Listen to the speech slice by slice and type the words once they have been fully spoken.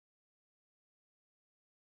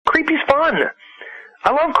creepy's fun.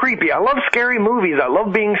 I love creepy. I love scary movies. I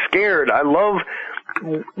love being scared. I love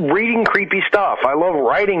reading creepy stuff. I love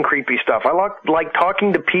writing creepy stuff. I like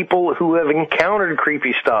talking to people who have encountered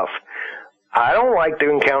creepy stuff. I don't like to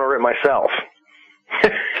encounter it myself.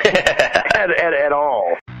 at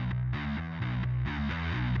all.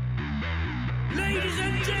 Ladies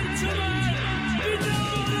and gentlemen,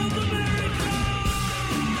 Beloved of America!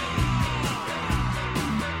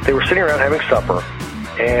 They were sitting around having supper,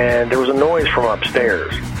 and there was a noise from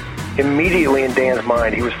upstairs. Immediately in Dan's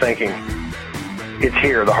mind, he was thinking, it's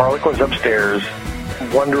here. The Harlequin's upstairs,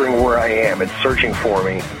 wondering where I am. It's searching for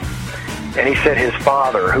me. And he said his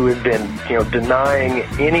father, who had been, denying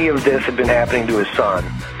any of this had been happening to his son,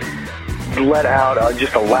 let out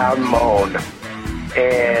just a loud moan,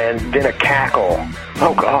 and then a cackle.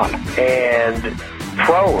 Oh, God. And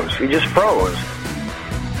froze. He just froze.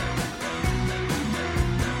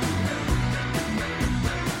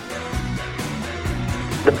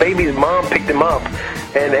 The baby's mom picked him up,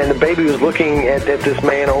 and the baby was looking at this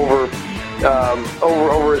man over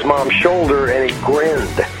his mom's shoulder, and he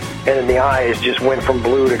grinned, and then the eyes just went from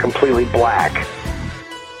blue to completely black.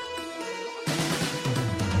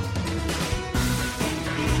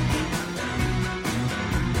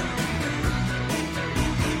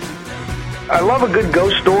 I love a good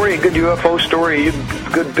ghost story, a good UFO story, a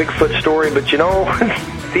good Bigfoot story, but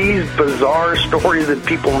these bizarre stories that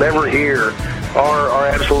people never hear are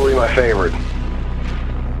absolutely my favorite.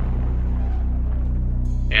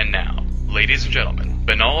 And now, ladies and gentlemen,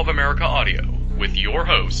 Banal of America Audio, with your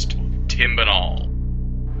host, Tim Banal.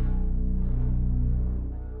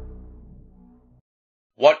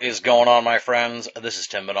 What is going on, my friends? This is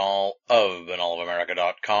Tim Banal of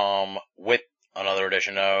BanalofAmerica.com with another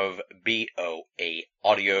edition of BOA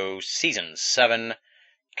Audio Season 7,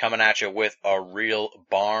 coming at you with a real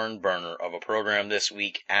barn burner of a program this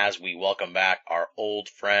week as we welcome back our old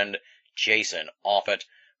friend Jason Offutt,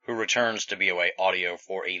 who returns to BOA Audio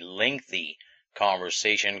for a lengthy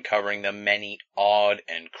conversation covering the many odd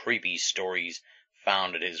and creepy stories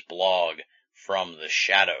found at his blog, From the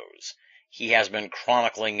Shadows. He has been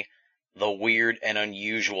chronicling the weird and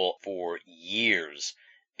unusual for years,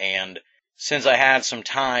 and since I had some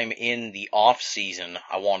time in the off-season,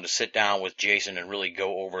 I wanted to sit down with Jason and really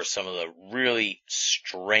go over some of the really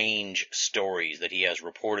strange stories that he has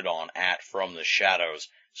reported on at From the Shadows.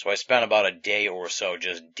 So I spent about a day or so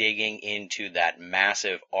just digging into that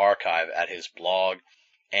massive archive at his blog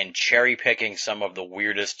and cherry-picking some of the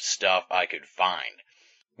weirdest stuff I could find.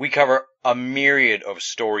 We cover a myriad of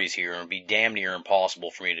stories here, and it'd be damn near impossible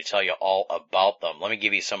for me to tell you all about them. Let me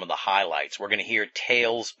give you some of the highlights. We're going to hear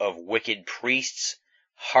tales of wicked priests,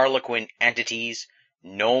 harlequin entities,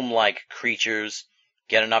 gnome-like creatures,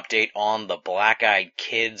 get an update on the black-eyed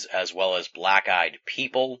kids as well as black-eyed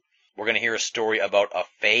people. We're going to hear a story about a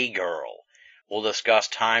Fae girl. We'll discuss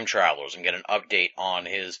time travelers and get an update on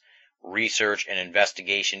his research and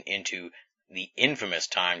investigation into the infamous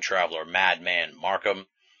time traveler Madman Markham.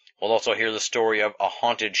 We'll also hear the story of a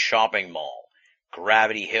haunted shopping mall,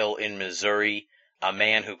 Gravity Hill in Missouri, a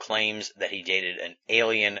man who claims that he dated an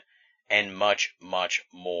alien, and much, much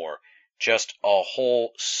more. Just a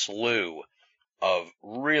whole slew of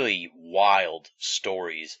really wild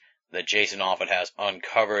stories that Jason Offutt has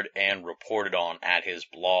uncovered and reported on at his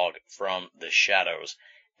blog, From the Shadows.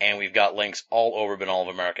 And we've got links all over Banal of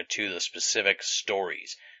America to the specific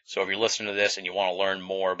stories. So if you're listening to this and you want to learn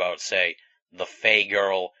more about, say, the Fae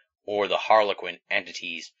Girl or the Harlequin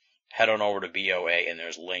entities, head on over to BOA and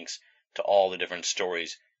there's links to all the different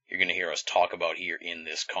stories you're going to hear us talk about here in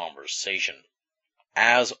this conversation.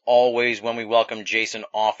 As always, when we welcome Jason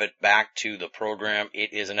Offutt back to the program,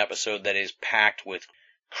 it is an episode that is packed with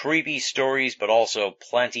creepy stories, but also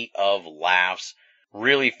plenty of laughs.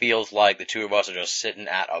 Really feels like the two of us are just sitting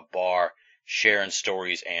at a bar, sharing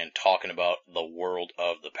stories and talking about the world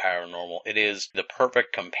of the paranormal. It is the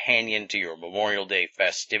perfect companion to your Memorial Day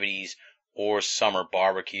festivities or summer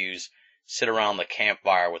barbecues. Sit around the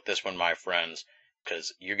campfire with this one, my friends,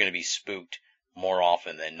 because you're going to be spooked more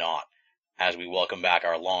often than not as we welcome back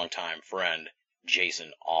our longtime friend,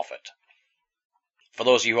 Jason Offutt. For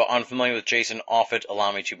those of you who are unfamiliar with Jason Offutt,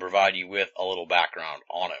 allow me to provide you with a little background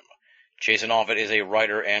on him. Jason Offutt is a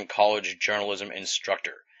writer and college journalism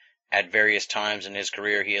instructor. At various times in his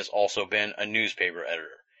career, he has also been a newspaper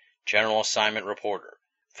editor, general assignment reporter,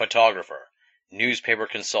 photographer, newspaper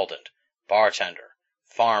consultant, bartender,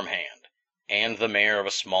 farmhand, and the mayor of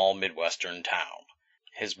a small Midwestern town.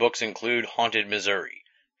 His books include Haunted Missouri,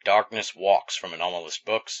 Darkness Walks from Anomalous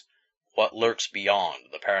Books, What Lurks Beyond,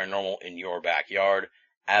 The Paranormal in Your Backyard,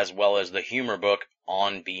 as well as the humor book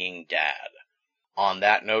On Being Dad. On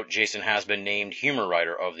that note, Jason has been named Humor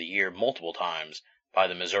Writer of the Year multiple times by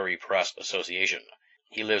the Missouri Press Association.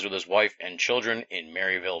 He lives with his wife and children in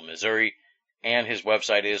Maryville, Missouri, and his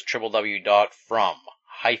website is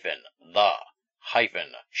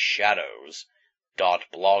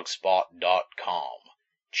www.from-the-shadows.blogspot.com.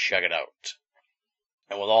 Check it out.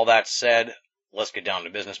 And with all that said, let's get down to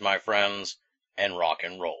business, my friends, and rock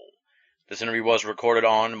and roll. This interview was recorded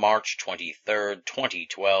on March 23rd,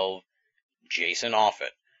 2012. Jason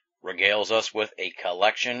Offutt regales us with a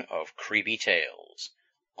collection of creepy tales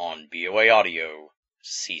on BOA Audio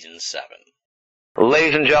Season 7.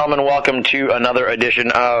 Ladies and gentlemen, welcome to another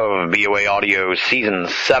edition of BOA Audio Season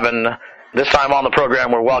 7. This time on the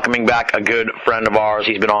program, we're welcoming back a good friend of ours.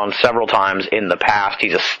 He's been on several times in the past.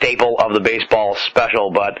 He's a staple of the baseball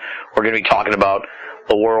special, but we're going to be talking about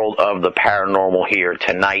the world of the paranormal here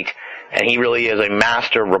tonight. And he really is a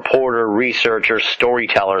master reporter, researcher,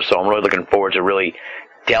 storyteller, so I'm really looking forward to really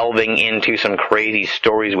delving into some crazy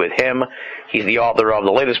stories with him. He's the author of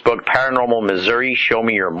the latest book, Paranormal Missouri, Show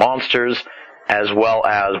Me Your Monsters, as well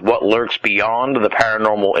as What Lurks Beyond the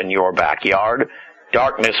Paranormal in Your Backyard.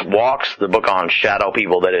 Darkness Walks, the book on shadow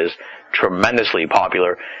people that is tremendously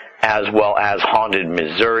popular, as well as Haunted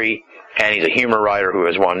Missouri. And he's a humor writer who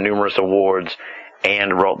has won numerous awards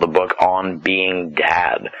and wrote the book on being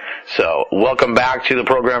dad. So, welcome back to the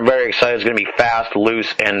program. Very excited. It's going to be fast,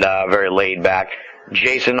 loose, and very laid back.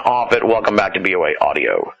 Jason Offutt, welcome back to BOA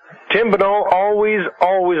Audio. Tim Binnall, always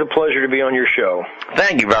a pleasure to be on your show.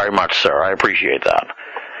 Thank you very much, sir. I appreciate that.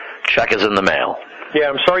 Check is in the mail. Yeah,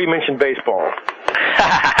 I'm sorry you mentioned baseball.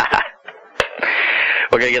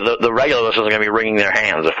 We're going to get the regular listeners are going to be wringing their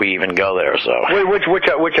hands if we even go there. So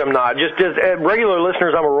which I'm not. Just regular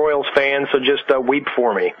listeners, I'm a Royals fan, so just weep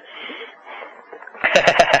for me.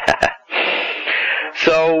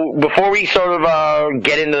 So before we sort of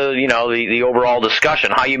get into the overall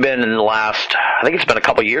discussion, how you been in the last? I think it's been a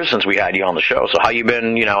couple of years since we had you on the show. So how you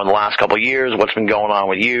been? In the last couple of years, what's been going on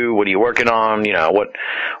with you? What are you working on?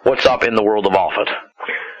 What's up in the world of Offutt?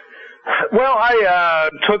 Well, I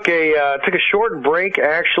took a short break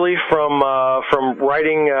actually from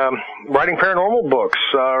writing paranormal books.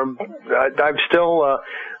 I've still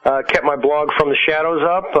kept my blog From the Shadows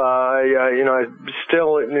up. I'm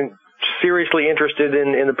still seriously interested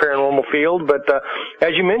in the paranormal field, but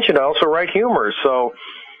as you mentioned, I also write humor. So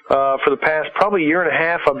for the past probably year and a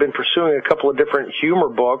half, I've been pursuing a couple of different humor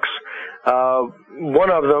books. One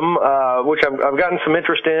of them, which I've gotten some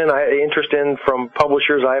interest in from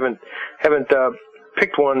publishers. I haven't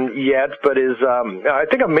picked one yet, but I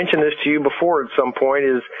think I've mentioned this to you before at some point,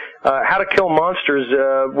 is How to Kill Monsters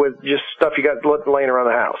with just stuff you got laying around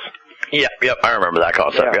the house. Yep, I remember that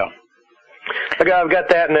concept, yeah. I've got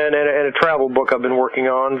that and a travel book I've been working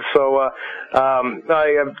on. So I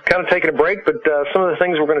have kind of taken a break, but some of the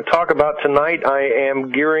things we're going to talk about tonight, I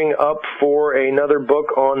am gearing up for another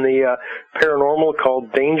book on the paranormal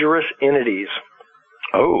called Dangerous Entities.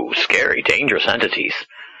 Oh, scary, dangerous entities.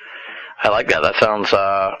 I like that. That sounds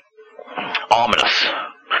ominous.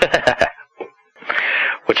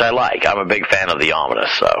 Which I like. I'm a big fan of the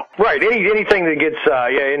ominous. So right, anything that gets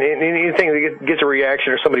anything that gets a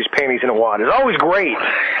reaction or somebody's panties in a wad is always great.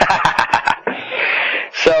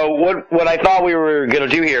 So what I thought we were going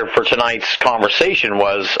to do here for tonight's conversation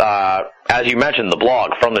was, as you mentioned, the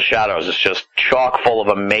blog From the Shadows is just chock full of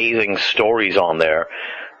amazing stories on there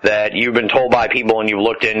that you've been told by people and you've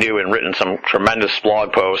looked into and written some tremendous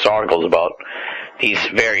blog posts, articles about these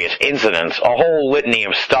various incidents, a whole litany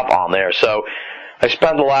of stuff on there. So I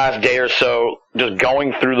spent the last day or so just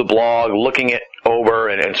going through the blog, looking it over,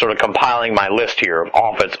 and sort of compiling my list here of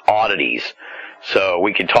Offutt's oddities. So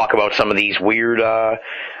we could talk about some of these weird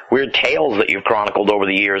tales that you've chronicled over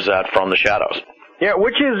the years From the Shadows. Yeah,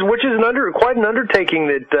 which is quite an undertaking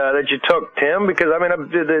that you took, Tim, because I mean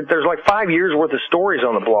there's like 5 years worth of stories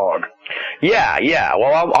on the blog. Yeah.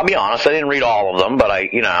 Well, I'll be honest, I didn't read all of them, but I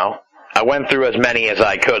went through as many as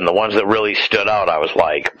I could, and the ones that really stood out, I was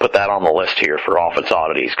like, put that on the list here for Offutt's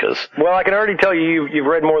oddities, because... Well, I can already tell you've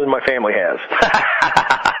read more than my family has.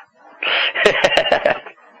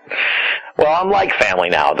 Well, I'm like family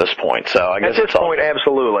now at this point, so I guess at this point,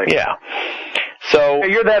 absolutely. Yeah. So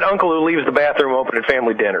you're that uncle who leaves the bathroom open at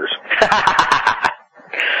family dinners.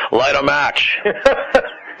 Light a match.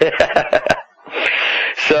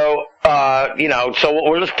 So, so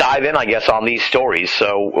we'll just dive in, I guess, on these stories.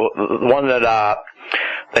 So, the one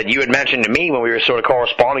that you had mentioned to me when we were sort of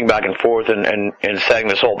corresponding back and forth and setting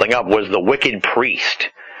this whole thing up was the Wicked Priest,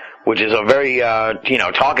 which is a very,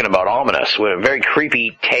 talking about ominous, with a very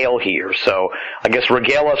creepy tale here. So I guess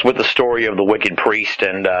regale us with the story of the wicked priest,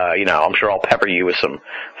 and, I'm sure I'll pepper you with some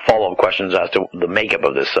follow-up questions as to the makeup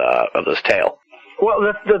of this tale.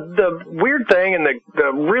 Well, the weird thing and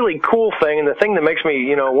the really cool thing, and the thing that makes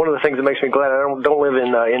me, one of the things that makes me glad I don't live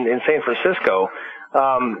in San Francisco,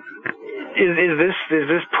 is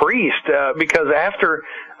this priest, because after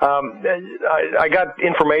I got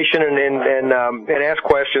information and asked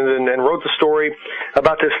questions and wrote the story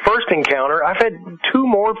about this first encounter, I've had 2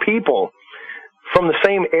 more people from the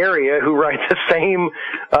same area who ride the same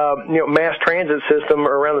mass transit system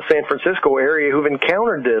around the San Francisco area who've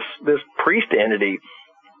encountered this priest entity.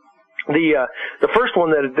 The first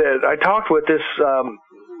one that I talked with, this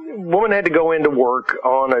woman had to go into work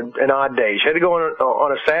on an odd day. She had to go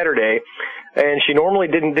on a Saturday, and she normally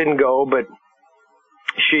didn't go, but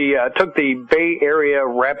she took the Bay Area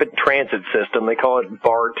Rapid Transit System, they call it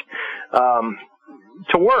BART,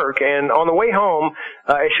 to work. And on the way home,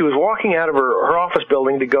 as she was walking out of her office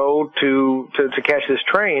building to go to catch this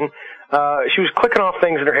train, she was clicking off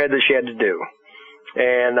things in her head that she had to do.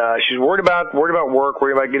 And she's worried about work,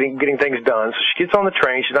 worried about getting things done. So she gets on the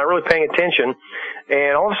train. She's not really paying attention,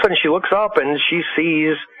 and all of a sudden she looks up and she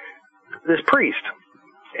sees this priest,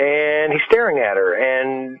 and he's staring at her.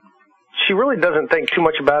 And she really doesn't think too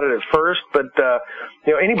much about it at first, but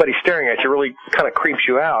anybody staring at you really kind of creeps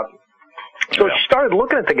you out. So she started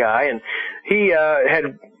looking at the guy, and he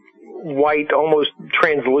had white, almost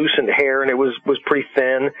translucent hair, and it was pretty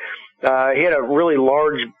thin. He had a really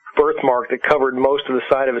large birthmark that covered most of the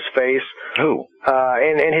side of his face. Oh.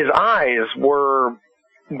 And his eyes were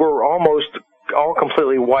almost all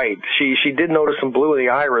completely white. She did notice some blue in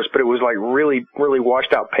the iris, but it was like really, really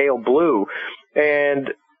washed out pale blue.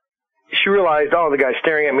 And she realized, the guy's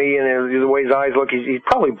staring at me, and the way his eyes look, he's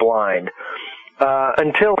probably blind.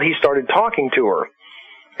 Until he started talking to her.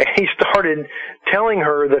 And he started telling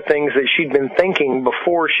her the things that she'd been thinking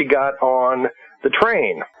before she got on the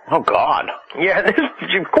train. Oh, God. Yeah, this,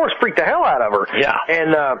 of course, freaked the hell out of her. Yeah.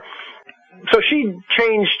 And so she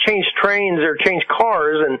changed trains or changed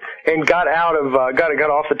cars and got out of got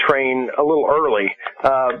off the train a little early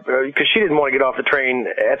because she didn't want to get off the train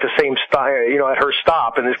at the same stop, at her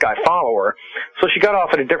stop, and this guy follow her. So she got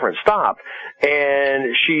off at a different stop,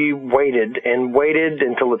 and she waited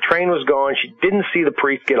until the train was gone. She didn't see the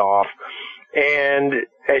priest get off, and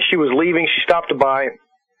as she was leaving, she stopped to buy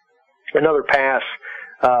another pass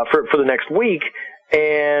for the next week,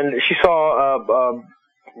 and she saw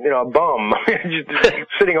a bum just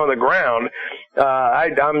sitting on the ground.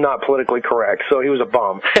 I'm not politically correct, so he was a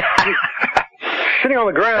bum. Sitting on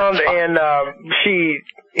the ground, and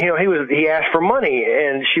he asked for money,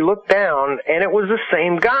 and she looked down, and it was the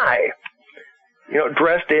same guy. He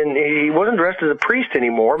wasn't dressed as a priest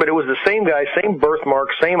anymore, but it was the same guy, same birthmark,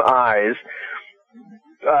 same eyes,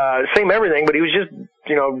 same everything, but he was just,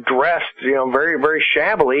 dressed, very, very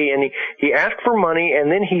shabbily, and he asked for money,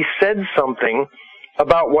 and then he said something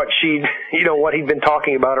about what what he'd been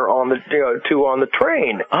talking about her on the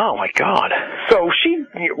train. Oh my God! So she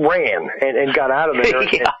ran and got out of there.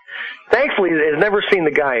 Yeah. And thankfully, has never seen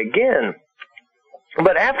the guy again.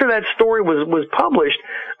 But after that story was published,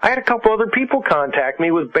 I had a couple other people contact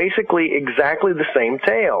me with basically exactly the same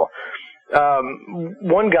tale.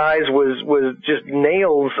 One guy's was just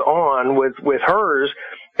nails on with hers,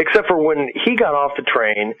 except for when he got off the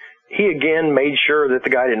train, he again made sure that the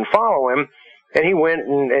guy didn't follow him. And he went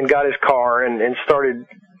and got his car and started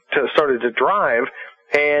to drive,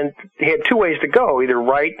 and he had 2 ways to go, either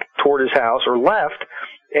right toward his house or left.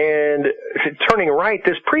 And turning right,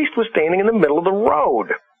 this priest was standing in the middle of the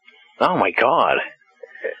road. Oh my God.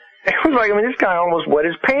 It was like, this guy almost wet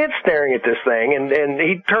his pants staring at this thing, and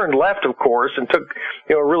he turned left, of course, and took,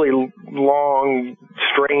 a really long,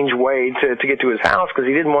 strange way to get to his house, because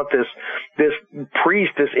he didn't want this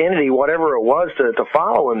priest, this entity, whatever it was, to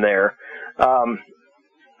follow him there.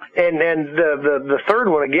 And the third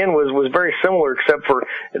one again was very similar, except for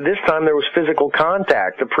this time there was physical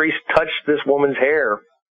contact. The priest touched this woman's hair,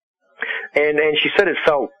 and she said it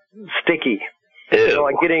felt sticky.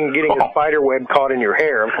 Like getting a spider web caught in your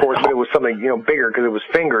hair, of course, but it was something, bigger because it was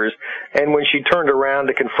fingers. And when she turned around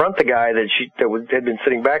to confront the guy that had been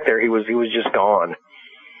sitting back there, he was just gone.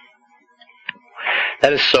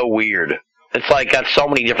 That is so weird. It's like got so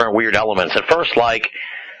many different weird elements. At first, like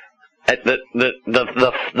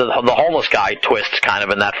the homeless guy twists kind of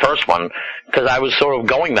in that first one, because I was sort of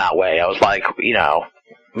going that way. I was like,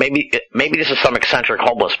 maybe this is some eccentric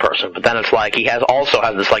homeless person, but then it's like he also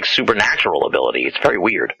has this like supernatural ability. It's very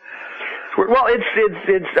weird. Well,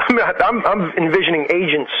 I'm envisioning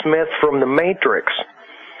Agent Smith from The Matrix.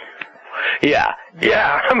 Yeah.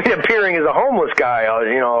 I mean, appearing as a homeless guy,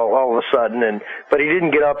 all of a sudden, but he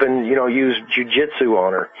didn't get up and, use jujitsu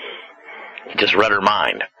on her. He just read her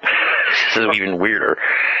mind. This is even weirder.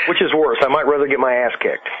 Which is worse. I might rather get my ass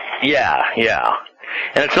kicked. Yeah.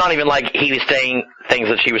 And it's not even like he was saying things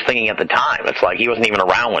that she was thinking at the time. It's like he wasn't even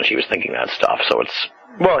around when she was thinking that stuff. So it's...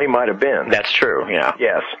 Well, he might have been. That's true, yeah.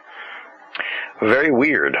 Yes. Very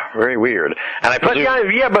weird. And I presume...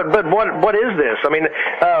 But what is this? I mean,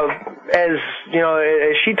 as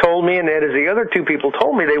she told me, and as the other two people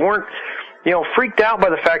told me, they weren't, freaked out by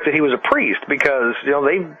the fact that he was a priest, because,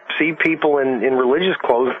 they see people in religious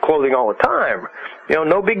clothing all the time.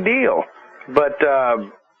 No big deal. But,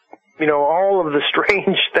 all of the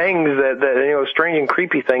strange things that strange and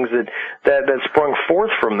creepy things that sprung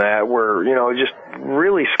forth from that were, just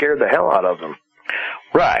really scared the hell out of them.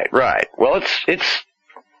 Right. Well, it's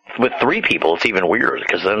with three people, it's even weirder,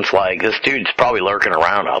 because then it's like, this dude's probably lurking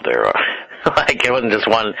around out there. Like, it wasn't just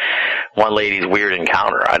one lady's weird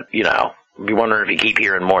encounter. I'd be wondering if you keep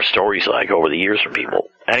hearing more stories like over the years from people.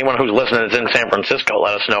 Anyone who's listening that's in San Francisco,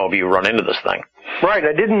 let us know if you run into this thing. Right.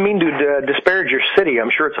 I didn't mean to disparage your city. I'm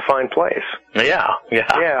sure it's a fine place. Yeah.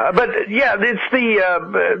 But it's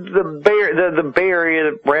the Bay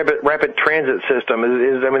Area rapid transit system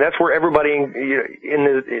is. I mean, that's where everybody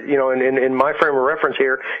in my frame of reference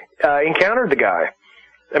here encountered the guy.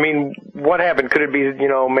 I mean, what happened? Could it be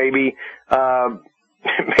maybe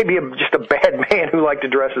just a bad man who liked to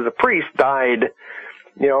dress as a priest died,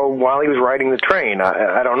 while he was riding the train?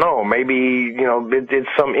 I don't know. Maybe, it's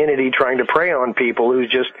some entity trying to prey on people who's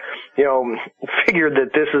just, figured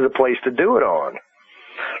that this is a place to do it on.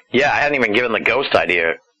 Yeah, I hadn't even given the ghost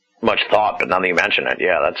idea much thought, but now that you mention it,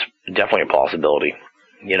 yeah, that's definitely a possibility.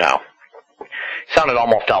 Sounded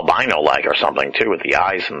almost albino-like or something, too, with the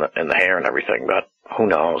eyes and the hair and everything, but who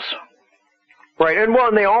knows? Right, and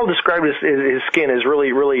they all described his skin as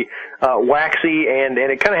really, really waxy, and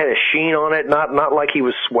it kind of had a sheen on it, not like he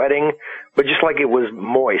was sweating, but just like it was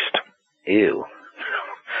moist. Ew.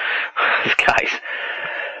 This guy's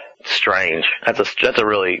strange. That's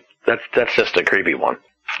just a creepy one.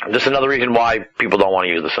 Just another reason why people don't want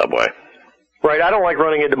to use the subway. Right, I don't like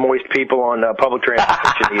running into moist people on public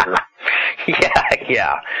transportation either.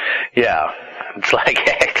 Yeah. It's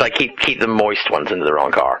like keep the moist ones into their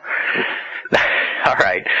own car. All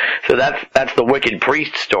right, so that's the Wicked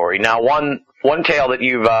Priest story. Now, one tale that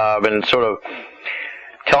you've been sort of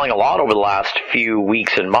telling a lot over the last few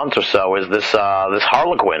weeks and months or so is this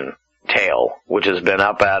Harlequin tale, which has been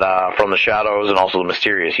up at From the Shadows and also the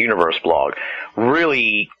Mysterious Universe blog.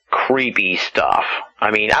 Really creepy stuff.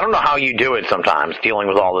 I mean, I don't know how you do it sometimes, dealing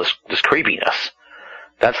with all this creepiness.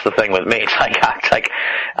 That's the thing with me. It's like,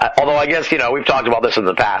 although I guess, we've talked about this in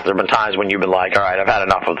the past. There have been times when you've been like, all right, I've had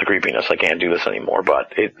enough of the creepiness. I can't do this anymore.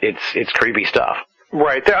 But it's creepy stuff.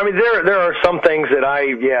 Right. I mean, there are some things that I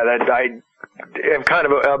have kind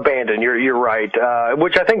of abandoned. You're right.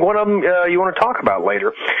 Which I think one of them you want to talk about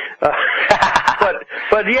later.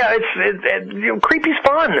 But yeah, it's creepy's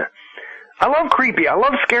fun. I love creepy. I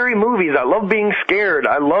love scary movies. I love being scared.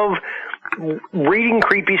 I love reading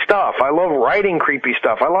creepy stuff. I love writing creepy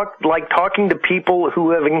stuff. I like talking to people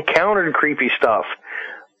who have encountered creepy stuff.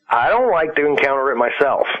 I don't like to encounter it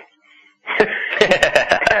myself.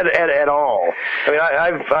 at all. I mean,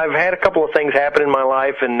 I've had a couple of things happen in my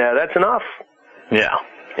life, and that's enough. Yeah.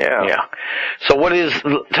 So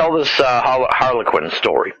tell this Harlequin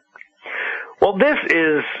story. Well, this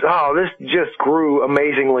just grew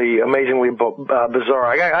amazingly bizarre.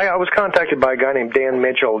 I was contacted by a guy named Dan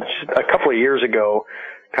Mitchell just a couple of years ago,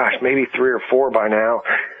 gosh, maybe 3 or 4 by now,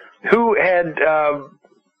 who had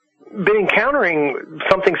been encountering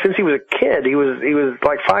something since he was a kid. He was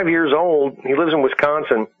like 5 years old. He lives in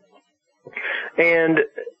Wisconsin, and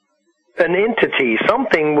an entity,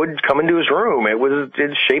 something would come into his room.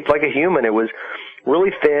 It's shaped like a human. It was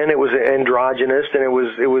really thin. It was androgynous, and it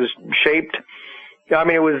was shaped. I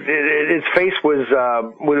mean, its face was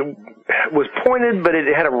pointed, but it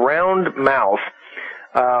had a round mouth,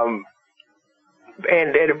 and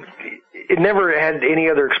it never had any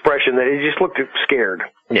other expression. That it just looked scared,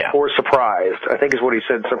 or surprised. I think is what he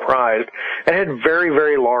said, surprised. And it had very,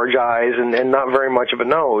 very large eyes and not very much of a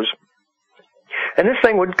nose. And this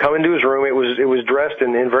thing would come into his room. It was dressed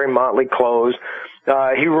in very motley clothes.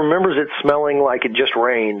 He remembers it smelling like it just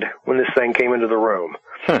rained when this thing came into the room.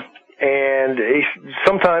 And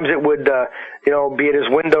sometimes it would, be at his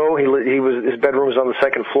window. His bedroom was on the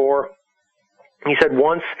second floor. He said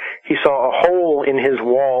once he saw a hole in his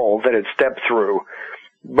wall that it stepped through.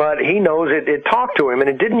 But he knows it talked to him, and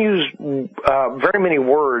it didn't use very many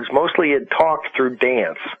words. Mostly it talked through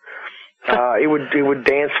dance. It would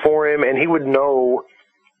dance for him, and he would know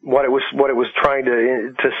what it was trying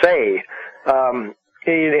to say. And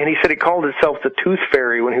he said it called itself the Tooth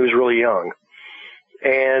Fairy when he was really young.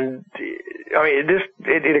 And I mean,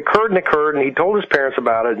 it occurred, and he told his parents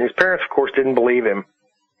about it, and his parents, of course, didn't believe him.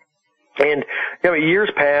 And years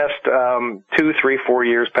passed, 2, 3, 4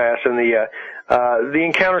 years passed, and the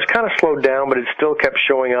encounters kind of slowed down, but it still kept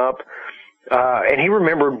showing up. And he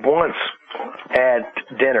remembered once at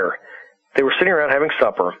dinner, they were sitting around having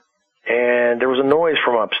supper, and there was a noise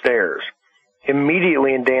from upstairs.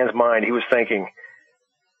 Immediately in Dan's mind, he was thinking,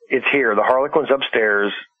 "It's here. The Harlequin's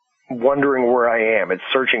upstairs, wondering where I am. It's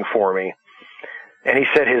searching for me." And he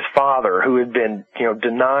said his father, who had been,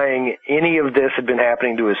 denying any of this had been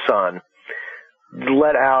happening to his son,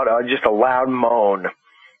 let out just a loud moan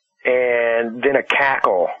and then a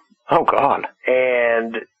cackle. Oh, God.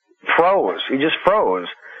 And froze. He just froze.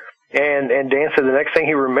 And Dan said the next thing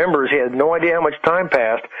he remembers, he had no idea how much time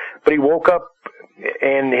passed, but he woke up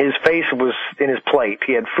and his face was in his plate.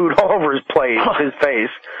 He had food all over his plate, his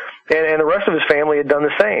face, and the rest of his family had done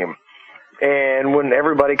the same. And when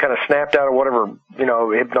everybody kind of snapped out of whatever,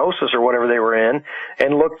 hypnosis or whatever they were in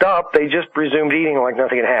and looked up, they just resumed eating like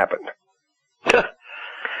nothing had happened.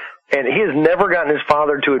 And he has never gotten his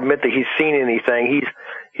father to admit that he's seen anything.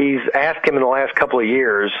 He's asked him in the last couple of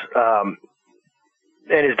years, and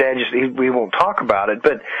his dad he won't talk about it.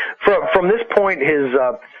 But from this point, his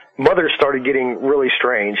mother started getting really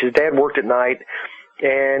strange. His dad worked at night,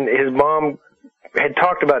 and his mom had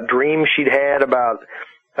talked about dreams she'd had about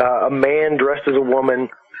a man dressed as a woman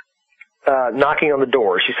knocking on the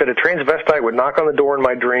door. She said a transvestite would knock on the door in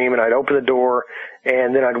my dream, and I'd open the door,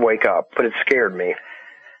 and then I'd wake up. But it scared me.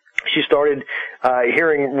 She started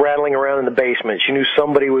hearing rattling around in the basement. She knew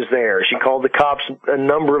somebody was there. She called the cops a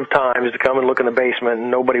number of times to come and look in the basement,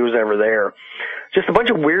 and nobody was ever there. Just a bunch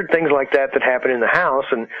of weird things like that happened in the house.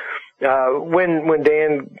 And when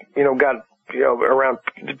Dan, got around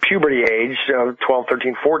puberty age, 12,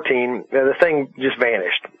 13, 14, the thing just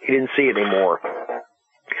vanished. He didn't see it anymore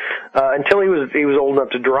until he was old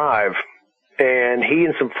enough to drive. And he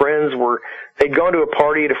and some friends they'd gone to a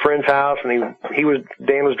party at a friend's house, and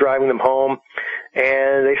Dan was driving them home,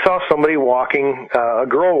 and they saw somebody walking, a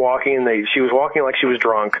girl walking, and she was walking like she was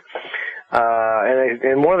drunk.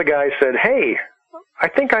 And one of the guys said, "Hey, I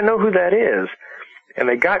think I know who that is." And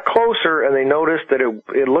they got closer, and they noticed that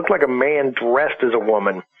it looked like a man dressed as a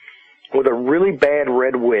woman with a really bad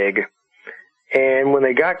red wig. And when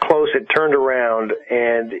they got close, it turned around,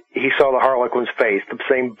 and he saw the Harlequin's face, the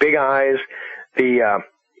same big eyes, the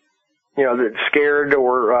scared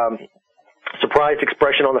or surprised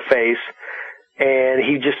expression on the face, and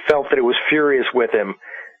he just felt that it was furious with him.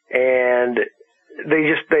 And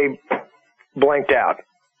they blanked out.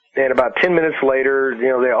 And about 10 minutes later,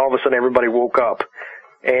 all of a sudden everybody woke up,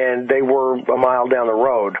 and they were a mile down the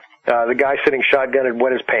road. The guy sitting shotgun had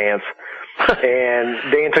wet his pants.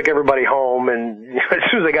 And Dan took everybody home, and as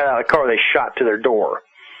soon as they got out of the car, they shot to their door.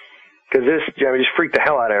 Because this just freaked the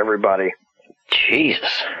hell out of everybody.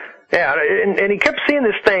 Jesus. Yeah, and he kept seeing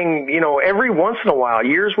this thing, every once in a while.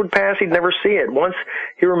 Years would pass, he'd never see it. Once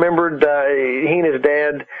he remembered he and his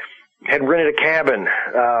dad had rented a cabin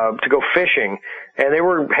to go fishing, and they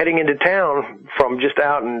were heading into town from just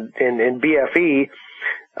out in BFE.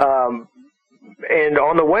 And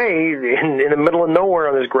on the way, in the middle of nowhere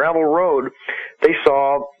on this gravel road, they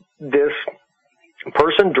saw this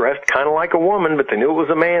person dressed kind of like a woman, but they knew it was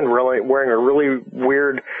a man really wearing a really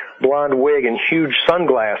weird blonde wig and huge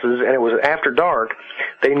sunglasses, and it was after dark.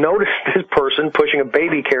 They noticed this person pushing a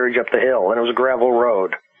baby carriage up the hill, and it was a gravel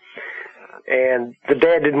road. And the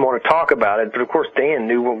dad didn't want to talk about it, but of course Dan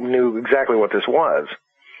knew exactly what this was.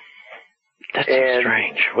 That's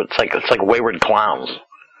strange. It's like wayward clowns.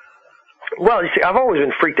 Well, you see, I've always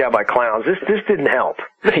been freaked out by clowns. This didn't help.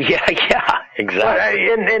 yeah, exactly.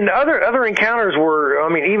 And other encounters were,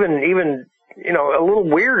 even a little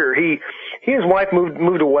weirder. He and his wife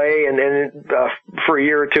moved away and for a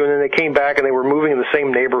year or two, and then they came back, and they were moving in the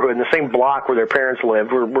same neighborhood, in the same block where their parents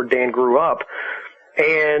lived, where Dan grew up,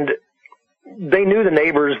 and they knew the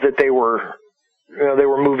neighbors that they were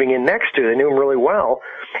moving in next to. They knew them really well,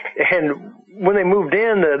 and when they moved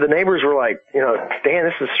in, the neighbors were like, Dan,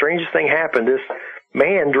 this is the strangest thing happened. This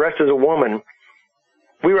man dressed as a woman.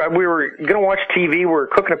 We were going to watch TV. We were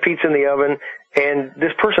cooking a pizza in the oven, and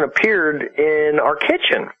this person appeared in our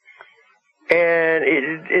kitchen. And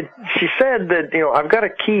she said that, I've got a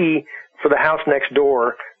key for the house next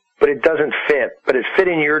door, but it doesn't fit. But it fit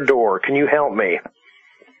in your door. Can you help me?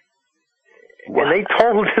 Wow. And they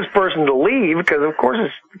told this person to leave because, of course,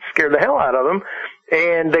 it scared the hell out of them.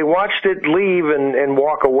 and they watched it leave and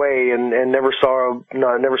walk away, and never saw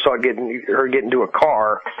her get into a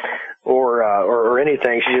car or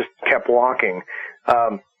anything. She just kept walking.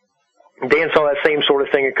 Dan saw that same sort of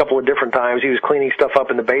thing a couple of different times. He was cleaning stuff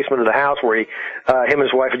up in the basement of the house where him and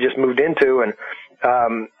his wife had just moved into, and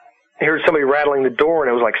he heard somebody rattling the door,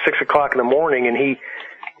 and it was like 6 o'clock in the morning, and he,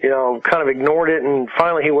 kind of ignored it, and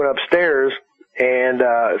finally he went upstairs and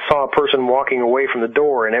saw a person walking away from the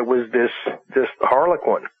door, and it was this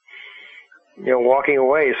Harlequin, walking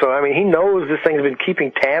away. So, I mean, he knows this thing's been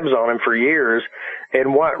keeping tabs on him for years,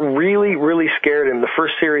 and what really, really scared him, the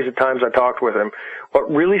first series of times I talked with him, what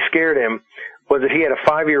really scared him was that he had a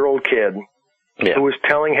 5-year-old kid who was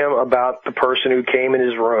telling him about the person who came in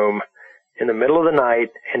his room in the middle of the night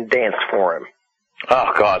and danced for him.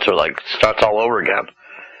 Oh, God, so, starts all over again.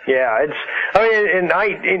 Yeah, and I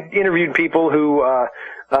interviewed people who,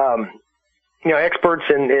 experts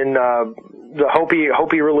in the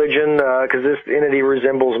Hopi religion, because this entity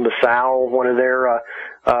resembles Masao, one of their, a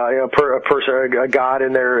god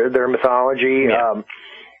in their mythology. Yeah.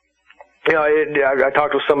 I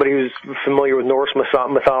talked with somebody who's familiar with Norse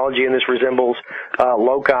mythology, and this resembles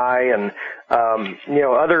Loki and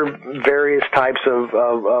other various types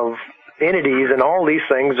of entities, and all these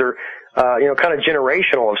things are kind of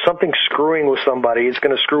generational. If something's screwing with somebody, it's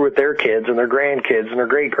going to screw with their kids and their grandkids and their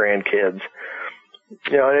great-grandkids.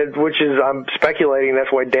 Which is, I'm speculating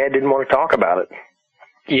that's why Dad didn't want to talk about it.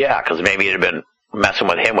 Yeah, because maybe it had been messing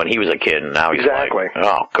with him when he was a kid, and now he's exactly. Like,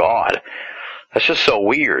 oh, God. That's just so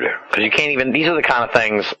weird, because you can't even, these are the kind of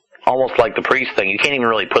things, almost like the priest thing, you can't even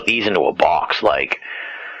really put these into a box,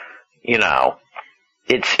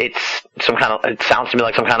 it's some kind of, it sounds to me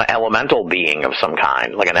like some kind of elemental being of some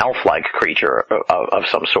kind, like an elf-like creature of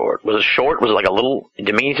some sort. Was it short? Was it like a little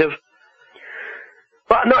diminutive?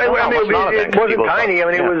 Well, no, it wasn't tiny. I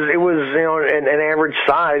mean, it was an average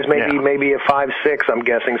size, maybe a 5'6", I'm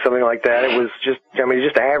guessing, something like that. It was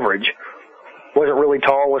just average. Wasn't really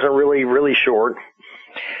tall, wasn't really, really short.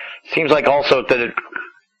 Seems like also that it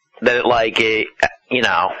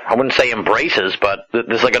I wouldn't say embraces, but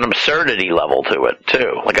there's like an absurdity level to it,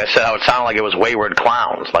 too. Like I said, it sounded like it was wayward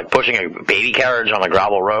clowns, like pushing a baby carriage on a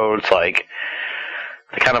gravel road. It's like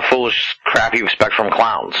the kind of foolish crap you expect from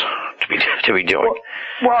clowns to be doing.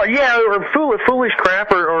 Well, yeah, or foolish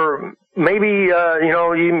crap, or maybe,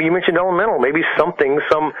 you mentioned elemental, maybe some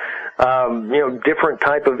different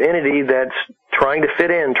type of entity that's trying to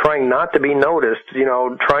fit in, trying not to be noticed,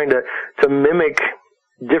 trying to mimic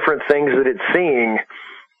different things that it's seeing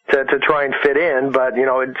to try and fit in, but,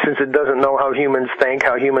 since it doesn't know how humans think,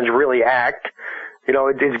 how humans really act,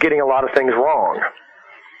 it's getting a lot of things wrong.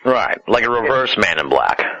 Right, like a reverse Man in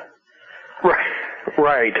Black.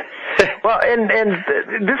 Right. Well, and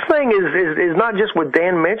this thing is not just with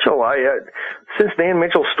Dan Mitchell. Since Dan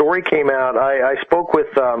Mitchell's story came out, I spoke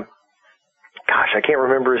with, I can't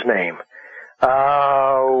remember his name.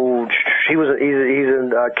 He's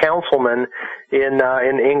a councilman in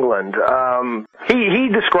England. He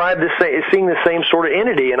described seeing the same sort of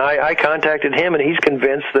entity, and I contacted him, and he's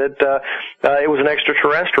convinced that it was an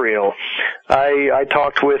extraterrestrial. I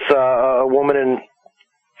talked with a woman in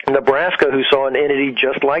Nebraska who saw an entity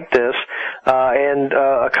just like this, and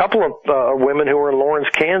a couple of women who were in Lawrence,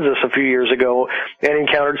 Kansas a few years ago and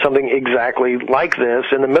encountered something exactly like this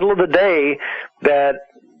in the middle of the day that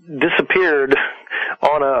disappeared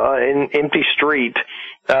on an empty street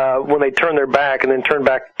when they turned their back and then turned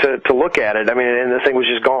back to look at it. I mean, and the thing was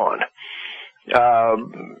just gone.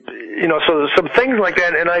 So some things like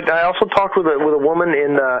that. And I also talked with a woman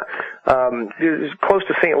in close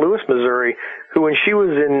to St. Louis, Missouri, who when she was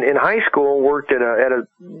in high school worked at a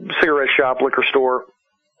cigarette shop, liquor store.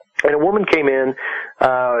 And a woman came in,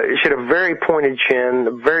 she had a very pointed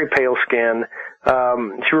chin, very pale skin.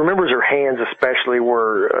 She remembers her hands especially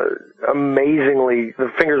were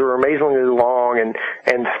the fingers were amazingly long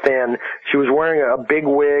and thin. She was wearing a big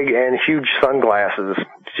wig and huge sunglasses.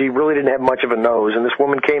 She really didn't have much of a nose. And this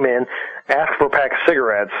woman came in, asked for a pack of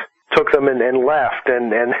cigarettes, took them and left.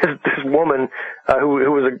 And this woman,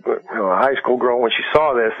 who was a high school girl when she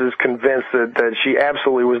saw this, is convinced that she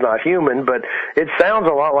absolutely was not human. But it sounds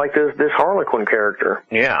a lot like this Harlequin character.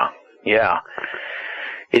 Yeah.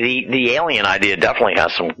 The alien idea definitely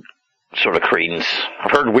has some sort of credence.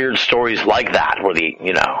 I've heard weird stories like that where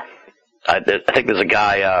I think there's a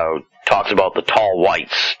guy who talks about the tall white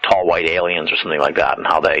aliens or something like that, and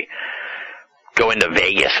how they go into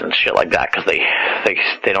Vegas and shit like that because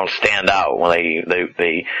they don't stand out when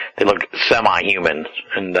they look semi-human.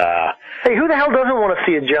 And hey, who the hell doesn't want to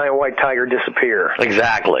see a giant white tiger disappear?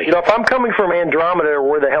 Exactly. If I'm coming from Andromeda or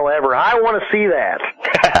where the hell ever, I want to see that.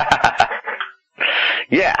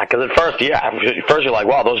 because at first you're like,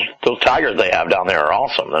 wow, those tigers they have down there are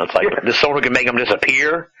awesome. Then it's like, there's someone who can make them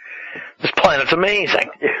disappear? This planet's amazing.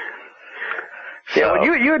 Yeah, well,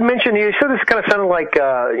 you had mentioned, you said this kind of sounded like,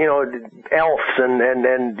 elves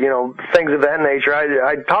and things of that nature.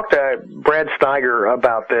 I talked to Brad Steiger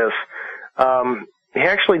about this. He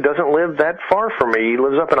actually doesn't live that far from me. He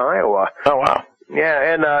lives up in Iowa. Oh, wow.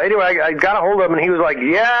 Yeah, and anyway, I got a hold of him, and he was like,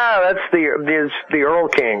 yeah, that's the Earl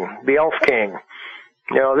King, the Elf King.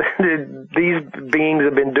 These beings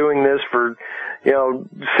have been doing this for,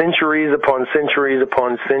 centuries upon centuries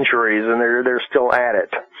upon centuries, and they're still at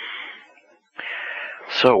it.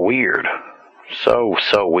 So weird. So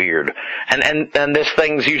weird. And this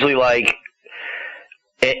thing's usually like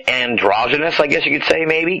androgynous, I guess you could say,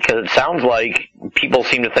 maybe, because it sounds like people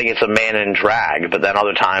seem to think it's a man in drag, but then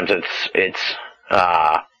other times it's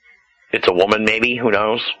a woman, maybe. Who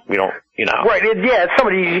knows? We don't, Right. It's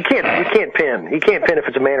somebody you can't pin. You can't pin if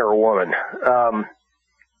it's a man or a woman,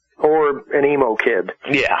 or an emo kid.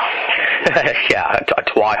 Yeah. Yeah. A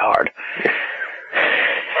twihard.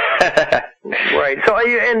 Right. So,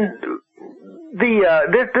 and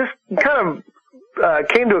this kind of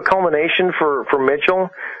came to a culmination for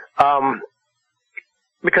Mitchell,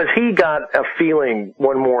 because he got a feeling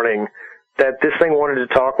one morning that this thing wanted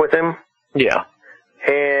to talk with him. Yeah.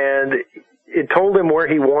 And it told him where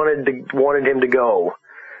he wanted him to go.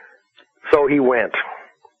 So he went.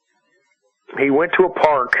 He went to a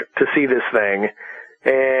park to see this thing,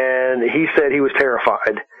 and he said he was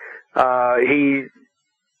terrified. He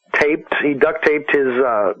duct taped his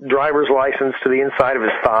driver's license to the inside of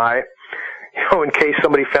his thigh, in case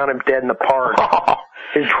somebody found him dead in the park.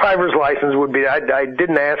 His driver's license would be. I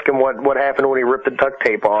didn't ask him what happened when he ripped the duct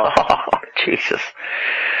tape off. Oh, Jesus.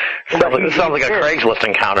 It sounds like a Craigslist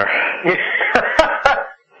encounter.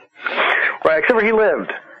 Right, except for he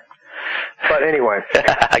lived. But anyway,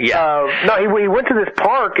 yeah. No, he went to this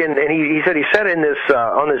park, and he said he sat in this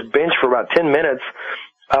on this bench for about 10 minutes,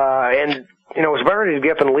 and was about ready to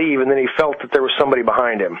get up and leave, and then he felt that there was somebody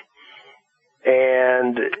behind him.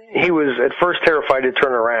 And he was at first terrified to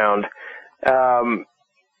turn around,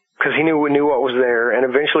 because he knew what was there, and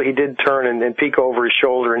eventually he did turn and peek over his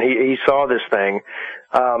shoulder, and he saw this thing,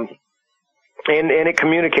 and it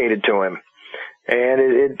communicated to him, and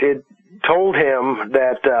it told him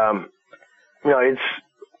that it's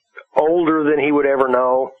older than he would ever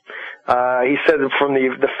know. He said that from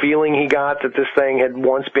the feeling he got that this thing had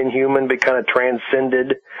once been human, but kind of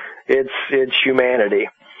transcended its humanity.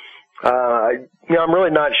 I'm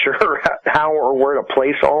really not sure how or where to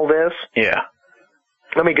place all this. Yeah.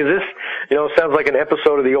 I mean, because this, sounds like an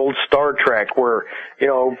episode of the old Star Trek where,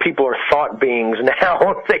 people are thought beings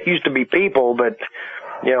now. They used to be people, but,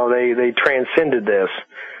 they transcended this.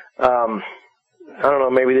 I don't know,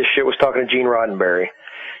 maybe this shit was talking to Gene Roddenberry.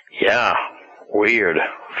 Yeah. Weird.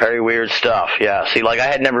 Very weird stuff. Yeah. See, I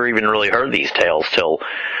had never even really heard these tales till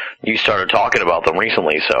you started talking about them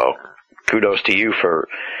recently, so kudos to you for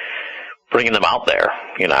bringing them out there,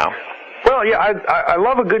 Well, yeah, I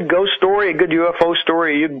love a good ghost story, a good UFO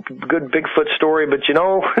story, a good Bigfoot story, but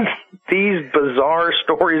these bizarre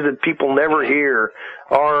stories that people never hear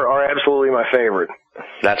are absolutely my favorite.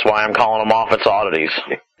 That's why I'm calling them Office Oddities.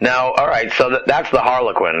 Now, all right, so that's the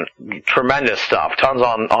Harlequin. Tremendous stuff. Tons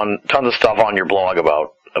of stuff on your blog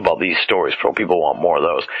about these stories. People want more of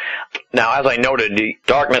those. Now, as I noted,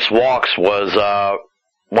 Darkness Walks was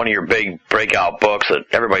one of your big breakout books that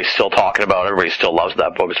everybody's still talking about. Everybody still loves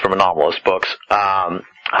that book. It's from Anomalous Books. How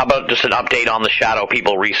about just an update on the Shadow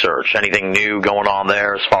People research? Anything new going on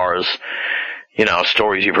there as far as,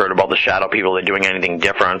 stories you've heard about the Shadow People? Are they doing anything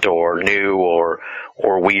different or new or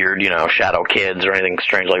weird, Shadow Kids or anything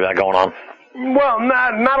strange like that going on? Well,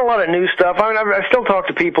 not a lot of new stuff. I mean, I still talk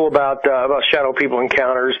to people about Shadow People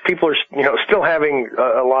encounters. People are, still having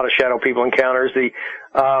a lot of Shadow People encounters. The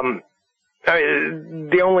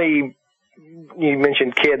only, you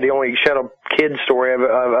mentioned kid, the only Shadow Kid story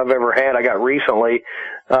I've ever had, I got recently,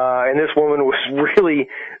 and this woman was really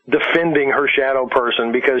defending her shadow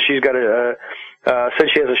person because she's got said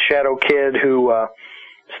she has a Shadow Kid who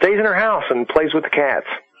stays in her house and plays with the cats.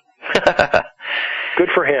 Good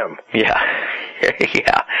for him. Yeah.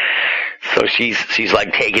 Yeah. So she's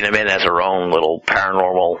like taking him in as her own little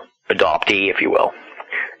paranormal adoptee, if you will.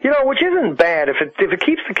 Which isn't bad if it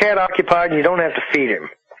keeps the cat occupied and you don't have to feed him.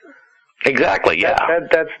 Exactly, yeah.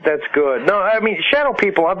 That's good. No, I mean, Shadow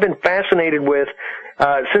People I've been fascinated with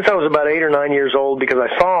since I was about 8 or 9 years old because I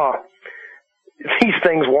saw these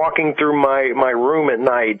things walking through my room at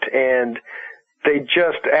night, and they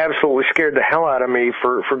just absolutely scared the hell out of me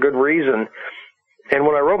for good reason. And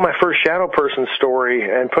when I wrote my first Shadow Person story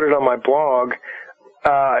and put it on my blog,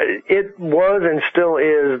 It was and still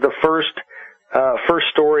is the first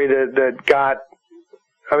story that got,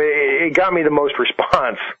 it got me the most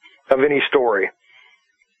response of any story,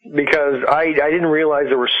 because I didn't realize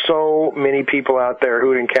there were so many people out there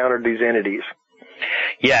who had encountered these entities.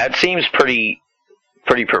 Yeah, it seems pretty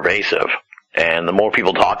pervasive. And the more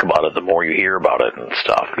people talk about it, the more you hear about it and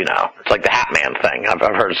stuff, It's like the Hat Man thing. I've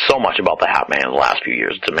heard so much about the Hat Man in the last few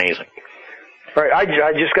years. It's amazing. Right. I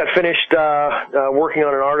just got finished working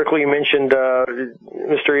on an article. You mentioned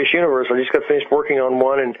Mysterious Universe. I just got finished working on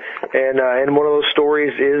one, and one of those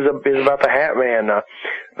stories is about the Hat Man.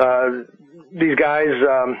 These guys,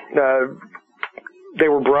 they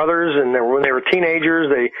were brothers, and when they were teenagers,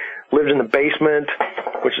 they lived in the basement,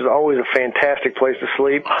 which is always a fantastic place to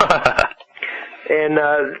sleep. And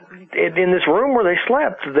in this room where they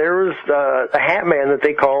slept, there was a Hat Man that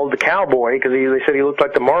they called the Cowboy, because they said he looked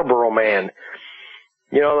like the Marlboro Man.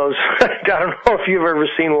 Those, I don't know if you've ever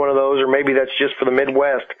seen one of those, or maybe that's just for the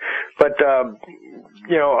Midwest, but,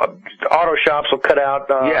 auto shops will cut out,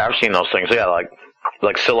 yeah, I've seen those things. Yeah, like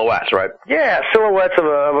silhouettes, right? Yeah, silhouettes of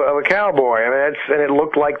a cowboy. And it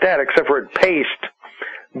looked like that, except for it paced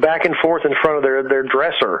back and forth in front of their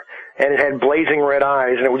dresser, and it had blazing red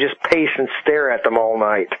eyes, and it would just pace and stare at them all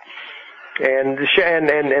night. And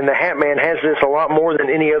the Hat Man has this a lot more than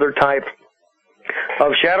any other type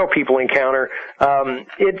of shadow people encounter.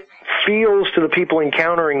 It feels to the people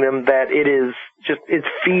encountering them that it's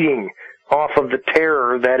feeding off of the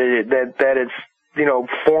terror that it's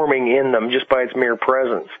forming in them just by its mere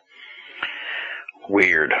presence.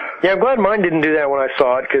 Weird. Yeah, I'm glad mine didn't do that when I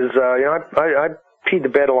saw it, because I peed the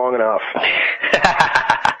bed long enough.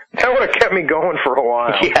 That would have kept me going for a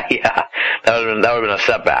while. Yeah. That would have been a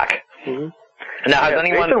setback. Mm-hmm. Now, has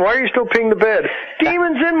anyone... Nathan, why are you still peeing the bed?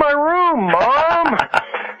 Demons in my room, Mom!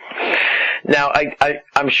 Now,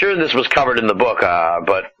 I'm sure this was covered in the book,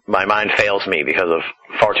 but my mind fails me because of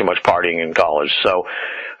far too much partying in college. So,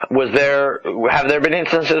 have there been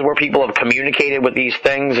instances where people have communicated with these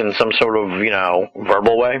things in some sort of,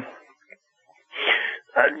 verbal way?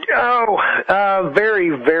 Very,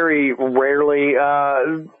 very rarely.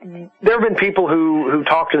 There have been people who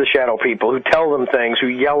talk to the shadow people, who tell them things, who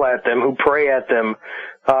yell at them, who pray at them,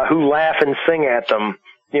 who laugh and sing at them,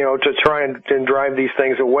 to try and drive these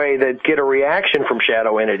things away, that get a reaction from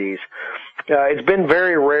shadow entities. It's been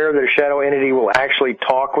very rare that a shadow entity will actually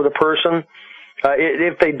talk with a person.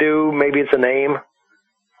 If they do, maybe it's a name.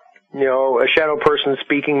 A shadow person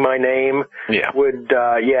speaking my name would,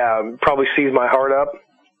 probably seize my heart up.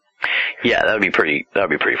 Yeah, that'd be pretty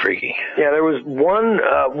freaky. Yeah, there was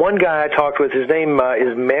one guy I talked with. His name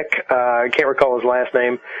is Mick. I can't recall his last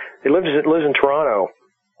name. He lives in Toronto,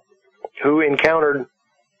 who encountered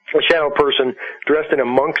a shadow person dressed in a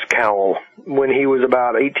monk's cowl when he was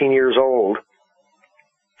about 18 years old.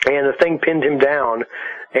 And the thing pinned him down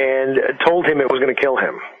and told him it was going to kill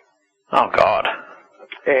him. Oh, God.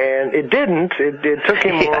 And it didn't. It took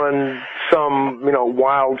him on some,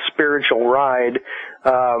 wild spiritual ride,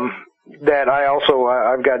 that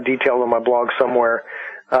I've got detailed on my blog somewhere,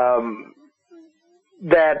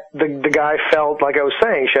 that the guy felt, like I was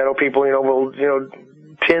saying, shadow people, will,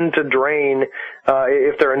 tend to drain,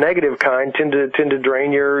 if they're a negative kind, tend to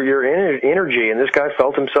drain your energy. And this guy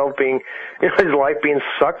felt himself being, his life being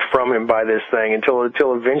sucked from him by this thing until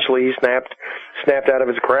eventually he snapped out of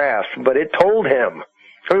his grasp. But it told him.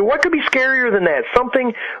 What could be scarier than that?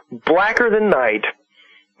 Something blacker than night.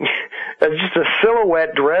 Just a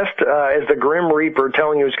silhouette dressed as the Grim Reaper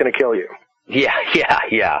telling you it's going to kill you. Yeah.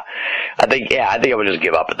 I think I would just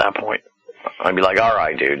give up at that point. I'd be like, all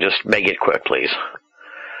right, dude, just make it quick, please.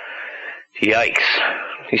 Yikes.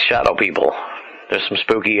 These shadow people. There's some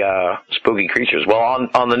spooky creatures. Well,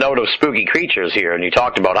 on the note of spooky creatures here, and you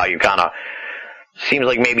talked about how you kind of, seems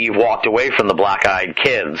like maybe you've walked away from the black-eyed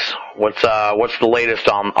kids. What's the latest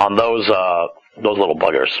on those little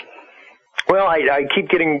buggers? Well, I keep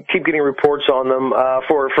getting reports on them.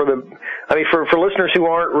 For listeners who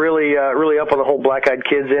aren't really up on the whole black-eyed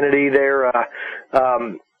kids entity, they're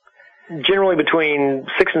generally between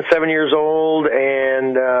 6 and 7 years old,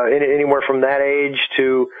 and anywhere from that age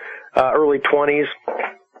to early 20s.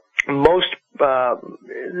 Most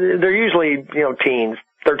they're usually teens,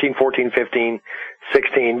 13, 14, 15,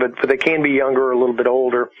 16, but they can be younger or a little bit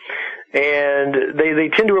older, and they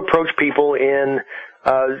tend to approach people in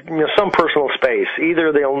some personal space.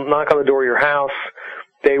 Either they'll knock on the door of your house,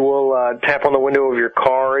 they will tap on the window of your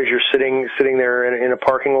car as you're sitting there in a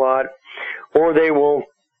parking lot, or they will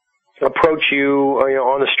approach you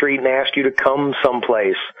on the street and ask you to come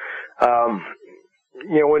someplace.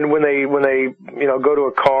 When they go to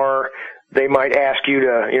a car, they might ask you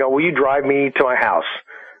to, will you drive me to my house?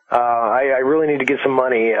 I really need to get some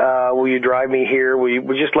money. Will you drive me here? Will you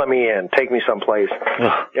just let me in? Take me someplace.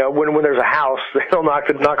 When there's a house, they'll knock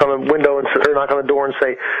on the window or knock on the door and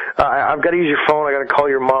say, I've got to use your phone. I got to call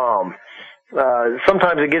your mom.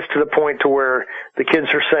 Sometimes it gets to the point to where the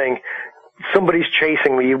kids are saying, somebody's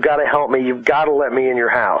chasing me. You've got to help me. You've got to let me in your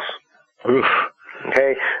house. Oof.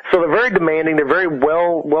 Okay, so they're very demanding. They're very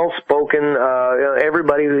well spoken.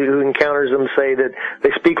 Everybody who encounters them say that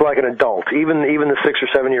they speak like an adult. Even the 6 or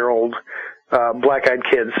 7 year old black-eyed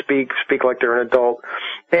kids speak like they're an adult.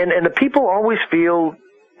 And the people always feel,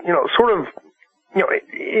 sort of,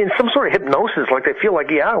 in some sort of hypnosis, like they feel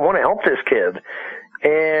like, yeah, I want to help this kid.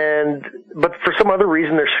 But for some other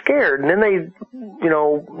reason they're scared, and then they,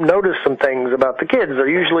 notice some things about the kids. They're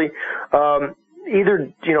usually,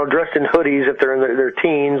 either, dressed in hoodies if they're in their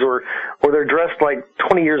teens, or they're dressed like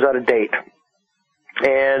 20 years out of date.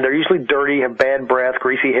 And they're usually dirty, have bad breath,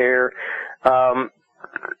 greasy hair. And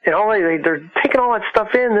they're taking all that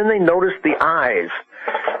stuff in, then they notice the eyes.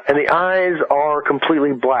 And the eyes are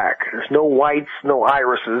completely black. There's no whites, no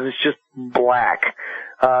irises. It's just black.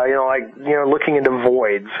 Looking into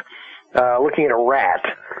voids, looking at a rat.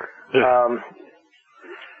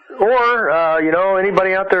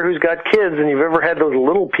 Anybody out there who's got kids and you've ever had those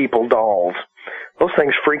little people dolls, those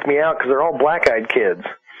things freak me out because they're all black-eyed kids.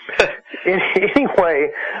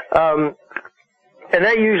 Anyway, and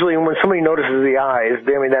that usually, when somebody notices the eyes,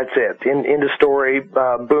 that's it. End of story,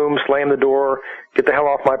 boom, slam the door, get the hell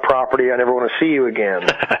off my property, I never want to see you again.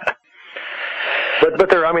 But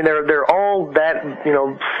they're all that,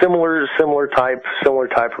 similar type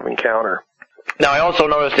of encounter. Now, I also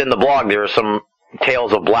noticed in the blog there are some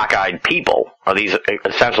tales of black-eyed people. Are these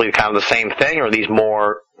essentially kind of the same thing, or are these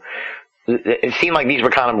more... It seemed like these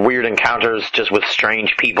were kind of weird encounters just with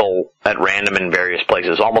strange people at random in various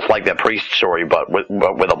places, almost like that priest story, but with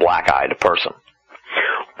a black-eyed person.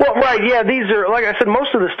 Well, right, yeah, these are, like I said,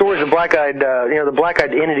 most of the stories of black-eyed, the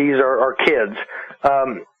black-eyed entities are kids.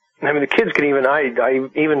 The kids can even, I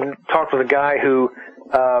even talked with a guy who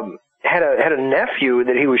had a nephew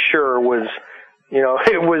that he was sure was,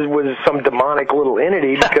 it was some demonic little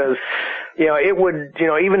entity because, it would,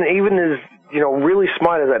 even as, really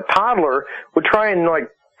smart as a toddler would try and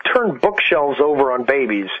turn bookshelves over on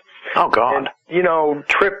babies. Oh God. And,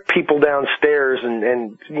 trip people downstairs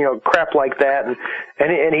and crap like that.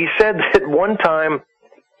 And he said that one time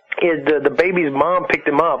the baby's mom picked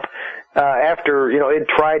him up, after, it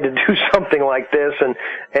tried to do something like this and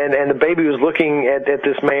the baby was looking at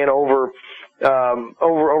this man over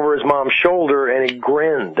his mom's shoulder, and he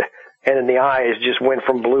grinned, and then the eyes just went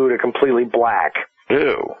from blue to completely black.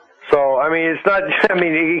 Ew. So, it's not,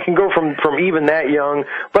 it can go from even that young,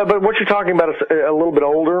 but what you're talking about is a little bit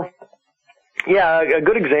older. Yeah, a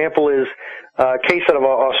good example is a case out of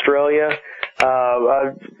Australia.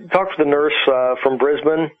 I talked to the nurse from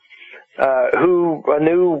Brisbane, who a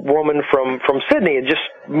new woman from Sydney had just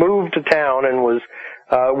moved to town and was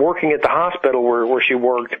working at the hospital where she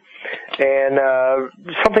worked, and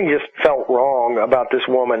something just felt wrong about this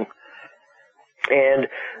woman. And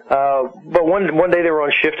but one day they were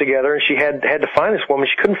on shift together, and she had to find this woman.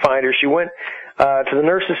 She couldn't find her. She went to the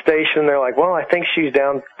nurse's station, and they're like, "Well, I think she's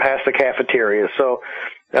down past the cafeteria." So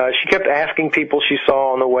she kept asking people she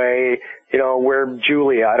saw on the way, where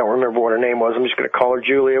Julia, I don't remember what her name was, I'm just going to call her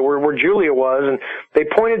Julia, where Julia was, and they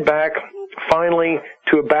pointed back finally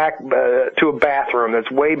to a bathroom that's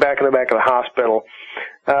way back in the back of the hospital.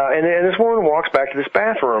 And this woman walks back to this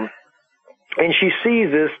bathroom, and she sees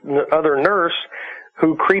this other nurse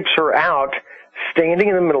who creeps her out standing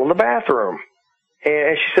in the middle of the bathroom.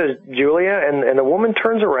 And she says, "Julia," and the woman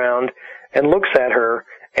turns around and looks at her,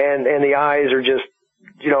 and the eyes are just,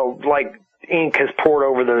 like ink has poured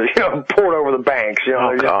over the banks.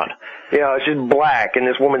 Oh God. It's just black, and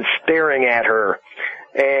this woman's staring at her.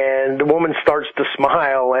 And the woman starts to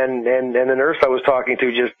smile, and the nurse I was talking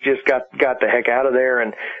to just got the heck out of there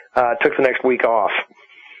and took the next week off.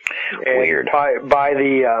 And weird. By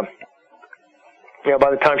the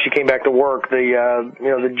time she came back to work,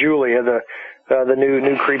 the Julia, the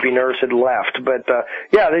new creepy nurse had left. But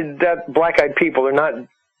that black-eyed people, they're not.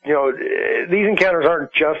 These encounters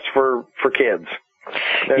aren't just for kids.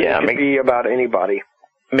 It could be about anybody.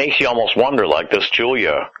 Makes you almost wonder, like this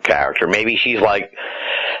Julia character. Maybe she's like,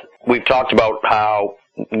 we've talked about how,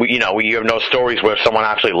 you have no stories where someone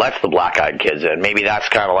actually lets the black-eyed kids in. Maybe that's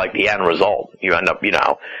kind of like the end result. You end up, they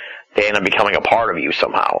end up becoming a part of you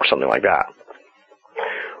somehow or something like that.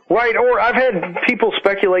 Right, or I've had people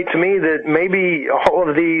speculate to me that maybe all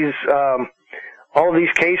of these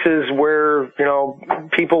cases where,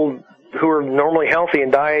 people who are normally healthy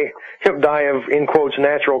and die of, in quotes,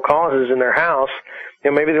 natural causes in their house,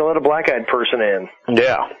 maybe they'll let a black-eyed person in.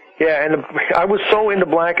 Yeah. Yeah, and I was so into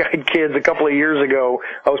black-eyed kids a couple of years ago.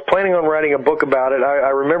 I was planning on writing a book about it. I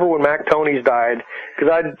remember when Mac Tonys died,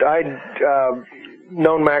 because I'd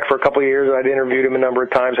known Mac for a couple of years. I'd interviewed him a number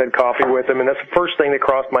of times, had coffee with him, and that's the first thing that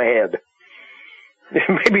crossed my head.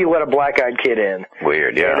 Maybe let a black-eyed kid in.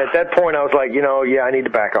 Weird, yeah. And at that point, I was like, I need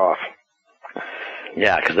to back off.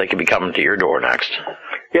 Yeah, because they could be coming to your door next.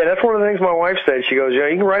 Yeah, that's one of the things my wife said. She goes,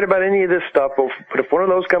 you can write about any of this stuff, but if one of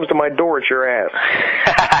those comes to my door, it's your ass.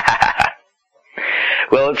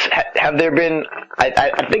 Well, have there been,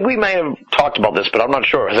 I think we may have talked about this, but I'm not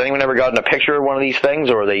sure. Has anyone ever gotten a picture of one of these things,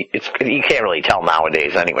 or you can't really tell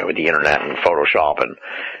nowadays anyway with the internet and Photoshop and...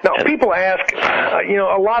 No, people ask,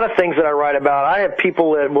 a lot of things that I write about. I have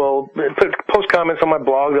people that will post comments on my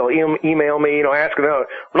blog. They'll email me, asking, I'm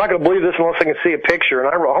not going to believe this unless I can see a picture.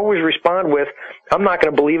 And I always respond with, I'm not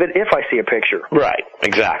going to believe it if I see a picture. Right,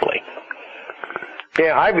 exactly.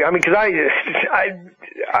 Yeah, because I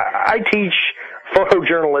teach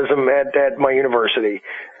photojournalism at my university.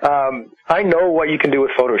 I know what you can do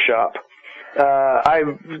with Photoshop.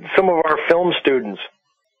 Some of our film students,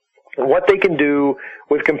 what they can do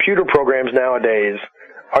with computer programs nowadays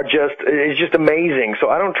is just amazing. So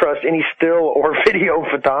I don't trust any still or video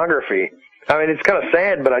photography. I mean, it's kind of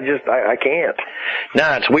sad, but I can't.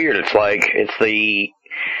 No, it's weird. I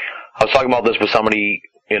was talking about this with somebody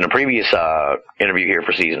in a previous interview here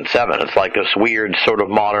for season 7. It's like this weird sort of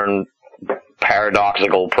modern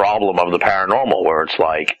paradoxical problem of the paranormal, where it's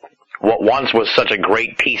like what once was such a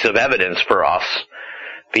great piece of evidence for us,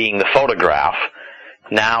 being the photograph,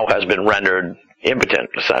 now has been rendered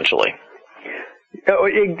impotent, essentially.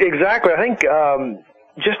 Exactly. I think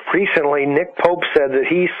just recently Nick Pope said that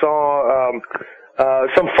he saw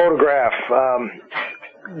some photograph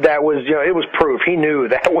that was, it was proof. He knew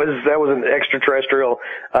that was an extraterrestrial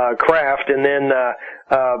craft, and then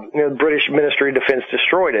the British Ministry of Defense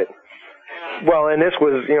destroyed it. Well, and this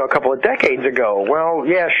was, a couple of decades ago. Well,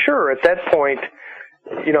 yeah, sure, at that point,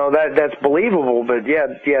 that's believable, but yeah,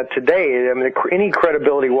 today, I mean, any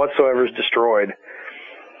credibility whatsoever is destroyed.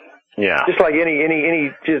 Yeah. Just like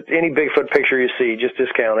any Bigfoot picture you see, just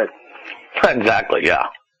discount it. Exactly, yeah.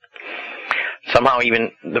 Somehow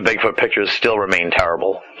even the Bigfoot pictures still remain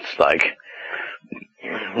terrible. It's like,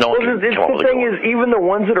 no one can come up with a good one. Is, even the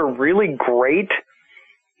ones that are really great,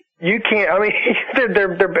 you can't, I mean,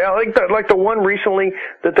 they're like the one recently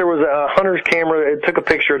that there was a hunter's camera, it took a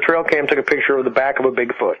picture, a trail cam took a picture of the back of a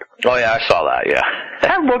Bigfoot. Oh yeah, I saw that, yeah.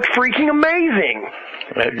 That looked freaking amazing.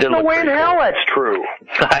 No way in hell that's true.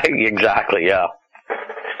 Exactly, yeah.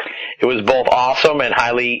 It was both awesome and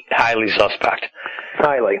highly, highly suspect.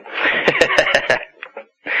 Highly.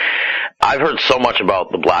 I've heard so much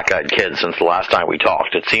about the Black-Eyed Kids since the last time we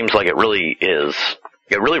talked. It seems like it really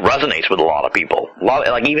resonates with a lot of people.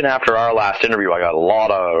 Like even after our last interview, I got a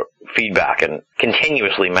lot of feedback and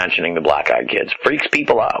continuously mentioning the Black-Eyed Kids. Freaks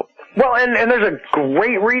people out. Well, and there's a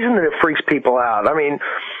great reason that it freaks people out. I mean,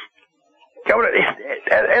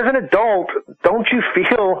 as an adult, don't you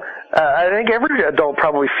feel, I think every adult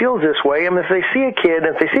probably feels this way. I mean, if they see a kid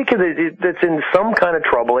that's in some kind of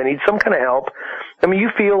trouble, they need some kind of help, I mean, you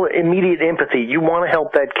feel immediate empathy. You want to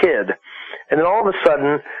help that kid. And then all of a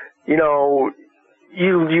sudden,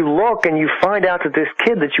 you look and you find out that this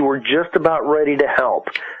kid that you were just about ready to help,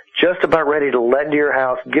 just about ready to let into your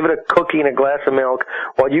house, give it a cookie and a glass of milk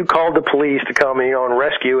while you called the police to come and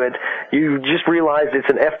rescue it, you just realized it's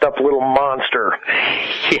an effed up little monster.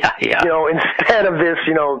 Yeah. Instead of this,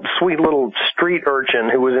 sweet little street urchin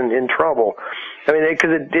who was in trouble. I mean,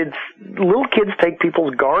 because it's little kids take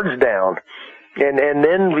people's guards down. And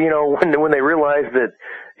then, when they realize that,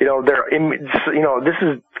 this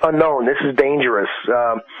is unknown, this is dangerous.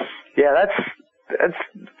 That's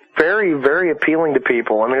very, very appealing to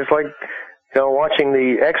people. I mean, it's like, watching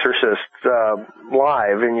The Exorcist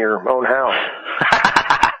live in your own house.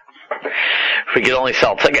 We could only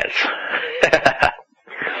sell tickets. I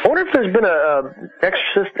wonder if there's been a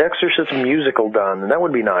Exorcist musical done, and that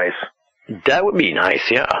would be nice. That would be nice,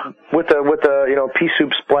 yeah. With the pea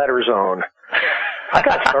soup splatter zone. I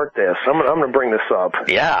gotta start this. I'm gonna bring this up.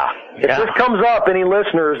 Yeah. If this comes up, any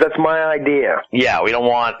listeners, that's my idea. Yeah, we don't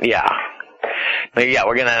want, yeah,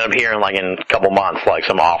 we're gonna end up hearing, in a couple months,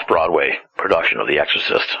 some off-Broadway production of The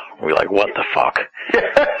Exorcist. We're like, what the fuck?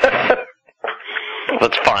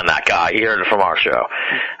 Let's find that guy. You heard it from our show.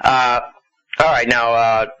 All right,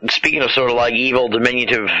 now, speaking of sort of evil,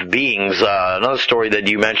 diminutive beings, another story that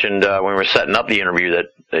you mentioned when we were setting up the interview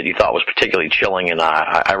that you thought was particularly chilling, and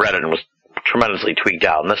I read it and was tremendously tweaked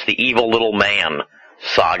out, and that's the evil little man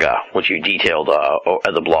saga, which you detailed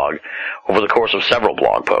at the blog over the course of several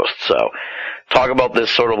blog posts. So, talk about this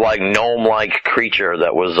sort of like gnome-like creature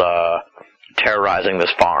that was terrorizing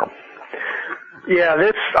this farm. Yeah,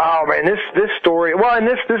 this story. Well, and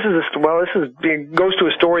this goes to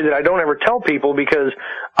a story that I don't ever tell people because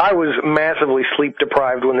I was massively sleep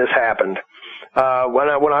deprived when this happened. When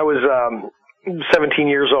I was 17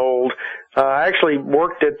 years old, I actually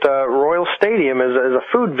worked at Royal Stadium as a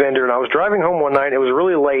food vendor, and I was driving home one night. It was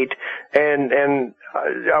really late, and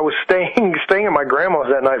I was staying at my grandma's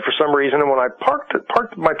that night for some reason. And when I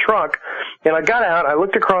parked my truck, and I got out, I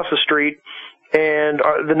looked across the street, and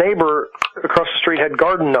the neighbor across the street had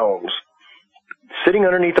garden gnomes sitting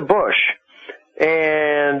underneath a bush,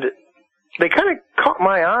 and they kind of caught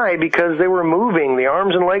my eye because they were moving. The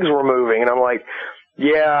arms and legs were moving, and I'm like,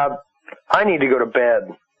 yeah, I need to go to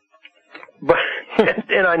bed. But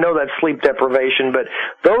and I know that's sleep deprivation, but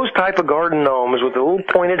those type of garden gnomes with the little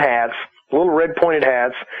pointed hats, little red pointed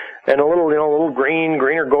hats, and a little green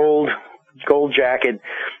or gold jacket,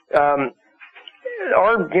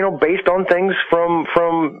 are based on things from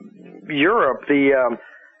Europe. The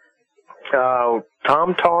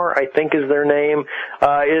Tomtar, I think is their name, is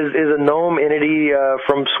a gnome entity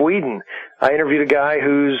from Sweden. I interviewed a guy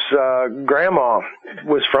whose grandma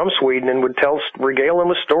was from Sweden and would regale him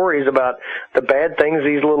with stories about the bad things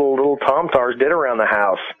these little Tomtars did around the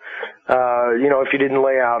house. If you didn't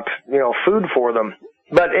lay out, food for them.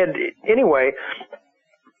 But anyway,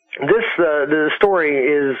 the story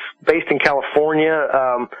is based in California,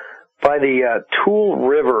 by the Tule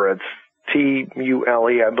River. It's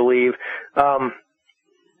Tule, I believe.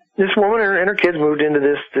 This woman and her kids moved into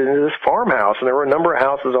this farmhouse, and there were a number of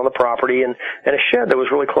houses on the property and a shed that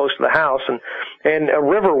was really close to the house, and a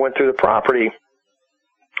river went through the property.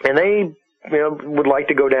 And they would like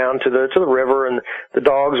to go down to the river, and the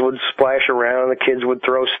dogs would splash around, and the kids would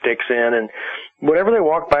throw sticks in, and whenever they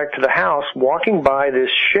walked back to the house, walking by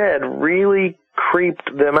this shed really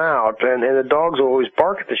creeped them out, and the dogs would always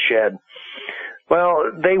bark at the shed.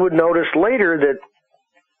 Well, they would notice later that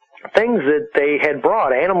things that they had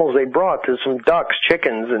brought, animals they brought, some ducks,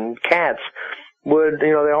 chickens, and cats,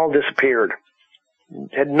 they all disappeared.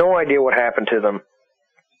 Had no idea what happened to them.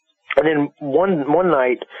 And then one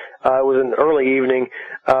night, it was an early evening,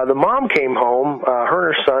 the mom came home, her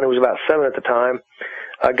and her son, who was about 7 at the time,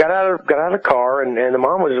 got out of the car, and the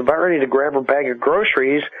mom was about ready to grab her bag of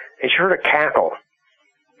groceries, and she heard a cackle.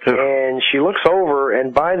 And she looks over,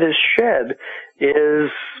 and by this shed is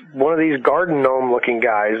one of these garden gnome-looking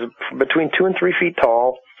guys, between 2 and 3 feet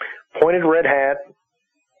tall, pointed red hat,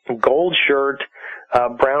 gold shirt,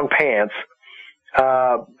 brown pants,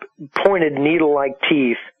 pointed needle-like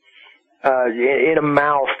teeth, in a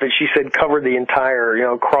mouth that she said covered the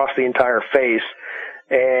entire, across the entire face,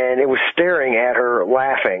 and it was staring at her,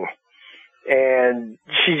 laughing. And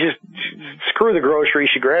she just, screw the groceries,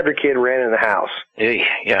 she grabbed her kid, ran in the house.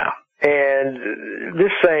 Yeah. And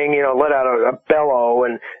this thing, let out a bellow,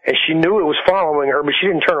 and she knew it was following her, but she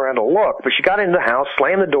didn't turn around to look. But she got into the house,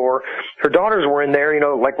 slammed the door. Her daughters were in there,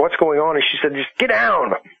 like, what's going on? And she said, just get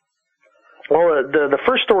down. Well, the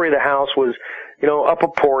first story of the house was, up a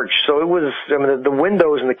porch. So it was, the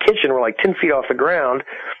windows in the kitchen were like 10 feet off the ground.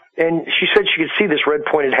 And she said she could see this red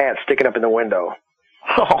pointed hat sticking up in the window.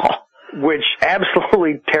 Which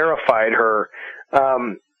absolutely terrified her.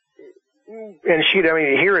 And she'd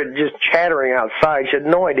hear it just chattering outside. She had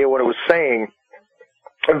no idea what it was saying.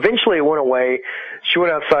 Eventually it went away. She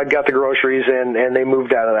went outside, got the groceries, and they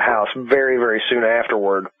moved out of the house very, very soon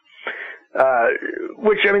afterward.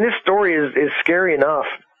 This story is scary enough.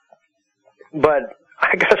 But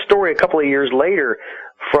I got a story a couple of years later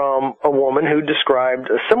from a woman who described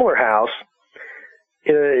a similar house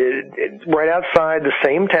right outside the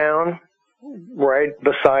same town, right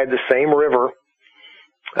beside the same river.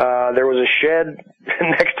 There was a shed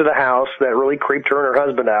next to the house that really creeped her and her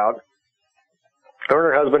husband out.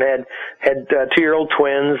 Her and her husband had 2-year-old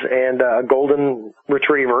twins and a golden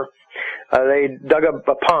retriever. They dug up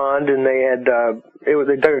a pond, and they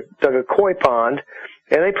dug a koi pond,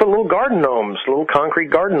 and they put little garden gnomes, little concrete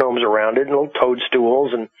garden gnomes around it, and little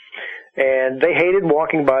toadstools, and they hated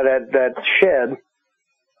walking by that shed.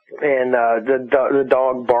 And the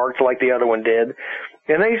dog barked like the other one did,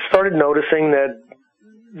 and they started noticing that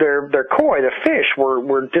their koi, the fish,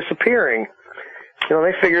 were disappearing.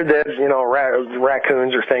 They figured that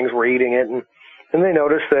raccoons or things were eating it, and they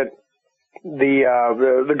noticed that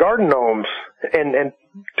the garden gnomes and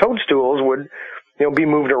toadstools would be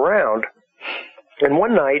moved around. And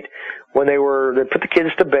one night when they put the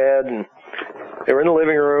kids to bed, and they were in the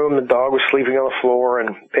living room, the dog was sleeping on the floor,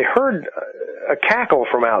 and they heard a cackle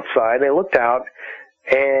from outside. They looked out,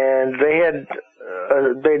 and they'd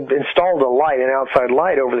installed an outside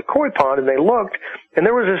light over the koi pond, and they looked, and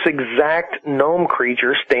there was this exact gnome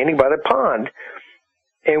creature standing by the pond.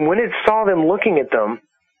 And when it saw them looking at them,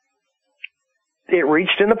 it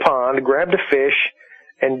reached in the pond, grabbed a fish,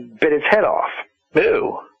 and bit its head off.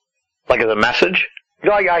 Ew. Like as a message?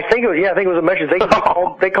 Like, I think it was a message. They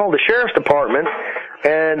called the sheriff's department,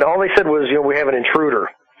 and all they said was, we have an intruder.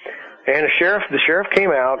 And the sheriff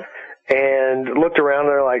came out and looked around, and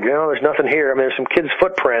they're like, there's nothing here. I mean, there's some kids'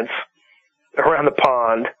 footprints around the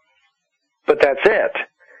pond, but that's it.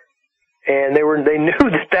 And they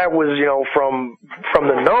knew that was, from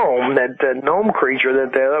the gnome, that gnome creature,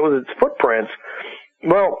 that was its footprints.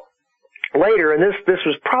 Well, later, and this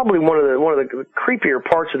was probably one of the creepier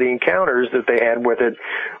parts of the encounters that they had with it,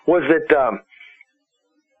 was that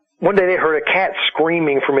one day they heard a cat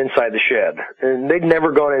screaming from inside the shed, and they'd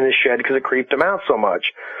never gone in the shed because it creeped them out so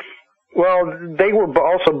much. Well, they were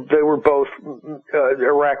both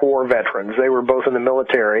Iraq War veterans. They were both in the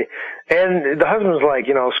military, and the husband was like,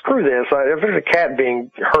 screw this. If there's a cat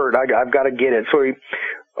being hurt, I've got to get it. So he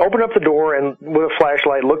opened up the door and with a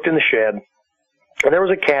flashlight looked in the shed, and there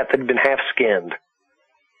was a cat that had been half skinned.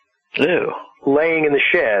 Ew. Laying in the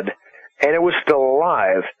shed, and it was still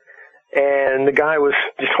alive. And the guy was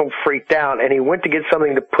just freaked out, and he went to get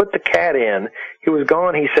something to put the cat in. He was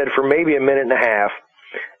gone, he said, for maybe a minute and a half.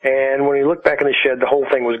 And when he looked back in the shed, the whole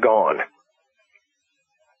thing was gone.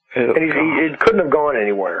 Ew, and it couldn't have gone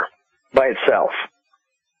anywhere by itself.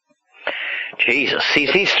 Jesus.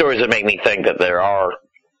 See, these stories that make me think that there are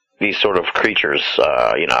these sort of creatures,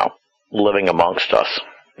 living amongst us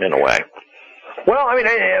in a way. Well, I mean,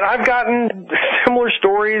 I've gotten similar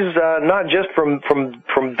stories, not just from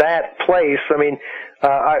that place. I mean,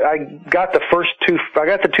 I got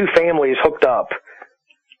the two families hooked up,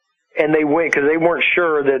 and they went because they weren't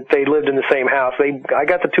sure that they lived in the same house. I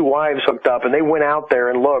got the two wives hooked up, and they went out there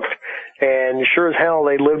and looked, and sure as hell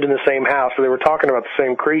they lived in the same house. So they were talking about the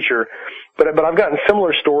same creature. But I've gotten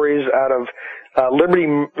similar stories out of Liberty,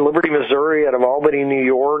 Missouri, out of Albany, New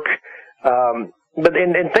York. But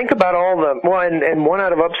think about and one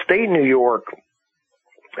out of upstate New York.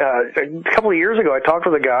 A couple of years ago, I talked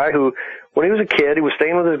with a guy who, when he was a kid, he was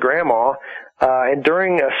staying with his grandma, and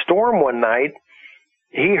during a storm one night,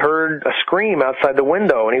 he heard a scream outside the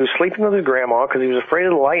window, and he was sleeping with his grandma because he was afraid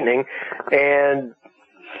of the lightning, and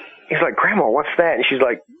he's like, "Grandma, what's that?" And she's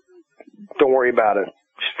like, "Don't worry about it.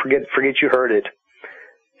 Just forget you heard it."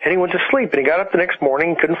 And he went to sleep, and he got up the next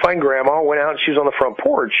morning, couldn't find Grandma, went out, and she was on the front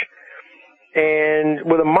porch, and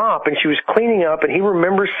with a mop, and she was cleaning up, and he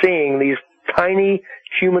remembers seeing these tiny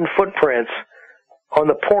human footprints on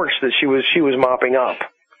the porch that she was mopping up.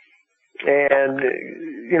 And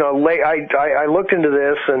I looked into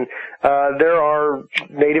this, and there are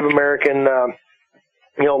Native American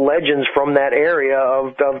legends from that area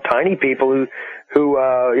of tiny people who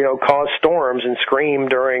cause storms and scream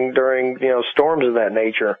during storms of that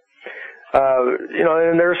nature.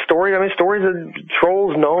 And there's stories of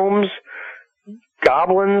trolls, gnomes,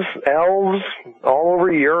 goblins, elves all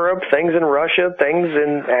over Europe, things in Russia, things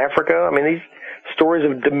in Africa. I mean, these stories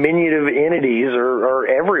of diminutive entities are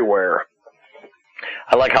everywhere.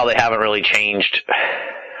 I like how they haven't really changed,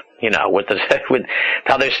 with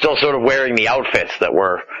how they're still sort of wearing the outfits that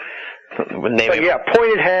were when they. Yeah,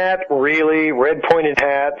 pointed hat, really, red pointed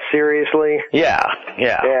hat, seriously. Yeah.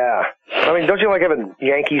 I mean, don't you like having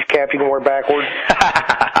Yankees cap you can wear backwards?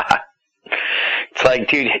 It's like,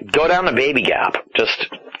 dude, go down the Baby Gap. Just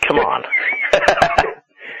come on.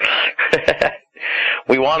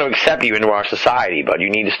 We want to accept you into our society, but you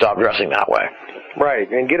need to stop dressing that way.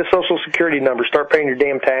 Right, and get a Social Security number. Start paying your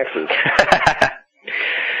damn taxes.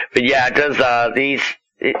 But yeah, it does.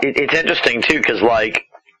 It's interesting too, because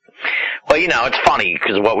it's funny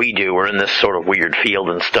because what we do, we're in this sort of weird field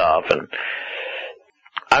and stuff, and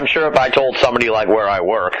I'm sure if I told somebody like where I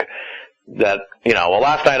work that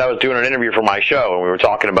last night I was doing an interview for my show, and we were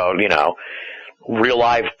talking about real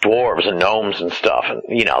life dwarves and gnomes and stuff, and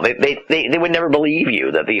they would never believe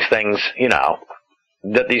you that these things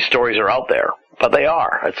that these stories are out there, but they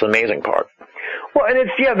are. It's the amazing part. Well, and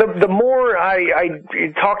it's the more I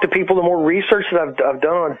talk to people, the more research that I've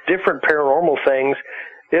done on different paranormal things.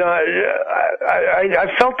 I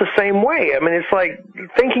felt the same way. I mean, it's like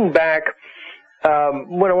thinking back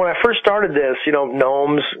when I first started this.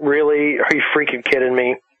 Gnomes. Really? Are you freaking kidding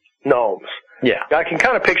me? Gnomes. Yeah. I can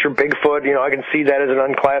kind of picture Bigfoot. I can see that as an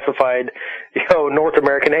unclassified, North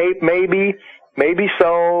American ape, maybe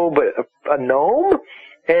so, but a gnome.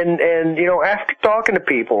 And after talking to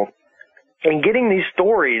people and getting these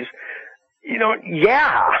stories,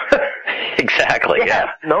 yeah. Exactly.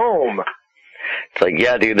 Yeah. Gnome. It's like,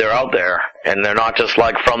 yeah, dude, they're out there, and they're not just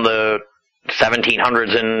like from the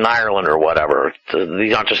 1700s in Ireland or whatever.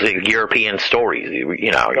 These aren't just like European stories,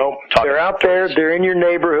 you know. Nope. They're out there, they're in your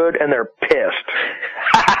neighborhood, and they're pissed.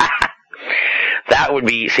 That would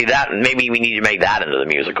be, see, that, maybe we need to make that into the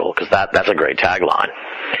musical, because that's a great tagline.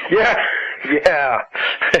 Yeah, yeah.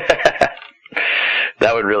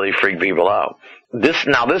 That would really freak people out. This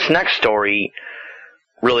next story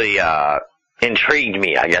really, intrigued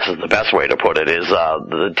me, I guess is the best way to put it, is,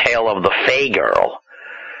 the tale of the Fey Girl,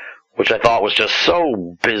 which I thought was just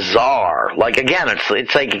so bizarre. Like, again, it's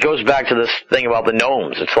like, it goes back to this thing about the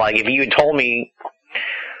gnomes. It's like, if you had told me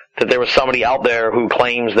that there was somebody out there who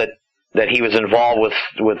claims that he was involved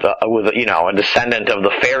with you know, a descendant of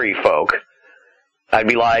the fairy folk, I'd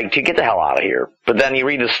be like, get the hell out of here. But then you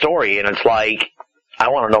read the story, and it's like, I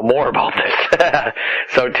want to know more about this.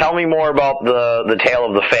 So tell me more about the tale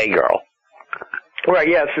of the Fey Girl. Right,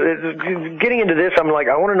 yes. Getting into this, I'm like,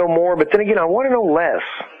 I want to know more, but then again, I want to know less.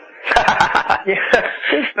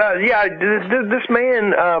 This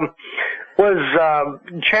man was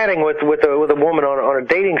chatting with a woman on a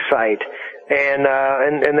dating site, and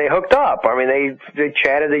they hooked up. I mean, they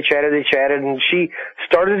chatted, and she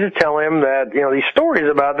started to tell him that, you know, these stories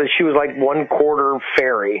about that she was like 1/4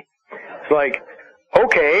 fairy. It's like,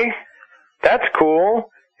 okay, that's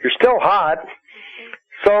cool. You're still hot.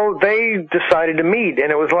 So they decided to meet,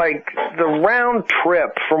 and it was like the round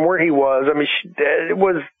trip from where he was. I mean, it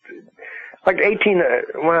was like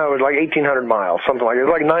 1,800 miles, something like it. It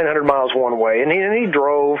was like 900 miles one way, and he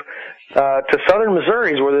drove to southern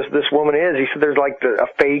Missouri, where this woman is. He said there's like a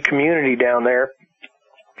Fey community down there,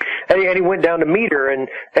 and he went down to meet her, and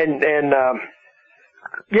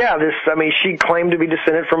she claimed to be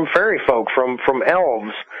descended from fairy folk, from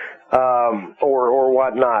elves, or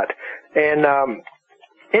whatnot, and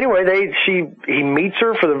anyway, he meets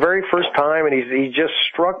her for the very first time, and he's just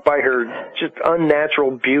struck by her just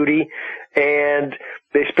unnatural beauty, and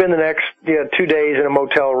they spend the next 2 days in a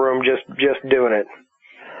motel room just doing it.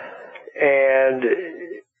 And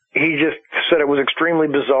he just said it was extremely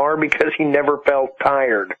bizarre because he never felt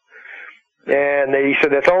tired. And he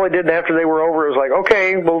said that's all they did, and after they were over, it was like,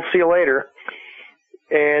 okay, we'll see you later.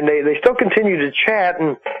 And they still continued to chat,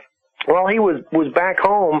 and while he was back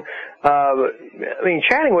home,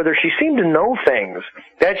 chatting with her, she seemed to know things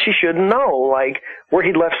that she shouldn't know, like where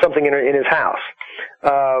he'd left something in his house.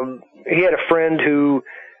 He had a friend who,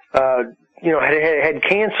 had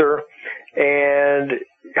cancer, and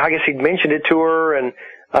I guess he'd mentioned it to her, and,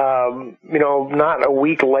 not a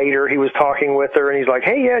week later, he was talking with her, and he's like,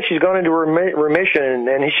 hey, yeah, she's gone into remission,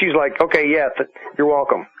 and she's like, okay, yeah, you're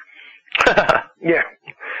welcome. Yeah.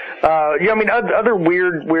 Other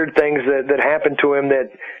weird things that happened to him that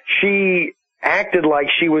she acted like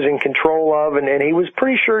she was in control of, and he was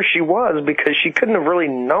pretty sure she was because she couldn't have really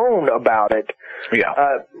known about it. Yeah.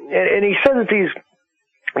 And he said that these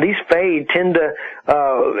Fae tend to,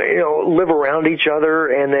 live around each other,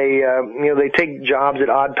 and they take jobs at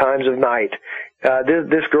odd times of night.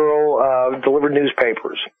 This girl, delivered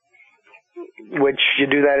newspapers, which you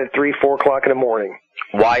do that at 3-4 o'clock in the morning.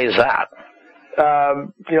 Why is that?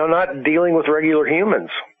 Not dealing with regular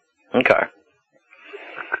humans. Okay.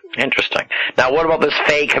 Interesting. Now, what about this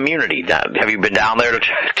Fey community? Have you been down there to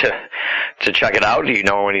check it out? Do you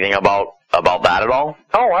know anything about that at all?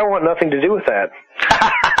 Oh, I want nothing to do with that.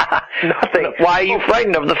 Nothing. Why are you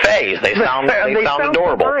frightened of the Fays? They sound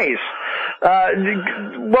adorable. Nice.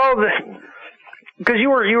 Because you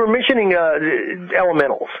were mentioning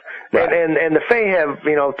elementals, right. and the Fae have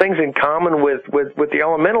things in common with the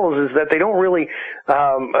elementals is that they don't really,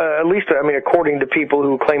 at least according to people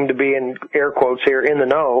who claim to be in air quotes here in the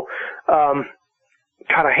know. God,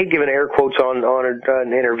 I hate giving air quotes on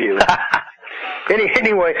an interview.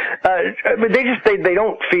 Anyway, but they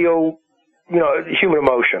don't feel human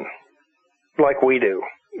emotion like we do.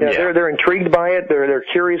 Yeah. They're intrigued by it. They're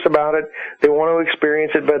curious about it. They want to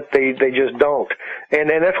experience it, but they just don't. And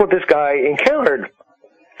that's what this guy encountered.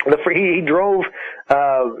 He drove,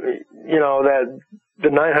 the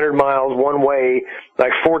 900 miles one way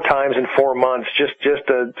like 4 times in 4 months just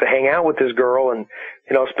to hang out with this girl and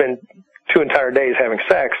spend 2 entire days having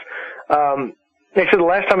sex. They said the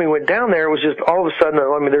last time he went down there, it was just all of a sudden.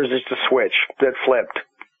 There's just a switch that flipped.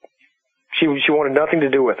 She wanted nothing to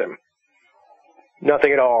do with him.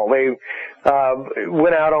 Nothing at all. They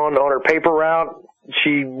went out on her paper route.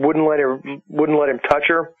 She wouldn't let him touch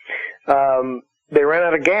her. They ran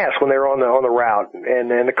out of gas when they were on the route,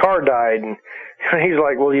 and the car died. And he's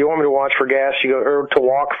like, "Well, you want me to watch for gas?" Or to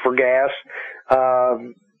walk for gas?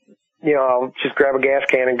 I'll just grab a gas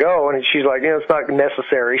can and go. And she's like, it's not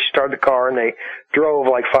necessary. She started the car and they drove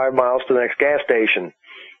like 5 miles to the next gas station.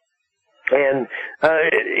 And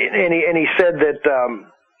he said that,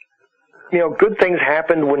 good things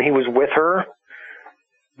happened when he was with her,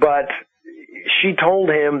 but she told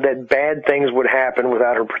him that bad things would happen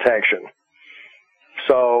without her protection.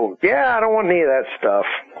 So, I don't want any of that stuff.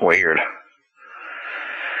 Weird.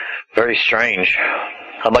 Very strange.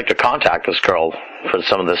 I'd like to contact this girl for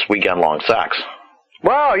some of this weekend-long sex.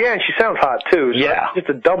 Well, yeah, and she sounds hot, too. So yeah. It's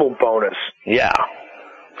a double bonus. Yeah.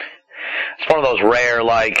 It's one of those rare,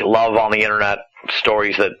 love on the internet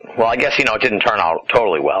stories that, well, I guess, it didn't turn out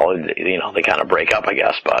totally well. They kind of break up, I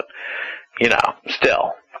guess, but,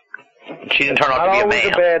 still. She didn't turn out to be a man. Not always a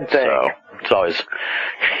bad thing. So it's always,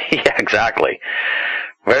 yeah, exactly.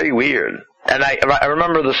 Very weird. And I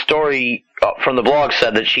remember the story from the blog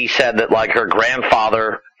said that she said that, her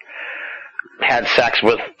grandfather had sex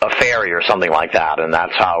with a fairy or something like that, and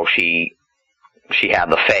that's how she had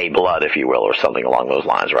the Fey blood, if you will, or something along those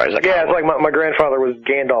lines, right? It's like my grandfather was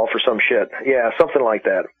Gandalf or some shit. Yeah, something like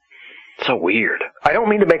that. So weird. I don't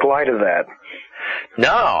mean to make light of that.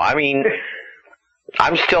 No, I mean,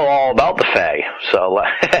 I'm still all about the Fey, so...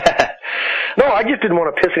 No, I just didn't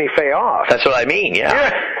want to piss any Fey off. That's what I mean,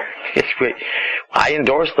 yeah. I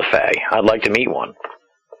endorse the Fey. I'd like to meet one.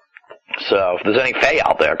 So if there's any Fey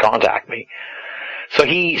out there, contact me. So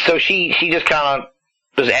she just kind of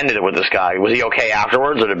just ended it with this guy. Was he okay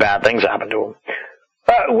afterwards, or did bad things happen to him?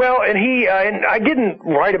 And I didn't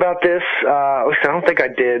write about this. I don't think I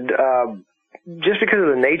did. Just because of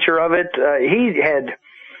the nature of it, he had,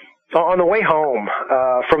 on the way home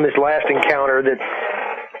from this last encounter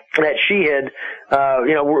that she had,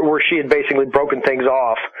 where she had basically broken things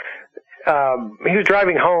off, he was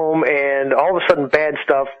driving home, and all of a sudden bad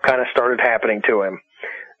stuff kind of started happening to him.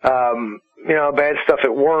 Bad stuff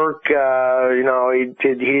at work. He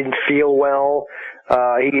didn't feel well.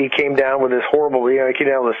 He came down with this horrible, he came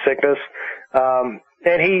down with a sickness.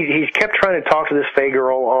 And he kept trying to talk to this Fey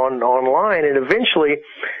girl online, and eventually,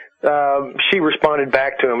 she responded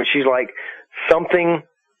back to him, and she's like,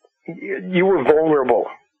 you were vulnerable.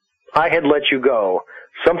 I had let you go.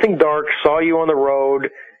 Something dark saw you on the road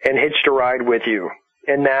and hitched a ride with you.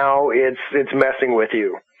 And now it's messing with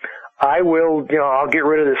you. I will, I'll get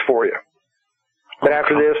rid of this for you. But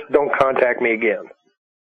after this, don't contact me again.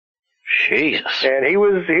 Jesus. And he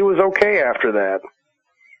was okay after that.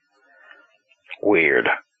 Weird.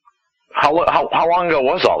 How long ago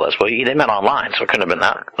was all this? Well, they met online, so it couldn't have been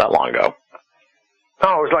that long ago.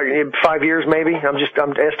 Oh, it was like 5 years maybe. I'm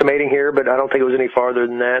estimating here, but I don't think it was any farther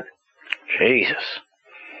than that. Jesus.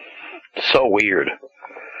 So weird.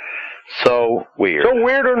 So weird. So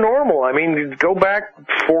weird or normal. I mean, go back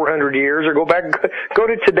 400 years or go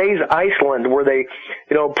to today's Iceland where they,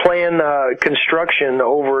 plan construction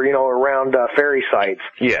over, around fairy sites.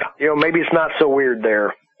 Yeah. Maybe it's not so weird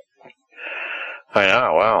there. I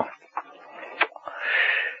know, wow.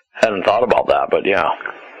 Hadn't thought about that, but yeah.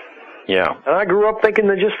 Yeah. And I grew up thinking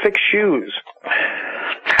they just fix shoes.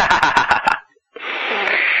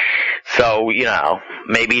 So,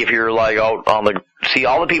 maybe if you're out on see,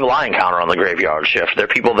 all the people I encounter on the graveyard shift, they're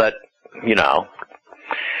people that,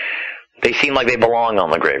 they seem like they belong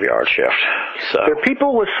on the graveyard shift. So. They're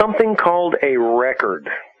people with something called a record.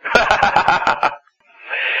 I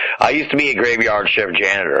used to be a graveyard shift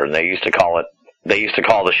janitor, and they used to call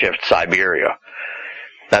the shift Siberia.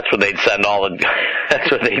 That's what they'd send all the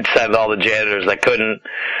janitors that couldn't,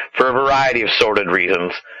 for a variety of sordid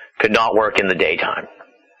reasons, could not work in the daytime.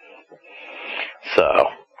 So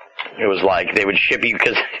it was like they would ship you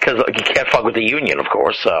because you can't fuck with the union, of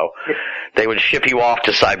course. So they would ship you off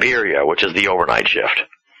to Siberia, which is the overnight shift.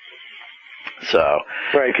 So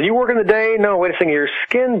right, can you work in the day? No, wait a second. Your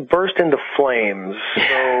skin burst into flames.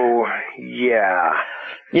 So yeah.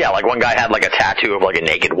 Yeah, like one guy had a tattoo of a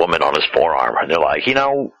naked woman on his forearm, and they're like,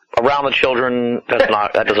 around the children, that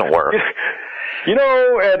doesn't work.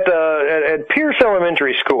 At Pierce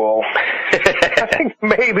Elementary School, I think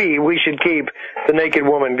maybe we should keep the naked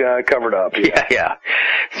woman covered up. Yeah.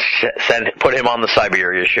 Put him on the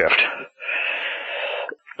Siberia shift.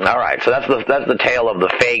 All right, so that's the tale of the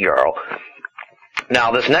Fey girl.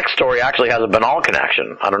 Now, this next story actually has a banal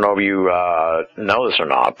connection. I don't know if you know this or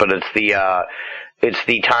not, but it's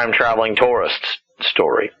the time traveling tourist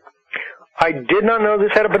story. I did not know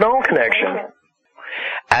this had a banal connection.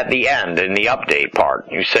 At the end, in the update part,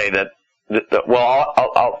 you say that.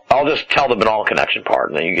 Well, I'll just tell the banal connection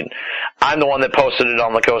part, and then you can. I'm the one that posted it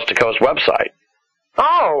on the Coast to Coast website.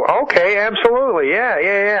 Oh, okay, absolutely,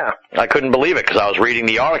 yeah. I couldn't believe it because I was reading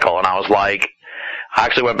the article and I was like, I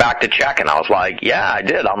actually went back to check, and I was like, yeah, I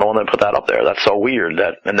did. I'm the one that put that up there. That's so weird.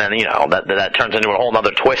 And then, that turns into a whole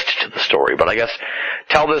other twist to the story. But I guess,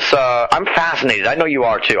 tell this, I'm fascinated. I know you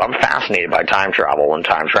are, too. I'm fascinated by time travel and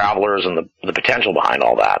time travelers and the potential behind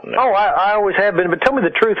all that. Oh, I always have been. But tell me the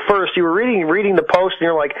truth first. You were reading the post, and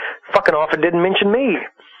you're like, fucking off, it didn't mention me.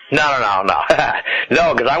 No.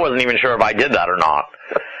 No, because I wasn't even sure if I did that or not.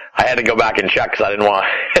 I had to go back and check because I didn't want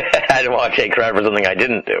to take credit for something I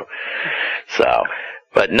didn't do. So,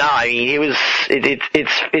 but no, I mean,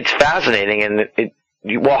 it's fascinating, and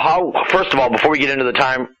first of all, before we get into the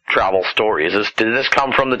time travel story, did this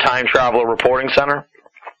come from the Time Traveler Reporting Center?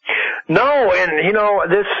 No,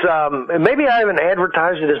 and this maybe I haven't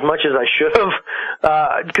advertised it as much as I should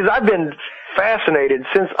have, because I've been fascinated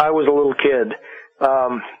since I was a little kid.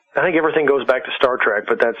 I think everything goes back to Star Trek,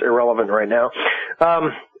 but that's irrelevant right now.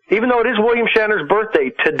 Even though it is William Shatner's birthday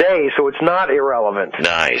today, so it's not irrelevant.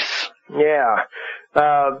 Nice. Yeah.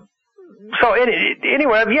 So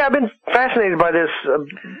anyway, I've been fascinated by this,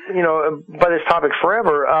 by this topic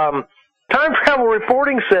forever. Time Travel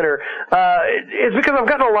Reporting Center. It's because I've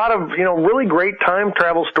gotten a lot of, really great time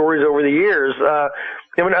travel stories over the years.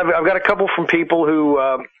 I've got a couple from people who,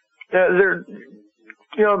 they're,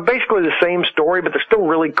 basically the same story, but they're still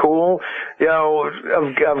really cool.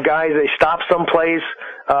 Of guys, they stop someplace.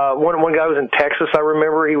 One guy was in Texas, I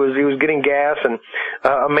remember. He was getting gas, and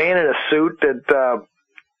a man in a suit that,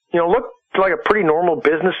 looked like a pretty normal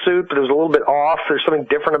business suit, but it was a little bit off. There's something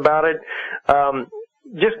different about it.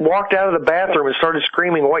 Just walked out of the bathroom and started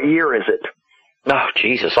screaming, "What year is it?" Oh,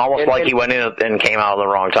 Jesus. Almost like he went in and came out at the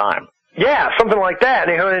wrong time. Yeah, something like that.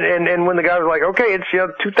 And when the guy was like, "Okay, it's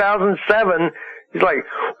 2007, he's like,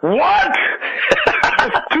 "What?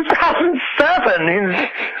 It's 2007?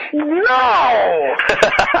 No!"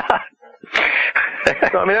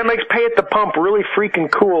 So, I mean, that makes pay at the pump really freaking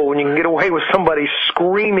cool when you can get away with somebody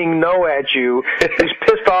screaming no at you who's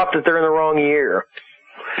pissed off that they're in the wrong year.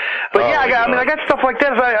 But I got stuff like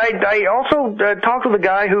this. I also talked with a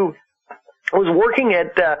guy who was working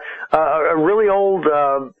at a really old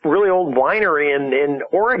winery in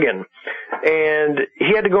Oregon, and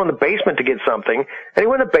he had to go in the basement to get something. And he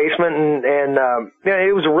went in the basement, and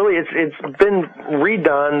it was it's been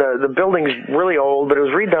redone. The building's really old, but it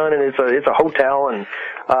was redone, and it's a hotel and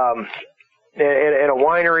a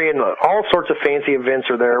winery, and all sorts of fancy events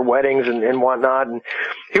are there, weddings and whatnot. And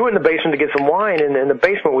he went in the basement to get some wine, and the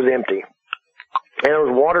basement was empty. And there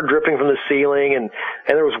was water dripping from the ceiling, and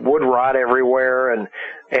there was wood rot everywhere, and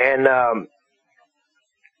he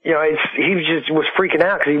just was freaking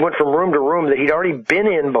out because he went from room to room that he'd already been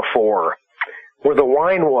in before, where the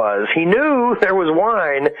wine was. He knew there was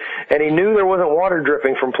wine, and he knew there wasn't water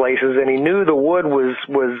dripping from places, and he knew the wood was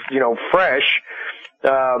fresh.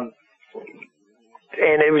 And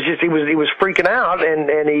it was just he was freaking out,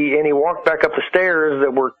 and he walked back up the stairs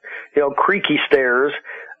that were creaky stairs.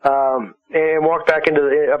 And walked back up into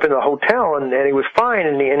the hotel, and he was fine,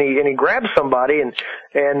 and he grabbed somebody, and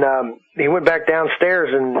he went back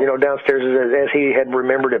downstairs, and downstairs as he had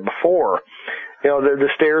remembered it before. The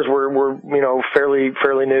stairs were fairly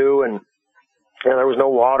new, and there was no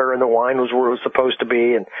water, and the wine was where it was supposed to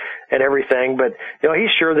be, and everything. But he's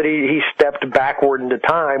sure that he stepped backward into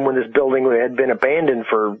time when this building had been abandoned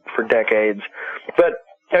for decades. But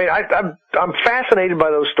I mean, I'm fascinated by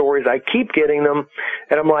those stories. I keep getting them,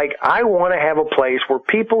 and I'm like, I want to have a place where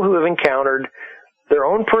people who have encountered their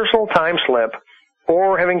own personal time slip,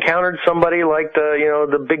 or have encountered somebody like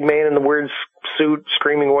the big man in the weird suit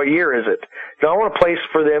screaming, "What year is it?" I want a place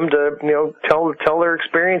for them to tell their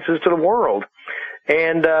experiences to the world,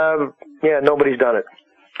 and nobody's done it.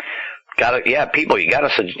 People, you gotta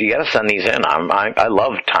send these in. I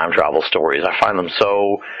love time travel stories. I find them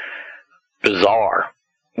so bizarre.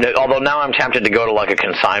 Although now I'm tempted to go to like a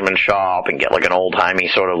consignment shop and get like an old timey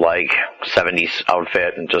sort of like 70s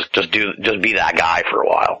outfit and just be that guy for a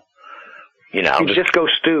while. Just go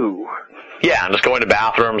stew. Yeah, and just go into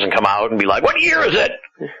bathrooms and come out and be like, "What year is it?"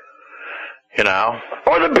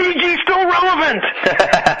 Or the Bee Gees still relevant?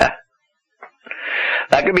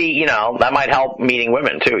 That could be, that might help meeting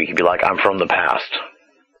women too. You could be like, "I'm from the past."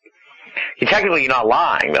 You're not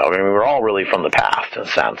lying, though. I mean, we're all really from the past, in a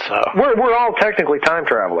sense. So. We're all technically time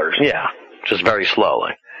travelers. Yeah, just very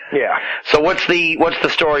slowly. Yeah. So what's the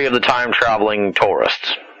story of the time traveling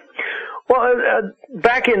tourists? Well,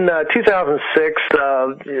 back in 2006,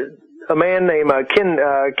 a man named Ken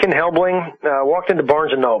Helbling walked into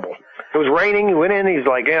Barnes & Noble. It was raining. He went in. He's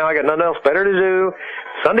like, I got nothing else better to do.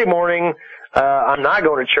 Sunday morning, I'm not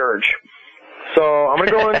going to church. So I'm going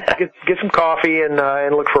to go and get some coffee and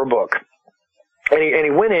look for a book. And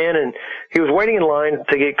he went in, and he was waiting in line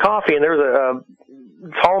to get coffee, and there was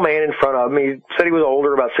tall man in front of him. He said he was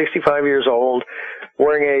older, about 65 years old,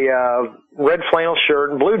 wearing a red flannel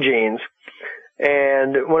shirt and blue jeans.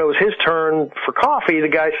 And when it was his turn for coffee, the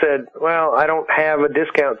guy said, well, I don't have a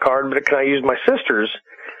discount card, but can I use my sister's?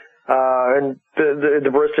 And the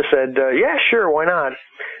barista said, yeah, sure, why not?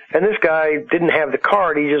 And this guy didn't have the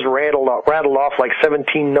card. He just rattled off like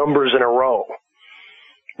 17 numbers in a row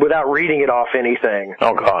without reading it off anything.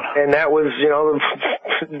 Oh, God. And that was,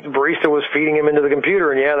 the barista was feeding him into the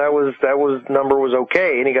computer, and yeah, that was number was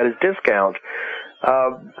okay, and he got his discount.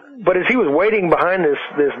 But as he was waiting behind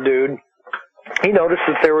this dude, he noticed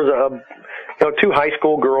that there was two high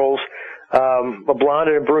school girls, a blonde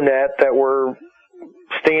and a brunette, that were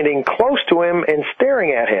standing close to him and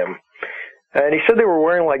staring at him. And he said they were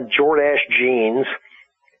wearing like Jordache jeans,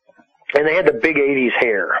 and they had the big 80s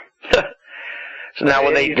hair. So now,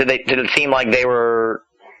 did it seem like they were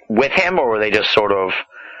with him, or were they just sort of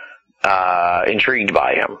intrigued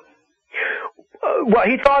by him? Well,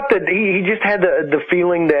 he thought that he just had the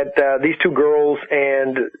feeling that these two girls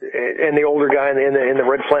and the older guy in the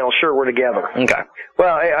red flannel shirt were together. Okay.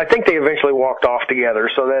 Well, I think they eventually walked off together,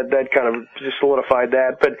 so that kind of just solidified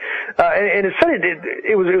that. But and it said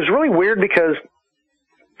it was really weird because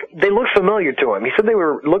they looked familiar to him. He said they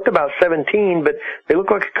looked about 17, but they looked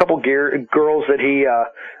like a couple girls that he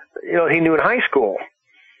knew in high school,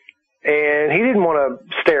 and he didn't want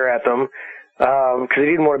to stare at them because he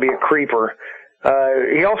didn't want to be a creeper.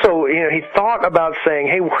 He also, he thought about saying,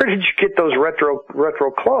 hey, where did you get those retro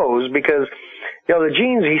clothes? Because, the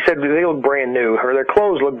jeans, he said, they look brand new, or their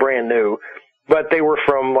clothes look brand new, but they were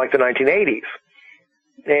from like the 1980s.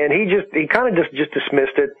 And he kind of just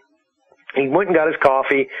dismissed it. He went and got his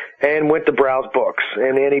coffee and went to browse books.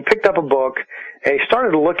 And then he picked up a book and he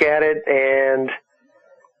started to look at it, and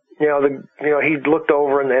he looked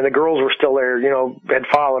over and the girls were still there, had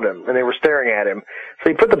followed him, and they were staring at him. So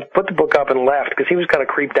he put the book up and left because he was kind of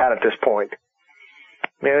creeped out at this point.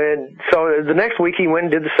 And so the next week he went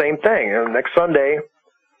and did the same thing. And next Sunday,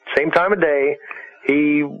 same time of day,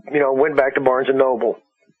 he, went back to Barnes & Noble.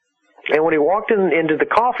 And when he walked into the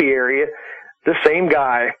coffee area, the same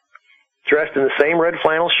guy, dressed in the same red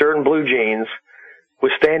flannel shirt and blue jeans,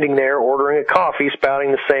 was standing there ordering a coffee,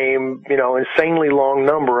 spouting the same, insanely long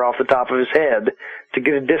number off the top of his head to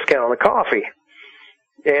get a discount on the coffee.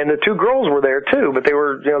 And the two girls were there too, but they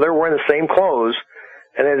were wearing the same clothes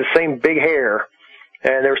and they had the same big hair,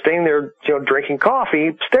 and they were standing there, drinking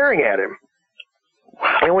coffee, staring at him.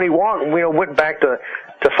 And when he went back to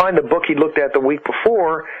find the book he'd looked at the week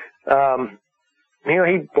before,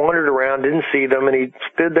 he wandered around, didn't see them, and he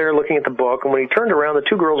stood there looking at the book. And when he turned around, the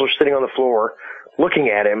two girls were sitting on the floor looking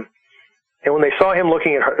at him. And when they saw him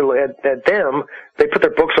looking at them, they put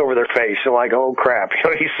their books over their face and like, oh crap,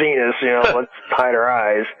 he's seen us, let's hide our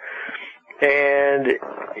eyes. And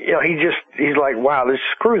he's like, wow,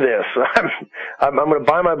 screw this. I'm going to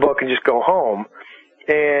buy my book and just go home.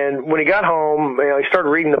 And when he got home, he started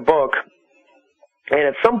reading the book. And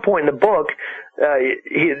at some point in the book,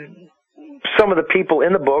 some of the people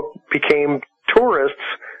in the book became tourists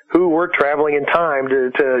who were traveling in time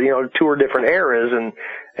to tour different eras,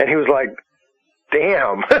 and he was like,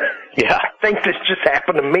 damn. Yeah. I think this just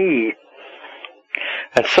happened to me.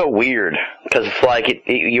 That's so weird, because it's like,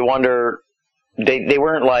 you wonder, they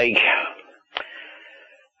weren't like,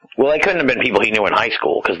 well, they couldn't have been people he knew in high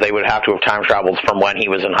school, because they would have to have time traveled from when he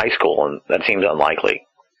was in high school, and that seems unlikely.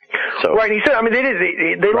 So. Right, he said, they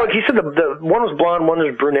did, they look, he said the one was blonde, one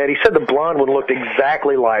was brunette. He said the blonde one looked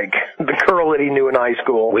exactly like the girl that he knew in high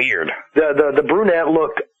school. Weird. The brunette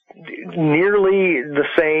looked nearly the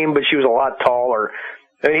same, but she was a lot taller.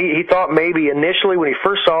 And he thought maybe initially when he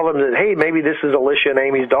first saw them that, hey, maybe this is Alicia and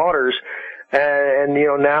Amy's daughters. And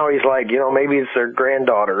now he's like, maybe it's their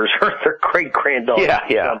granddaughters or their great-granddaughters.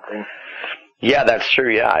 Yeah. Yeah, that's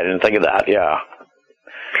true. Yeah, I didn't think of that. Yeah.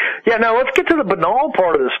 Yeah, now let's get to the banal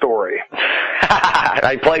part of the story.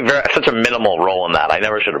 I play such a minimal role in that. I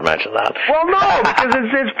never should have mentioned that. Well, no, because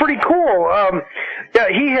it's pretty cool.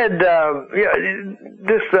 He had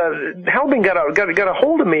this Helbing got a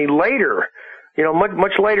hold of me later.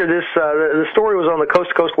 Much later. The story was on the Coast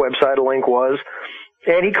to Coast website. A link was,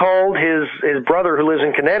 and he called his brother who lives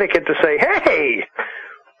in Connecticut to say, hey,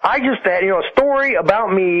 I just had a story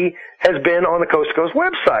about me has been on the Coast to Coast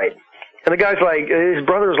website. And the guy's like, his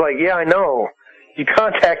brother's like, yeah, I know. You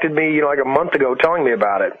contacted me, like a month ago telling me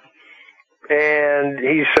about it. And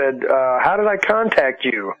he said, how did I contact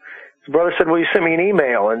you? His brother said, well, you sent me an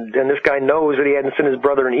email. And this guy knows that he hadn't sent his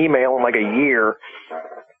brother an email in like a year.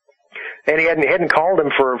 And he hadn't called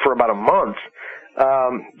him for about a month.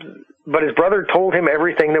 But his brother told him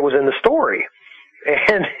everything that was in the story.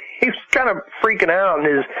 And he was kind of freaking out,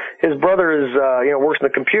 and his brother is works in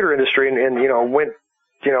the computer industry, and went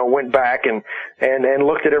back and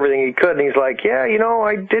looked at everything he could, and he's like, yeah,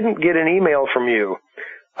 I didn't get an email from you.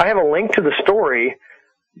 I have a link to the story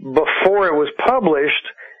before it was published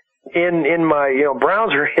in my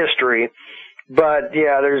browser history, but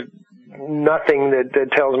yeah, there's nothing that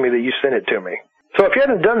tells me that you sent it to me. So if you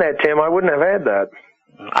hadn't done that, Tim, I wouldn't have had that.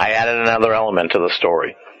 I added another element to the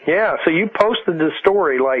story. Yeah, so you posted the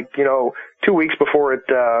story 2 weeks before it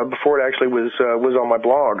actually was on my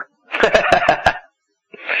blog.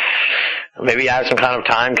 Maybe I have some kind of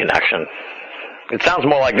time connection. It sounds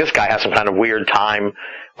more like this guy has some kind of weird time,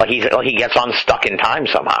 like he gets unstuck in time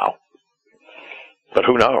somehow. But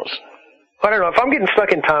who knows? I don't know. If I'm getting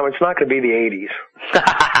stuck in time, it's not going to be the 80s.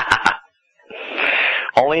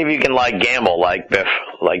 Only if you can gamble like Biff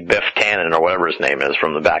Tannen or whatever his name is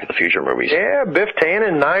from the Back to the Future movies. Yeah, Biff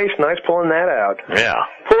Tannen, nice pulling that out. Yeah.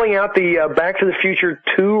 Pulling out the Back to the Future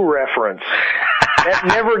 2 reference. That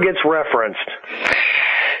never gets referenced.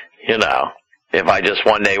 If I just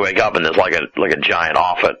one day wake up and there's like a giant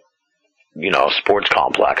Offutt, sports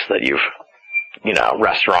complex that you've,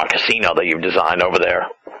 restaurant, casino that you've designed over there,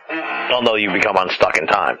 although you become unstuck in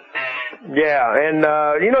time. Yeah, and,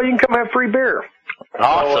 you can come have free beer.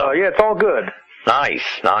 Awesome. So, yeah, it's all good. Nice.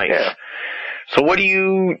 Yeah. So what do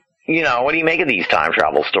you make of these time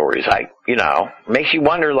travel stories? Makes you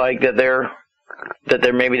wonder,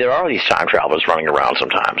 that maybe there are these time travelers running around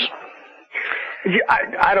sometimes. Yeah,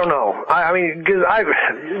 I don't know. I mean, because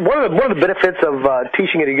one of the benefits of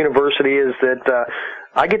teaching at a university is that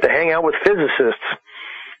I get to hang out with physicists.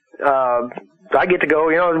 I get to go,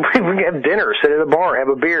 we can have dinner, sit at a bar, have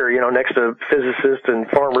a beer, next to physicists and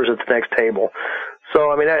farmers at the next table. So,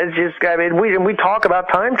 I mean, it's just, we talk about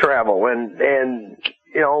time travel and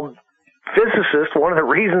physicists, one of the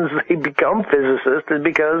reasons they become physicists is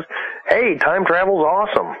because, hey, time travel's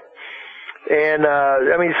awesome. And,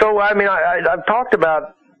 I've talked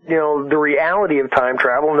about, the reality of time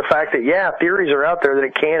travel and the fact that, yeah, theories are out there that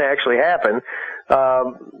it can actually happen.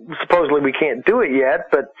 Supposedly we can't do it yet,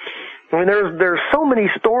 but, I mean, there's so many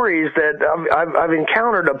stories that I've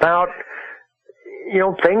encountered about,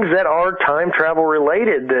 things that are time travel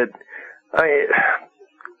related that, I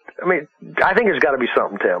think there's got to be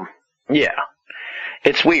something, Tim. Yeah.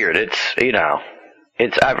 It's weird.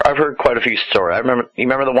 I've heard quite a few stories. You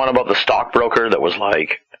remember the one about the stockbroker that was I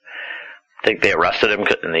think they arrested him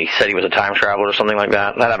and they said he was a time traveler or something like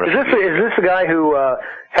that? That happened. Is this the guy who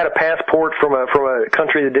had a passport from a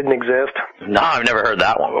country that didn't exist? No, I've never heard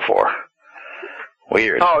that one before.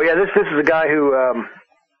 Weird. Oh yeah, this is a guy who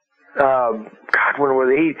when was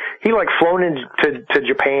he? He flown into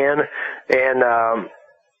Japan and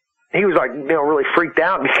he was really freaked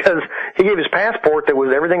out because he gave his passport that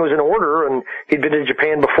everything was in order and he'd been to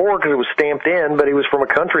Japan before because it was stamped in, but he was from a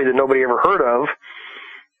country that nobody ever heard of.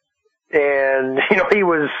 And, he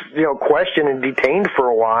was, questioned and detained for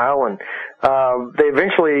a while and, they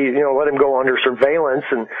eventually, let him go under surveillance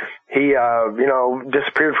and he,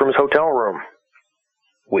 disappeared from his hotel room.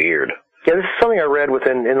 Weird. Yeah, this is something I read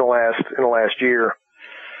in the last year.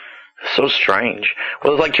 So strange.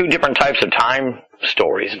 Well, there's two different types of time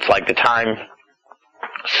stories. It's the time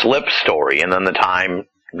slip story and then the time,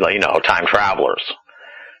 time travelers.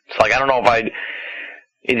 It's I don't know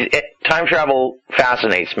if time travel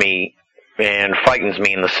fascinates me and frightens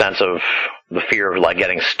me in the sense of the fear of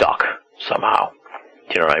getting stuck somehow.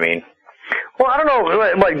 Do you know what I mean? Well, I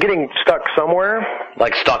don't know, getting stuck somewhere.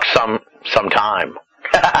 Stuck sometime.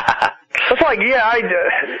 It's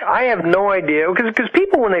I have no idea because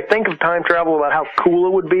people when they think of time travel about how cool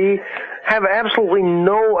it would be have absolutely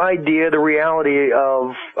no idea the reality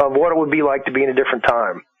of what it would be like to be in a different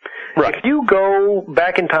time. Right. If you go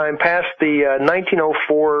back in time past the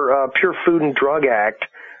 1904 Pure Food and Drug Act,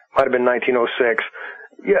 might have been 1906,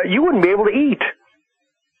 you wouldn't be able to eat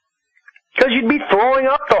because you'd be throwing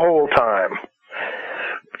up the whole time.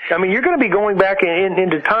 I mean, you're going to be going back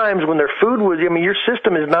into times when their food was. I mean, your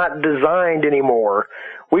system is not designed anymore.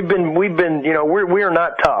 We've been. We are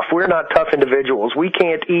not tough. We're not tough individuals. We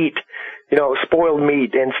can't eat, spoiled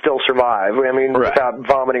meat and still survive. I mean, right. Without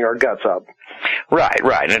vomiting our guts up. Right.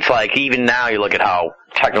 And it's even now you look at how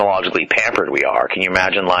technologically pampered we are. Can you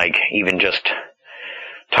imagine, even just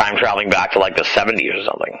time traveling back to the 70s or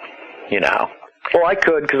something? Well, I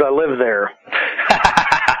could because I live there.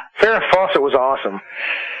 Farrah Fawcett was awesome.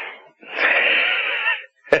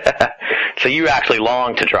 So you actually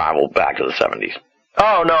long to travel back to the 70s?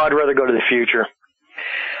 Oh, no, I'd rather go to the future.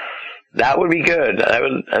 That would be good.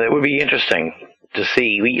 It would be interesting to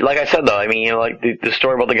see. Like I said, though, I mean, the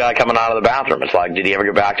story about the guy coming out of the bathroom. It's did he ever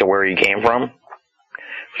go back to where he came from?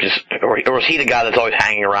 Or is he the guy that's always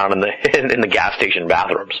hanging around in the gas station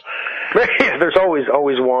bathrooms? Yeah, there's always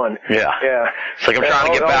one. Yeah. Yeah. It's like I'm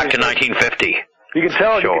trying to get back to 1950. You can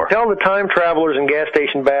tell. Sure. You can tell the time travelers in gas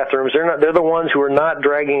station bathrooms. They're the ones who are not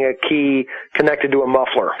dragging a key connected to a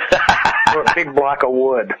muffler or a big block of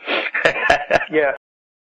wood. Yeah.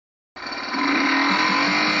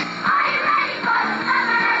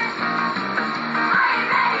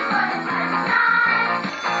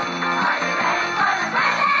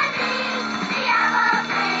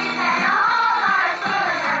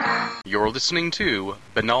 You're listening to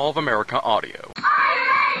Banal of America Audio.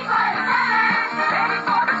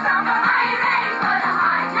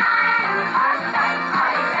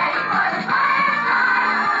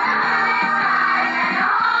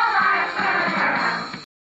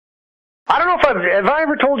 I don't know if have I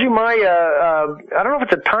ever told you my, I don't know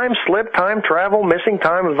if it's a time slip, time travel, missing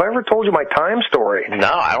time. Have I ever told you my time story?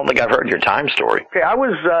 No, I don't think I've heard your time story. Okay, I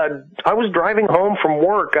was driving home from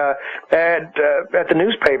work, at the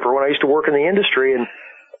newspaper when I used to work in the industry, and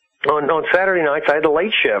on Saturday nights I had the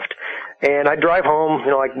late shift, and I'd drive home,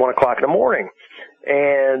 like 1 o'clock in the morning,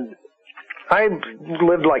 and I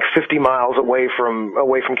lived like 50 miles away from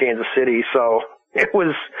Kansas City, so it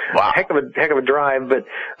was wow. a heck of a drive, but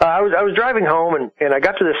I was driving home, and I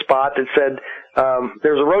got to this spot that said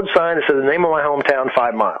there was a road sign that said the name of my hometown,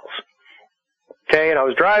 5 miles. Okay, and I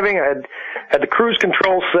was driving. I had the cruise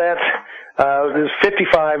control set. It was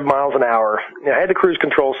 55 miles an hour. I had the cruise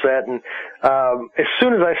control set, and as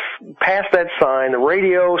soon as I passed that sign, the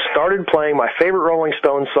radio started playing my favorite Rolling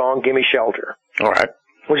Stones song, "Gimme Shelter." All right.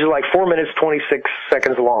 Which is like 4 minutes 26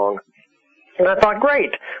 seconds long. And I thought,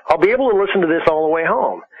 great, I'll be able to listen to this all the way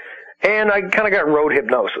home. And I kind of got road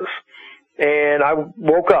hypnosis. And I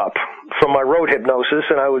woke up from my road hypnosis,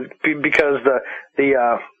 and because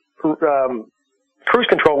the cruise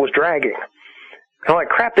control was dragging. I'm like,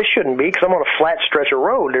 crap, this shouldn't be, because I'm on a flat stretch of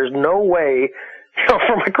road. There's no way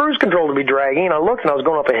for my cruise control to be dragging. And I looked, and I was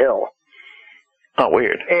going up a hill. Oh,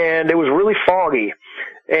 weird. And it was really foggy.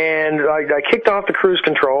 And I kicked off the cruise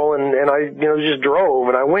control, and I just drove,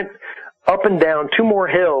 and I went up and down 2 more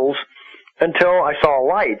hills until I saw a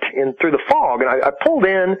light through the fog, and I pulled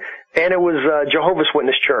in, and it was Jehovah's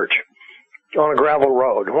Witness Church on a gravel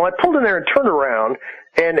road. Well, I pulled in there and turned around,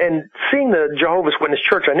 and seeing the Jehovah's Witness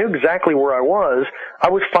Church, I knew exactly where I was. I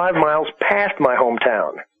was 5 miles past my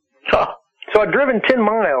hometown. Huh. So I'd driven 10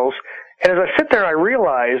 miles, and as I sit there, I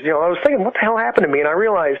realized, I was thinking, what the hell happened to me? And I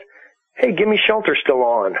realized, hey, Gimme Shelter's still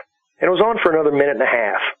on. And it was on for another minute and a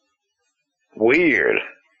half. Weird.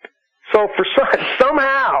 So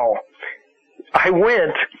somehow, I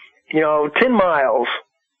went, 10 miles,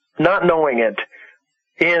 not knowing it,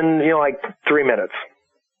 in, like 3 minutes.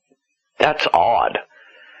 That's odd.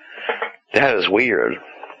 That is weird.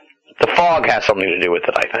 The fog has something to do with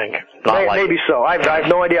it, I think. Maybe so. I have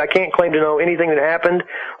no idea. I can't claim to know anything that happened,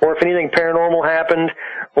 or if anything paranormal happened,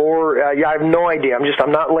 or I have no idea.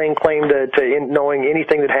 I'm not laying claim to knowing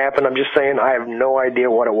anything that happened. I'm just saying I have no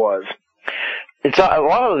idea what it was. It's a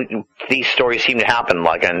lot of these stories seem to happen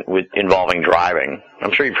involving driving.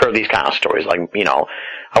 I'm sure you've heard these kind of stories. I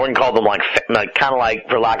wouldn't call them like kind of like,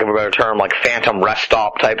 for lack of a better term, like phantom rest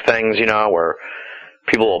stop type things. Where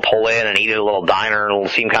people will pull in and eat at a little diner and it'll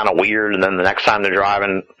seem kind of weird, and then the next time they're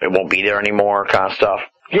driving, it won't be there anymore, kind of stuff.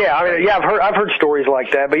 Yeah, I've heard stories like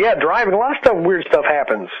that. But yeah, driving, a lot of weird stuff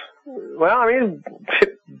happens. Well,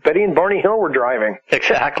 Betty and Barney Hill were driving.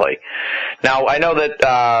 Exactly. Now I know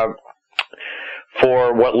that.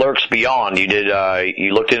 For What Lurks Beyond,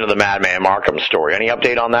 you looked into the Madman Markham story. Any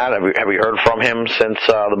update on that? Have we heard from him since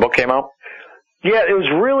the book came out? Yeah, it was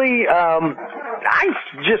really, I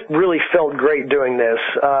just really felt great doing this.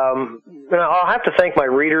 And I'll have to thank my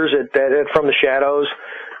readers at From the Shadows,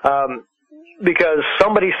 because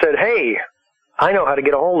somebody said, hey, I know how to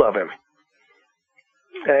get a hold of him.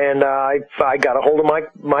 And I got a hold of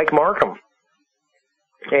Mike Markham.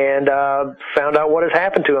 And found out what has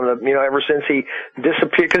happened to him, ever since he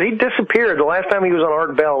disappeared. Because he disappeared. The last time he was on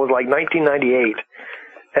Art Bell was like 1998.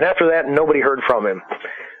 And after that, nobody heard from him.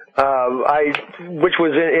 Which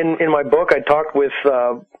was in my book, I talked with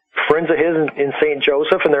friends of his in St.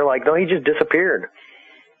 Joseph, and they're like, no, he just disappeared.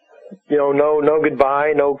 No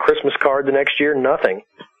goodbye, no Christmas card the next year, nothing.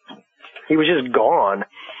 He was just gone.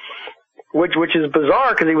 Which is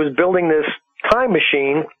bizarre, because he was building this time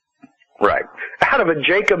machine. Right. Out of a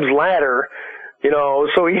Jacob's ladder,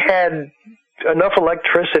 so he had enough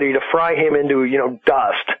electricity to fry him into,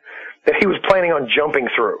 dust that he was planning on jumping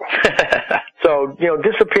through. So,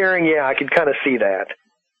 disappearing, yeah, I could kind of see that.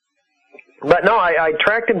 But no, I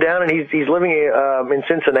tracked him down, and he's living in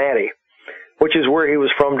Cincinnati, which is where he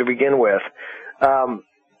was from to begin with.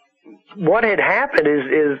 what had happened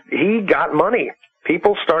is he got money.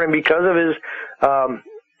 People started, because of his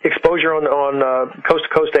exposure on Coast to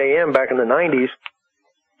Coast AM back in the 90s,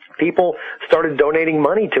 people started donating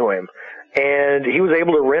money to him. And he was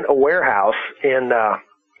able to rent a warehouse in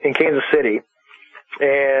Kansas City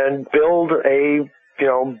and build a,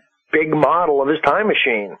 big model of his time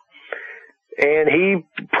machine. And he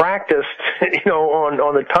practiced,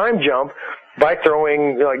 on the time jump by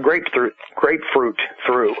throwing grapefruit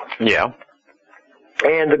through. Yeah.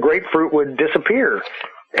 And the grapefruit would disappear.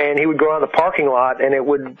 And he would go out in the parking lot, and it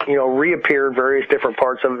would, reappear in various different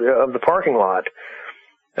parts of the parking lot.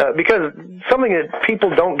 Because something that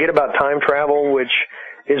people don't get about time travel, which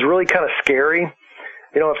is really kind of scary,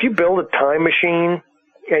 if you build a time machine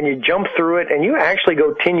and you jump through it and you actually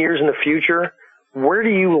go 10 years in the future, where do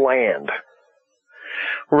you land?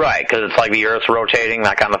 Right, because it's like the Earth's rotating,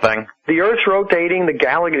 that kind of thing. The Earth's rotating, the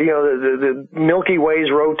galaxy, the Milky Way's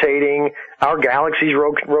rotating, our galaxy's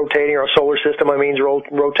rotating, our solar system,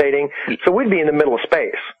 rotating. So we'd be in the middle of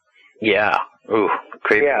space. Yeah. Ooh,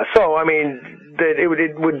 creepy. Yeah, so, that it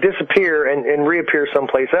would disappear and reappear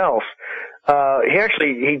someplace else.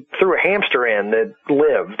 He threw a hamster in that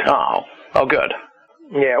lived. Oh, good.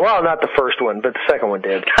 Yeah, well, not the first one, but the second one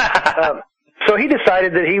did. So he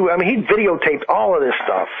decided that he videotaped all of this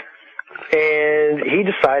stuff. And he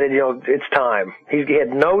decided, it's time. He had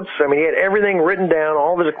notes. He had everything written down.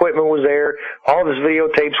 All of his equipment was there. All of his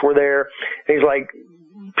videotapes were there. And he's like,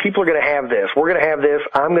 people are going to have this. We're going to have this.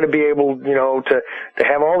 I'm going to be able, to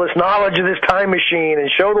have all this knowledge of this time machine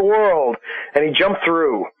and show the world. And he jumped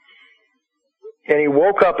through. And he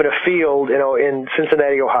woke up in a field, in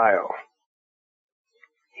Cincinnati, Ohio.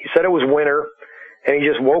 He said it was winter. And he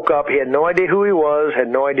just woke up. He had no idea who he was, had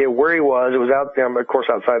no idea where he was. It was out there, of course,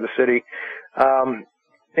 outside the city. And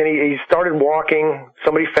he started walking.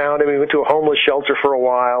 Somebody found him. He went to a homeless shelter for a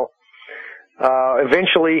while.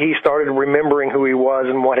 Eventually, he started remembering who he was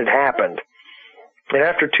and what had happened. And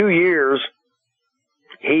after 2 years,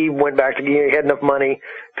 he went back to, he had enough money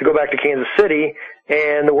to go back to Kansas City,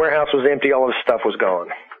 and the warehouse was empty. All of his stuff was gone.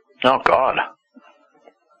 Oh, God.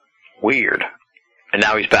 Weird. And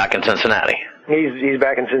now he's back in Cincinnati. He's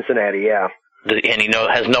back in Cincinnati, yeah. And he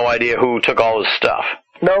has no idea who took all his stuff.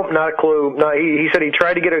 Nope, not a clue. No, he said he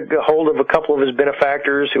tried to get a hold of a couple of his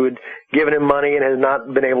benefactors who had given him money and has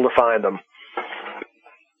not been able to find them.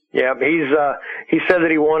 Yeah, he said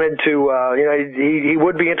that he wanted to, he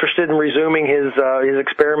would be interested in resuming his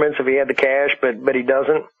experiments if he had the cash, but he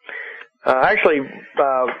doesn't. I actually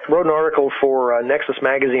wrote an article for Nexus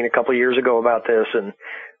magazine a couple of years ago about this, and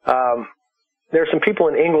there's some people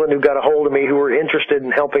in England who got a hold of me who were interested in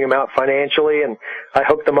helping him out financially, and I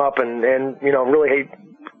hooked them up and really,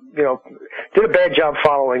 did a bad job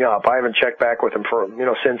following up. I haven't checked back with him for,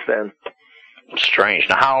 since then. Strange.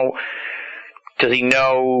 Now, how does he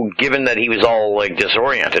know, given that he was all,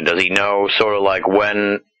 disoriented, does he know sort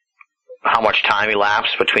of, how much time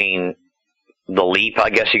elapsed between the leap, I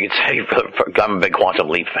guess you could say? I'm a big Quantum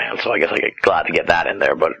Leap fan, so I guess I get glad to get that in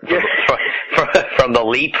there. But from the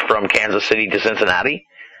leap from Kansas City to Cincinnati,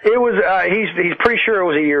 it was. He's pretty sure it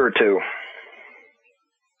was a year or two.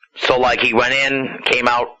 So, he went in, came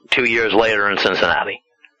out 2 years later in Cincinnati.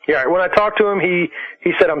 Yeah. When I talked to him, he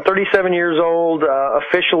said, "I'm 37 years old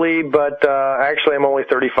officially, but actually I'm only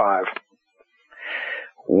 35."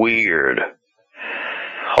 Weird.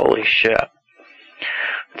 Holy shit.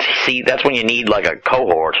 See, that's when you need a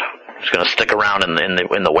cohort who's going to stick around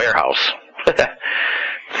in the warehouse.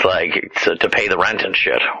 It's to pay the rent and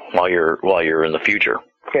shit while you're in the future.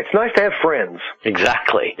 Yeah, it's nice to have friends.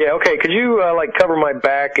 Exactly. Yeah. Okay. Could you cover my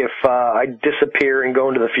back if I disappear and go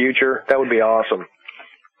into the future? That would be awesome.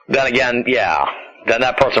 Then again, yeah. Then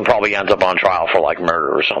that person probably ends up on trial for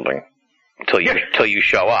murder or something. Till you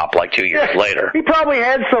show up 2 years later. He probably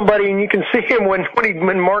had somebody, and you can see him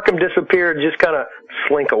when Markham disappeared, just kind of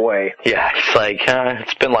slink away. Yeah, it's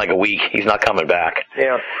it's been a week. He's not coming back.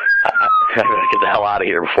 Yeah. I gotta get the hell out of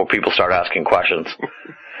here before people start asking questions.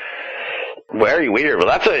 Very weird. Well,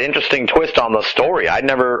 that's an interesting twist on the story. I'd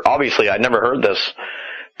never heard this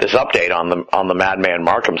update on the Madman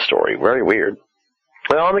Markham story. Very weird.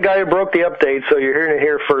 Well, I'm the guy who broke the update, so you're hearing it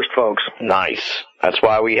here first, folks. Nice. That's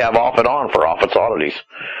why we have Off It On for Offit's Oddities.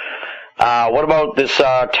 What about this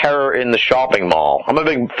terror in the shopping mall? I'm a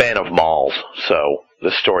big fan of malls, so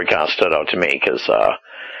this story kind of stood out to me because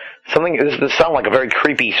this sounds like a very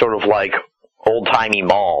creepy sort of old-timey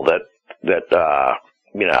mall that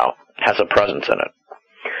has a presence in it.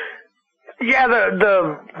 Yeah,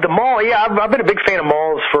 the mall. Yeah, I've been a big fan of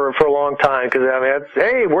malls for a long time because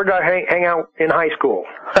where'd I hang out in high school?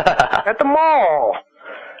 At the mall.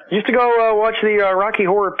 Used to go watch the Rocky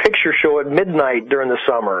Horror Picture Show at midnight during the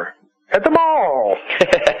summer at the mall.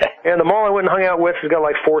 And the mall I went and hung out with has got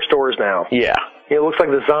like 4 stores now. Yeah. It looks like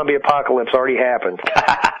the zombie apocalypse already happened.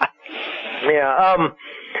 Yeah.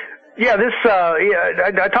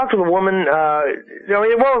 I talked to the woman.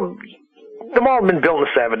 The mall had been built in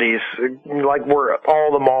the 70s, like where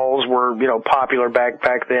all the malls were, popular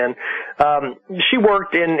back then. She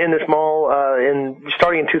worked in this mall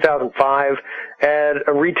starting in 2005 at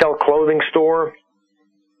a retail clothing store.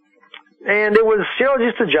 And it was,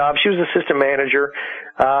 just a job. She was assistant manager.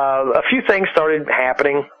 A few things started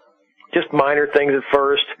happening, just minor things at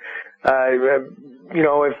first.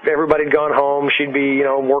 If everybody had gone home, she'd be,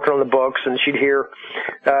 working on the books, and she'd hear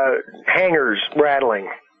hangers rattling.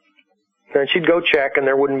 And she'd go check, and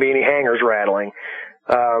there wouldn't be any hangers rattling.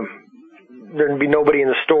 There'd be nobody in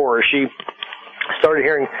the store. She started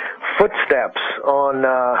hearing footsteps on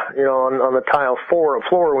the tile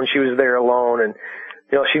floor when she was there alone, and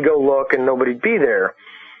she'd go look, and nobody'd be there.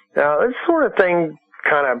 Now, this sort of thing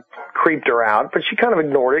kind of creeped her out, but she kind of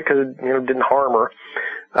ignored it because it didn't harm her.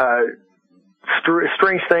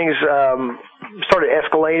 Strange things started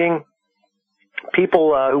escalating.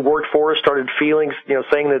 People who worked for her started feeling,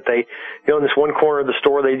 saying that they, in this one corner of the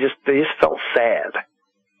store, they just felt sad.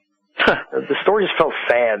 The store just felt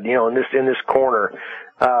sad, in this corner.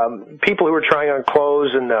 People who were trying on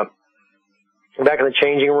clothes in the back of the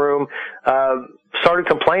changing room started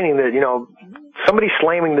complaining that, somebody's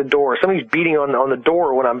slamming the door, somebody's beating on the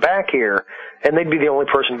door when I'm back here, and they'd be the only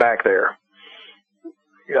person back there.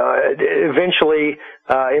 Eventually,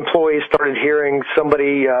 employees started hearing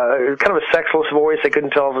somebody, kind of a sexless voice, they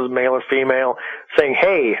couldn't tell if it was male or female, saying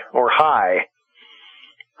hey or hi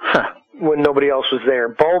when nobody else was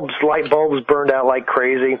there. Light bulbs burned out like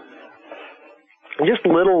crazy. And just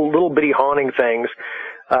little bitty haunting things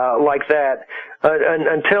like that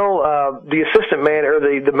until the assistant manager,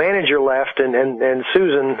 the manager left, and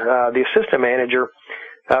Susan, the assistant manager,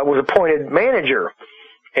 was appointed manager.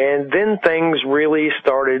 And then things really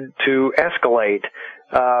started to escalate.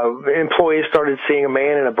 Employees started seeing a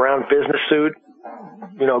man in a brown business suit,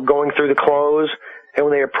 going through the clothes. And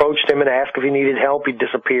when they approached him and asked if he needed help, he'd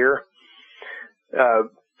disappear.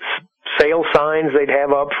 Sale signs they'd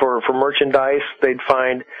have up for merchandise, they'd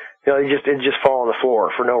find, it'd just fall on the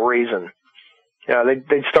floor for no reason.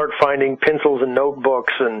 They'd start finding pencils and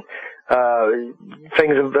notebooks and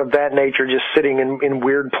things of that nature just sitting in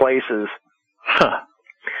weird places.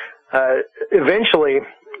 Eventually,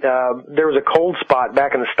 there was a cold spot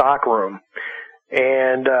back in the stock room,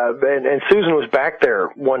 and Susan was back there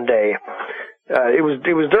one day. It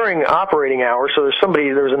was during operating hours, so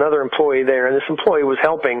there was another employee there, and this employee was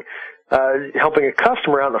helping a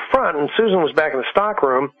customer out in the front, and Susan was back in the stock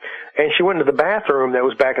room, and she went into the bathroom that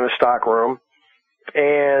was back in the stock room,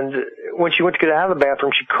 and when she went to get out of the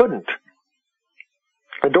bathroom, she couldn't.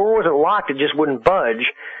 The door wasn't locked, it just wouldn't budge.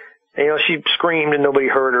 And, she screamed and nobody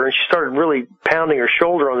heard her, and she started really pounding her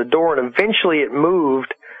shoulder on the door, and eventually it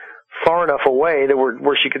moved far enough away that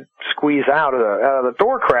where she could squeeze out of the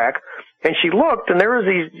door crack. And she looked, and there was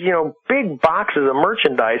these, big boxes of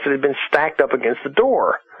merchandise that had been stacked up against the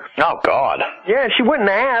door. Oh, God. Yeah, she went and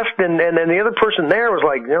asked, and then the other person there was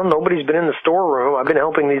like, nobody's been in the storeroom. I've been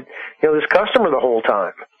helping this customer the whole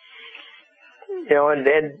time. And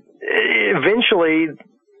eventually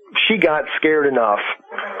she got scared enough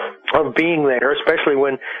of being there, especially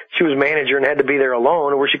when she was manager and had to be there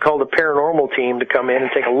alone, where she called a paranormal team to come in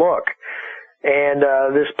and take a look. And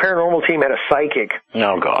this paranormal team had a psychic.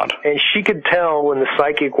 Oh, God. And she could tell when the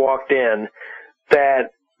psychic walked in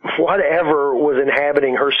that whatever was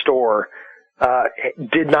inhabiting her store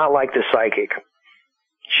did not like the psychic.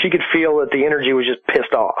 She could feel that the energy was just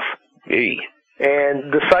pissed off. Gee.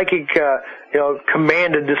 And the psychic,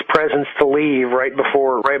 commanded this presence to leave right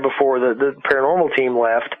before the paranormal team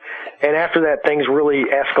left. And after that, things really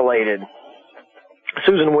escalated.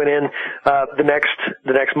 Susan went in the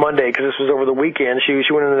next Monday, because this was over the weekend. She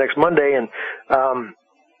went in the next Monday, and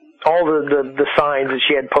all the signs that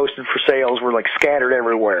she had posted for sales were like scattered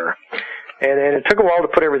everywhere. And it took a while to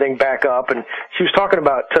put everything back up. And she was talking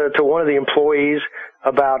about to one of the employees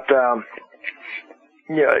about the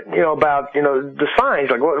signs,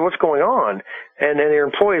 like what's going on. And then their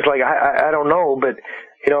employee's like, I don't know, but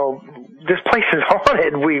this place is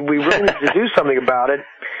haunted. We really need to do something about it.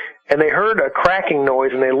 And they heard a cracking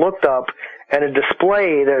noise, and they looked up, and a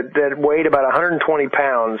display that weighed about 120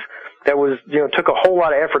 pounds, that was, took a whole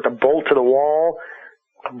lot of effort to bolt to the wall,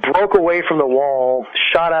 broke away from the wall,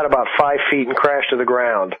 shot out about 5 feet, and crashed to the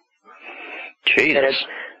ground. Jesus. And at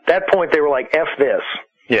that point, they were like, F this.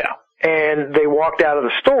 Yeah. And they walked out of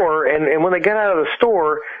the store, and when they got out of the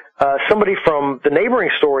store, somebody from the neighboring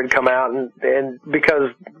store had come out, and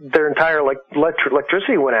because their entire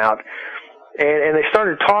electricity went out, and they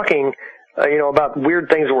started talking, about weird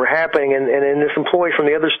things that were happening, and this employee from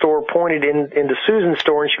the other store pointed into Susan's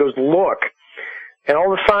store, and she goes, "Look." And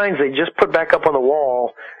all the signs they just put back up on the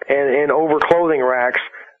wall and over clothing racks,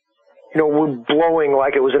 were blowing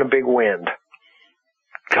like it was in a big wind.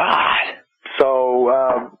 God.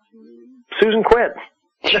 So, Susan quit.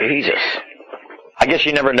 Jesus. I guess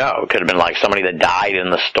you never know. It could have been like somebody that died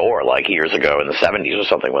in the store like years ago in the 70s or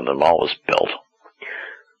something when the mall was built.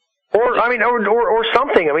 Or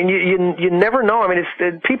something. I mean, you never know. I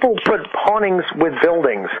mean, people put hauntings with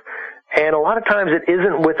buildings, and a lot of times it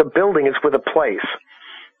isn't with a building, it's with a place.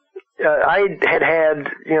 I had,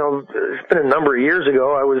 it's been a number of years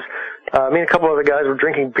ago, I was, me and a couple other guys were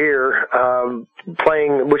drinking beer,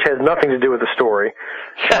 playing, which has nothing to do with the story,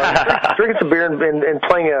 drinking some beer and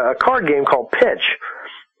playing a card game called Pitch,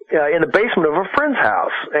 in the basement of a friend's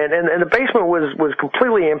house. And the basement was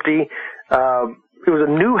completely empty. It was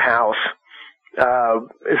a new house.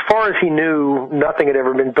 As far as he knew, nothing had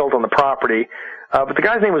ever been built on the property. But the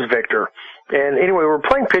guy's name was Victor. And anyway, we were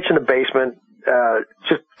playing Pitch in the basement,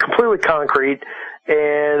 just completely concrete,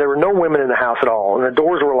 and there were no women in the house at all, and the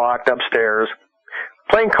doors were locked upstairs.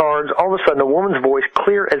 Playing cards, all of a sudden a woman's voice,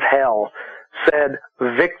 clear as hell, said,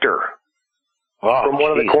 "Victor," from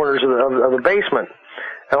one of the corners of the basement.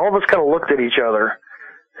 And all of us kind of looked at each other,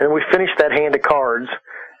 and we finished that hand of cards,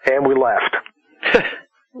 and we left.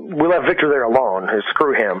 We left Victor there alone.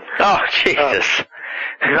 Screw him. Oh, Jesus.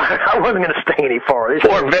 I wasn't going to stay any farther.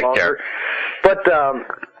 Poor Victor. Longer. But,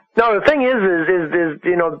 no, the thing is,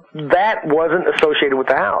 that wasn't associated with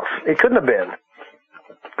the house. It couldn't have been.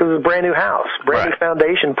 Because it was a brand new house, brand new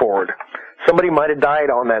foundation poured. Somebody might have died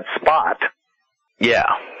on that spot.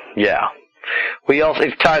 Yeah.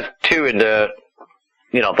 It ties, too, into,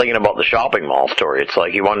 thinking about the shopping mall story. It's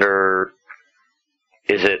like you wonder,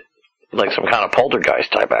 is it like some kind of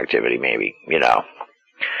poltergeist type activity, maybe,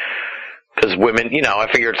 Because women, I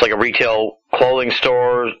figure it's like a retail clothing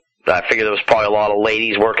store. I figure there was probably a lot of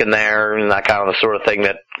ladies working there and that kind of the sort of thing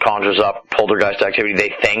that conjures up poltergeist activity,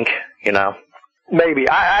 they think, Maybe.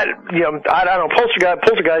 I don't know.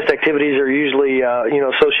 Poltergeist activities are usually,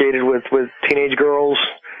 associated with teenage girls.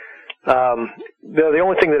 The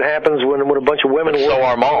only thing that happens when a bunch of women work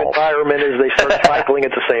in the environment is they start cycling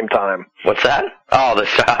at the same time. What's that? Oh,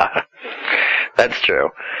 that's true.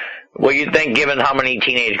 Well, you'd think, given how many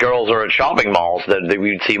teenage girls are at shopping malls, that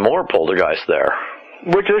we'd see more poltergeists there.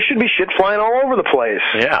 Which there should be shit flying all over the place.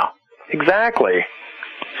 Yeah. Exactly.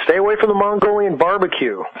 Stay away from the Mongolian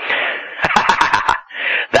barbecue.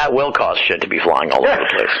 That will cause shit to be flying all over the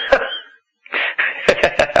place.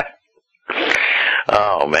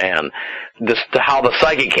 Oh man, how the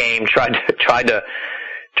psychic came, tried to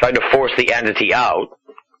force the entity out.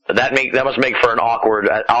 That must make for an awkward.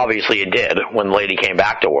 Obviously, it did when the lady came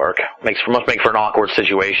back to work. Must make for an awkward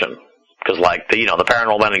situation because, the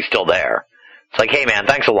paranormal entity's still there. It's like, hey man,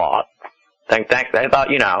 thanks a lot. Thanks. I thought,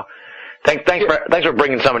 thanks for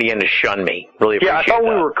bringing somebody in to shun me. Really appreciate that. Yeah, I thought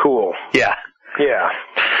we were cool. Yeah.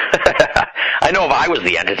 I know if I was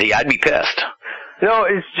the entity, I'd be pissed.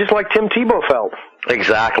 It's just like Tim Tebow felt.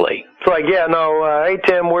 Exactly. It's like, hey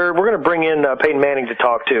Tim, we're going to bring in Peyton Manning to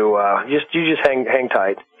talk to. You just hang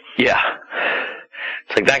tight. Yeah.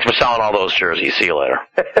 It's like, thanks for selling all those jerseys. See you later.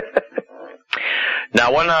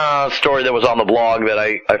 Now, one story that was on the blog that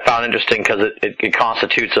I found interesting because it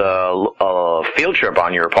constitutes a field trip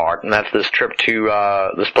on your part, and that's this trip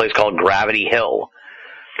to this place called Gravity Hill.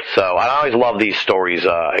 So I always love these stories,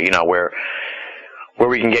 where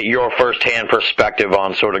we can get your first-hand perspective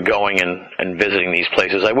on sort of going and visiting these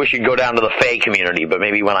places. I wish you'd go down to the Fay community, but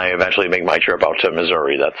maybe when I eventually make my trip out to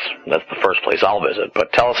Missouri, that's the first place I'll visit.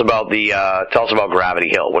 But tell us about Gravity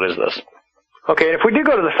Hill. What is this? Okay, and if we do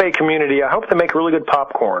go to the Fay community, I hope they make really good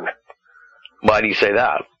popcorn. Why do you say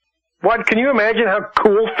that? What? Can you imagine how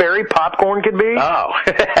cool fairy popcorn could be? Oh.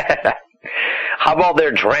 How about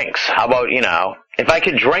their drinks? How about, if I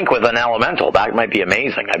could drink with an elemental, that might be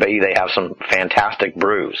amazing. I bet you they have some fantastic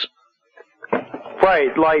brews.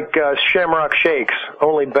 Right, like Shamrock Shakes,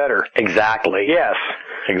 only better. Exactly. Yes.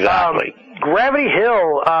 Exactly. Gravity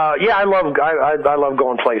Hill, I love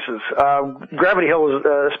going places. Gravity Hill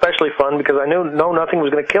was especially fun because I knew nothing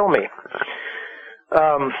was going to kill me.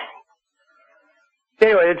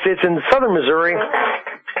 Anyway, it's in southern Missouri.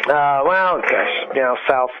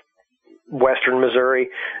 South western Missouri.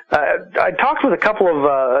 I talked with a couple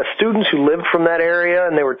of students who lived from that area,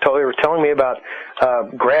 and they were telling me about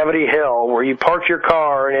Gravity Hill, where you park your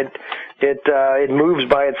car and it moves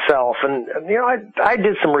by itself. And I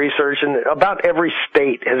did some research, and about every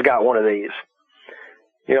state has got one of these.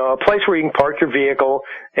 A place where you can park your vehicle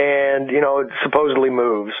and, it supposedly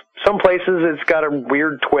moves. Some places it's got a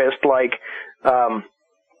weird twist, like,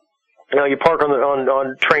 you park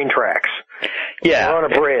on train tracks. Yeah. Or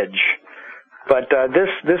on a bridge. But,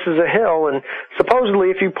 this is a hill, and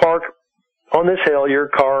supposedly if you park on this hill, your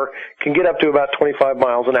car can get up to about 25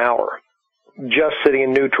 miles an hour, just sitting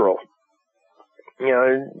in neutral.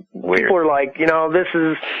 Weird. People are like, this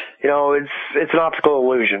is, it's an optical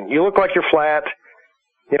illusion. You look like you're flat,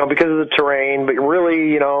 because of the terrain, but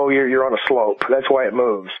really, you're on a slope. That's why it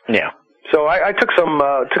moves. Yeah. So I took some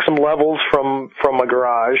levels from my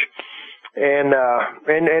garage and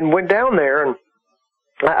went down there, and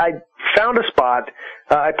I found a spot.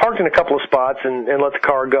 I parked in a couple of spots and let the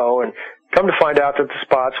car go, and come to find out that the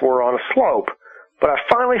spots were on a slope. But I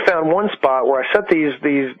finally found one spot where I set these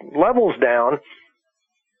levels down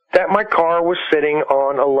that my car was sitting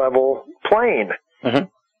on a level plane. Mm-hmm.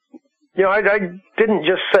 I didn't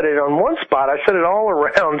just set it on one spot. I set it all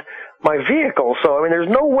around my vehicle. So, there's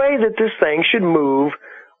no way that this thing should move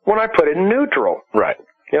when I put it in neutral. Right.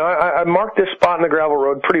 I marked this spot in the gravel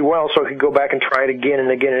road pretty well so I could go back and try it again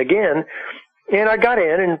and again and again. And I got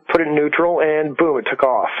in and put it in neutral, and boom, it took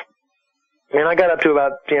off. And I got up to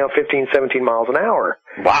about, 15, 17 miles an hour.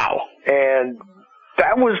 Wow. And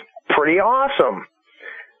that was pretty awesome.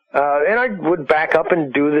 And I would back up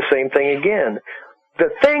and do the same thing again. The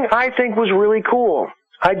thing I think was really cool,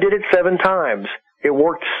 I did it 7 times. It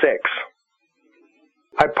worked 6.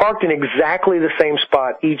 I parked in exactly the same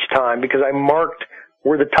spot each time because I marked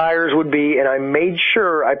where the tires would be, and I made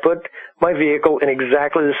sure I put my vehicle in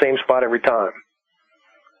exactly the same spot every time.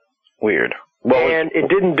 Weird. And it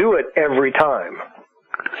didn't do it every time.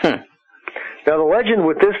 Now, the legend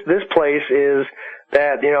with this place is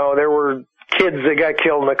that, there were kids that got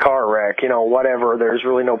killed in a car wreck, whatever. There's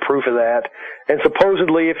really no proof of that. And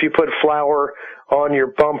supposedly, if you put flour on your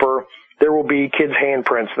bumper, there will be kids'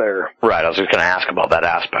 handprints there. Right. I was just going to ask about that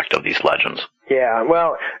aspect of these legends. Yeah.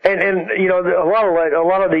 Well, and a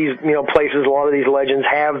lot of these places, a lot of these legends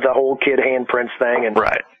have the whole kid handprints thing. And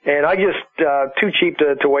right. And I just too cheap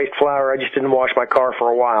to waste flour. I just didn't wash my car for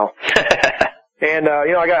a while. And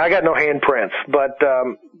I got no handprints, but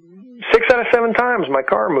 6 out of 7 times my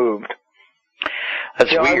car moved.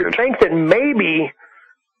 That's weird. I would think that maybe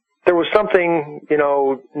there was something,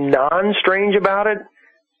 non-strange about it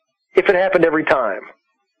if it happened every time.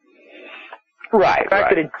 Right. The fact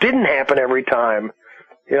that it didn't happen every time,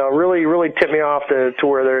 really, really tipped me off to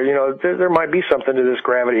where there might be something to this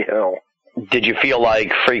Gravity Hill. Did you feel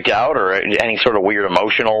like freaked out or any sort of weird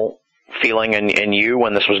emotional feeling in you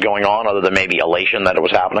when this was going on, other than maybe elation that it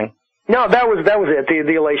was happening? No, that was it.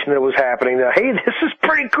 The elation that it was happening. Hey, this is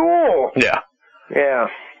pretty cool. Yeah. Yeah.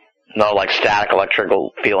 No, like static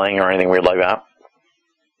electrical feeling or anything weird like that?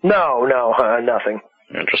 No, nothing.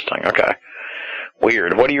 Interesting. Okay.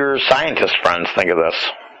 Weird. What do your scientist friends think of this?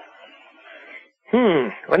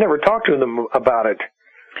 I never talked to them about it.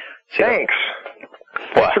 Thanks.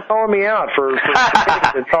 What? Thanks for calling me out for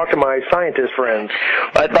to talk to my scientist friends.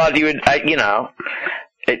 I thought you would,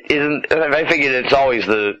 it isn't, I figured it's always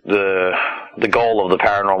the goal of the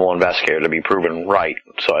paranormal investigator to be proven right.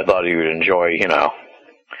 So I thought you would enjoy,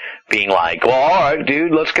 being like, well, all right,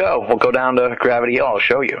 dude, let's go. We'll go down to Gravity Hill. I'll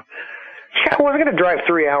show you. Yeah, I wasn't going to drive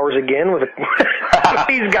 3 hours again with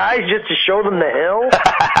these guys just to show them the hill.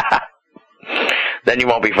 Then you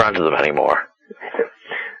won't be friends with them anymore.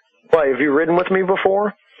 What, have you ridden with me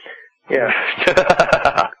before? Yeah.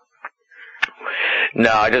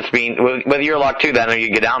 No, I just mean, with your luck too, then you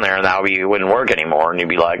get down there and it wouldn't work anymore, and you'd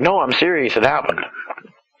be like, no, I'm serious, it happened.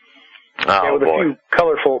 Yeah, with a few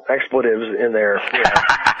colorful expletives in there.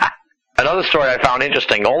 Yeah. Another story I found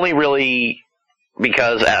interesting, only really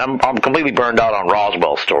because I'm completely burned out on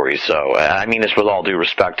Roswell stories, so I mean this with all due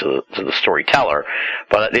respect to the storyteller,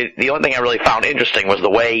 but the only thing I really found interesting was the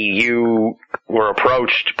way you were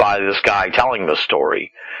approached by this guy telling the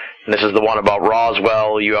story. And this is the one about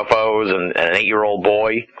Roswell, UFOs, and an 8-year-old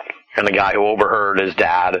boy, and the guy who overheard his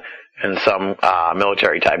dad and some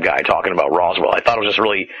military-type guy talking about Roswell. I thought it was just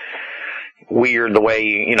really weird the way,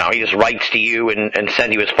 he just writes to you and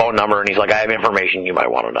sends you his phone number, and he's like, I have information you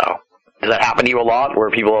might want to know. Does that happen to you a lot,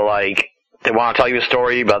 where people are like, they want to tell you a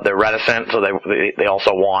story, but they're reticent, so they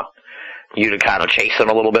also want you to kind of chase them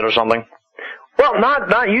a little bit or something? Well,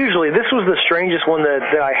 not usually. This was the strangest one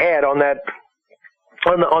that I had on that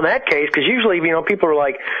case, because usually, people are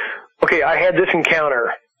like, okay, I had this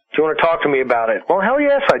encounter. Do you want to talk to me about it? Well, hell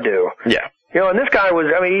yes, I do. Yeah. You know, and this guy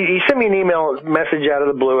was, I mean, he sent me an email message out of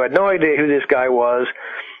the blue. I had no idea who this guy was.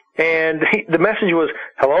 And the message was,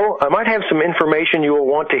 hello, I might have some information you will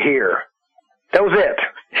want to hear. That was it.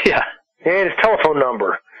 Yeah. And his telephone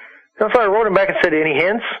number. So I wrote him back and said, any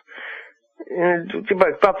hints? And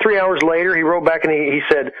about 3 hours later, he wrote back and he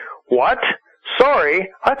said, what? Sorry,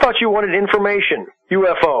 I thought you wanted information.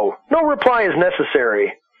 UFO. No reply is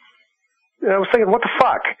necessary. And I was thinking, what the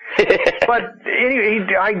fuck? But anyway,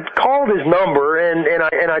 I called his number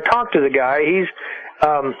and I talked to the guy.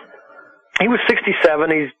 He was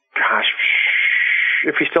 67. He's, gosh,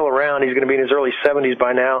 if he's still around, he's going to be in his early 70s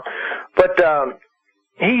by now. But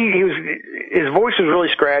his voice was really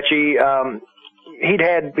scratchy. He'd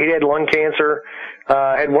had lung cancer,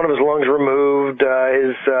 had one of his lungs removed.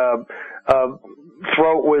 His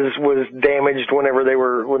throat was damaged whenever they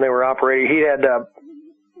were operating. He had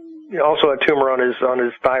also a tumor on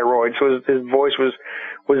his thyroid, so his voice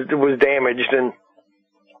was damaged. And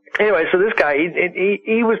anyway, so this guy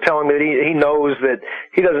he was telling me that he knows that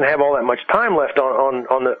he doesn't have all that much time left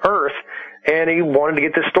on the earth, and he wanted to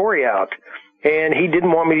get this story out. And he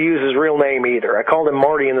didn't want me to use his real name either. I called him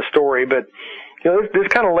Marty in the story, but you know, this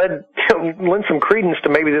kind of lent some credence to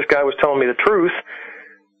maybe this guy was telling me the truth,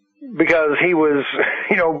 because he was,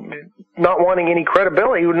 you know, not wanting any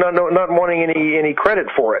credibility, not wanting any credit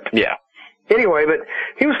for it. Yeah. Anyway, but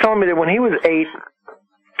he was telling me that when he was 8,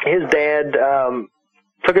 his dad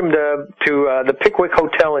took him to the Pickwick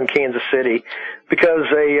Hotel in Kansas City because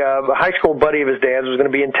a high school buddy of his dad's was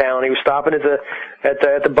going to be in town. He was stopping at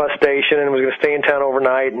the bus station and was going to stay in town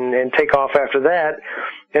overnight and take off after that.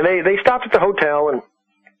 And they stopped at the hotel and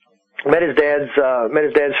met his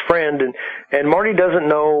dad's friend, and Marty doesn't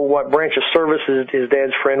know what branch of service his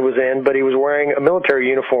dad's friend was in, but he was wearing a military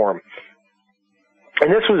uniform.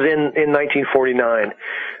 And this was in 1949.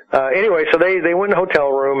 Anyway, so they went in the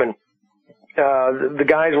hotel room, and the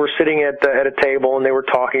guys were sitting at a table and they were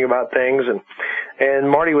talking about things, and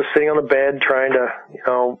Marty was sitting on the bed trying to, you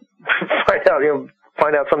know,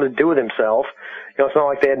 find out something to do with himself. You know, it's not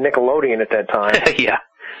like they had Nickelodeon at that time. Yeah.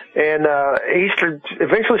 And he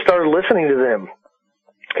eventually started listening to them.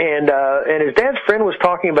 And his dad's friend was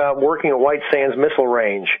talking about working at White Sands Missile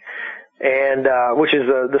Range, and which is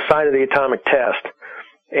the site of the atomic test.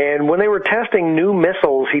 And when they were testing new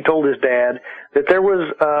missiles, he told his dad that there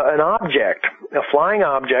was an object, a flying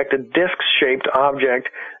object, a disc-shaped object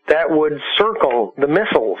that would circle the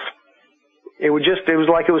missiles. It was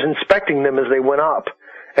like it was inspecting them as they went up.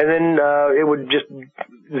 And then it would just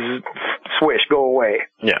swish, go away.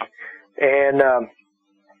 Yeah. And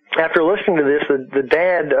after listening to this, the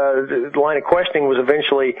dad, the line of questioning was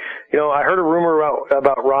eventually, you know, I heard a rumor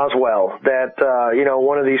about Roswell, that, you know,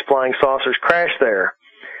 one of these flying saucers crashed there.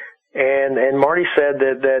 And Marty said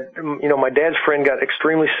that, you know, my dad's friend got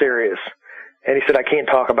extremely serious. And he said, I can't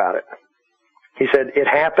talk about it. He said, it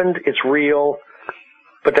happened, it's real,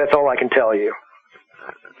 but that's all I can tell you.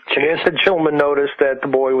 And then the gentleman noticed that the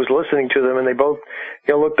boy was listening to them, and they both,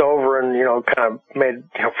 you know, looked over and, you know, kind of made,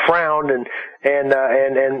 you know, frowned, and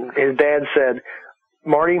his dad said,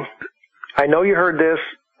 Marty, I know you heard this,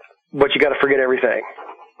 but you got to forget everything.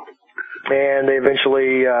 And they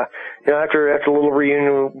eventually, you know, after a little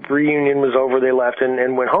reunion was over, they left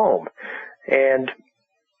and went home. And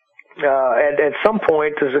at some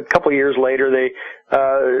point, it was a couple of years later,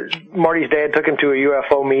 Marty's dad took him to a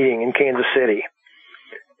UFO meeting in Kansas City.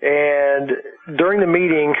 And during the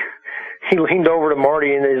meeting, he leaned over to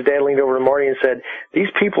Marty, and his dad leaned over to Marty and said, these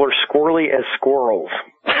people are squirrely as squirrels.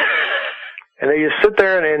 And they just sit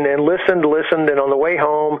there and listened, and on the way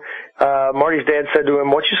home, Marty's dad said to him,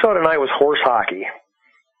 what you saw tonight was horse hockey.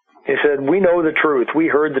 He said, we know the truth. We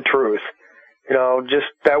heard the truth. You know, just,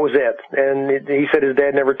 that was it. And he said his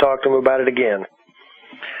dad never talked to him about it again.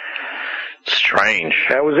 Strange.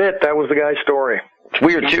 That was it. That was the guy's story. It's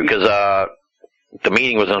weird, too, because the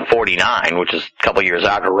meeting was in 49, which is a couple years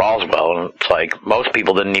after Roswell, and it's like most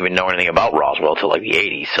people didn't even know anything about Roswell till like the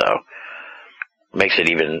 80s, so it makes it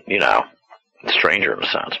even, you know, stranger in a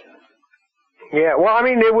sense. Yeah, well, I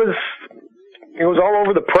mean, it was all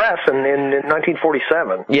over the press in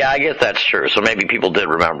 1947. Yeah, I guess that's true. So maybe people did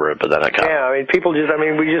remember it, but then it kind of... Yeah, I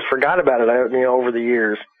mean, we just forgot about it, you know, over the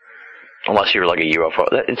years. Unless you're like a UFO.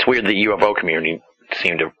 It's weird the UFO community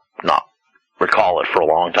seemed to not recall it for a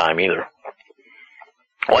long time either.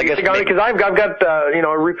 Well, I guess because I've got you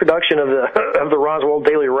know, a reproduction of the Roswell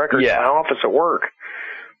Daily Record in my office at work.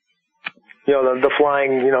 You know, the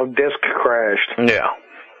flying, you know, disc crashed. Yeah.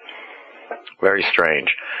 Very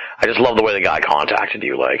strange. I just love the way the guy contacted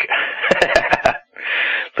you, like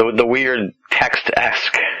the weird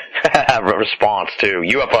text-esque Response to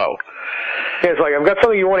UFO. Yeah, it's like, I've got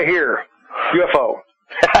something you want to hear. UFO.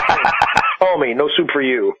 Call me. No soup for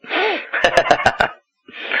you.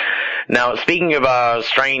 Now, speaking of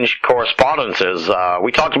strange correspondences,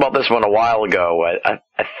 we talked about this one a while ago. I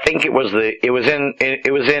think it was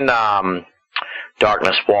in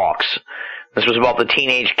Darkness Walks. This was about the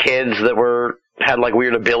teenage kids that had like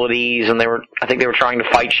weird abilities, and I think they were trying to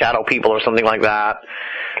fight shadow people or something like that.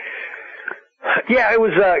 Yeah, it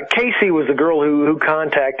was Casey was the girl who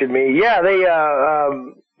contacted me. Yeah,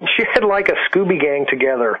 she had like a Scooby gang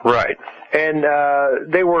together. Right. And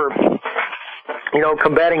they were,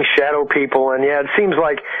 combating shadow people. And yeah, it seems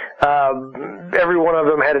like every one of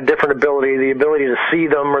them had a different ability, the ability to see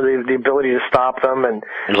them or the ability to stop them. And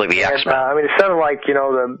it was like the X-Men. It sounded like,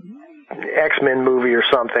 the X-Men movie or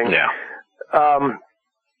something. Yeah.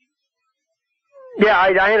 Yeah,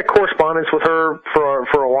 I had a correspondence with her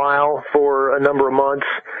for a while, for a number of months.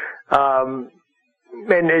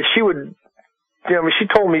 And she would, she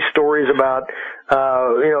told me stories about,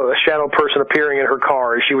 a shadow person appearing in her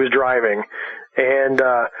car as she was driving. And,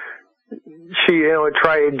 she,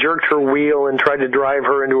 jerked her wheel and tried to drive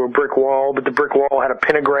her into a brick wall, but the brick wall had a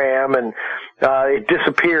pentagram, and it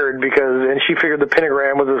disappeared and she figured the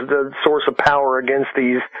pentagram was the source of power against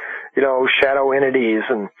these, shadow entities,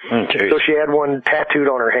 and so she had one tattooed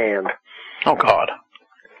on her hand. Oh, God.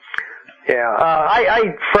 Yeah,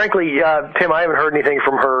 I frankly, Tim, I haven't heard anything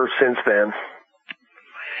from her since then.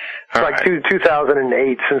 It's like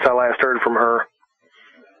 2008 since I last heard from her.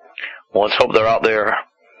 Well, let's hope they're out there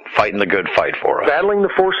fighting the good fight for us. Battling the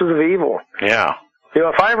forces of evil. Yeah.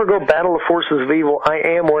 If I ever go battle the forces of evil, I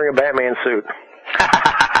am wearing a Batman suit.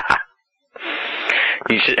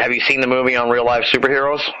 Have you seen the movie on real life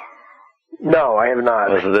superheroes? No, I have not.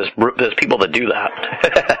 There's people that do that.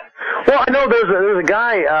 Well, I know there's a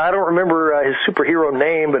guy, I don't remember his superhero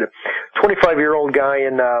name, but a 25-year-old guy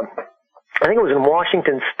in, I think it was in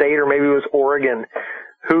Washington State or maybe it was Oregon,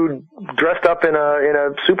 who dressed up in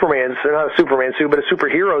a Superman, not a Superman suit, but a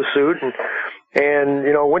superhero suit,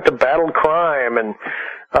 and went to battle crime, and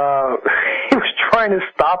he was trying to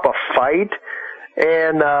stop a fight,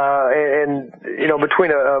 and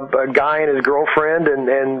between a guy and his girlfriend, and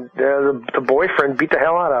the boyfriend beat the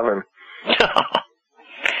hell out of him.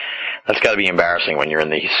 That's got to be embarrassing when you're in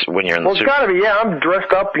the Well, it's got to be. Yeah, I'm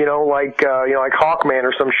dressed up, like Hawkman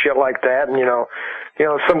or some shit like that, and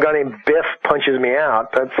some guy named Biff punches me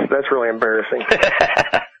out. That's really embarrassing.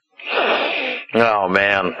 Oh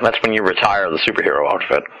man, that's when you retire the superhero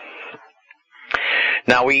outfit.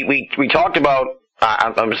 Now we talked about.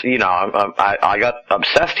 I got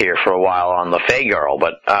obsessed here for a while on the Fae Girl,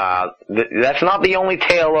 but that's not the only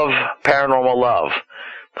tale of paranormal love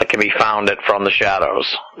that can be found From the Shadows.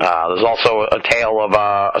 There's also a tale of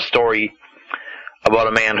a story about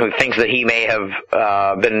a man who thinks that he may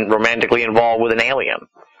have been romantically involved with an alien.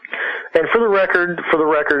 And for the record,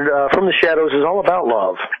 From the Shadows is all about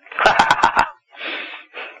love.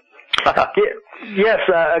 Yes,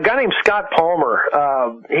 a guy named Scott Palmer.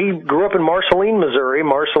 He grew up in Marceline, Missouri,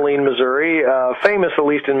 famous at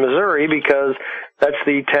least in Missouri because that's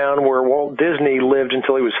the town where Walt Disney lived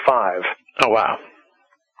until he was 5. Oh, wow.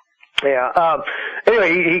 Yeah.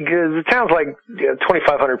 Anyway, the town's like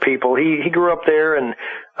 2,500 people. He grew up there, and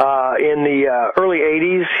in the early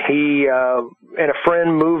 80s, he and a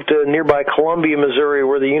friend moved to nearby Columbia, Missouri,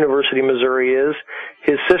 where the University of Missouri is.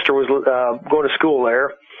 His sister was going to school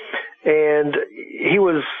there, and he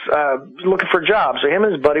was looking for a job. So him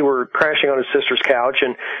and his buddy were crashing on his sister's couch,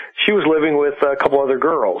 and she was living with a couple other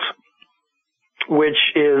girls, which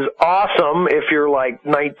is awesome if you're like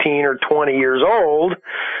 19 or 20 years old,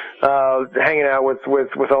 hanging out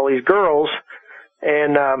with all these girls.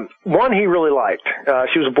 And one he really liked.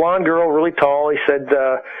 She was a blonde girl, really tall. He said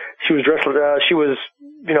she was dressed. She was,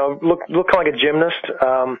 looked kind of like a gymnast.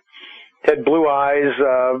 Had blue eyes.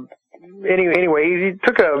 Anyway, he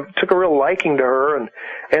took a real liking to her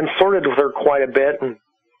and flirted with her quite a bit. And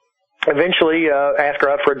eventually asked her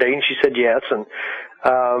out for a date, and she said yes. And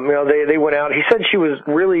they went out. He said she was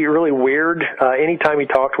really, really weird. Anytime he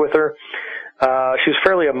talked with her, she was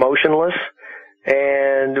fairly emotionless.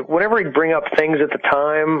 And whenever he'd bring up things at the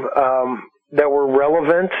time that were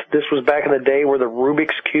relevant, this was back in the day where the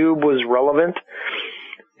Rubik's Cube was relevant,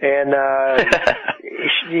 and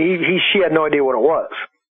she had no idea what it was.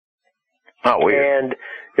 Oh, weird.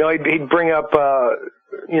 And he'd bring up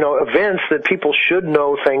events that people should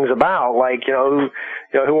know things about, like who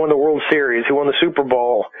won the World Series, who won the Super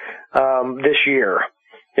Bowl this year.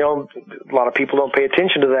 A lot of people don't pay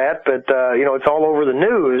attention to that, but it's all over the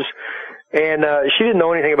news. And she didn't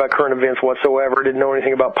know anything about current events whatsoever, didn't know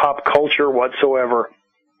anything about pop culture whatsoever.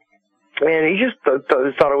 And he just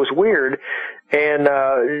thought it was weird. And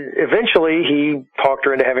eventually he talked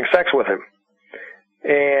her into having sex with him.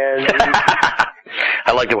 And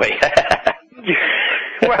I like the way.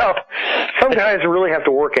 well, some guys really have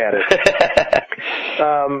to work at it.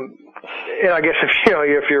 And I guess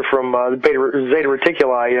if you're from Zeta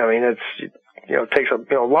Reticuli, I mean, it's takes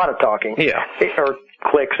a lot of talking. Yeah. Or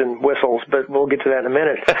clicks and whistles, but we'll get to that in a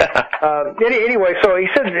minute. Anyway, so he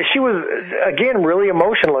said that she was again really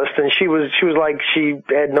emotionless, and she was like she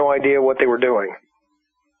had no idea what they were doing,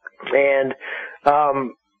 and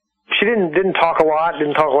she didn't talk a lot,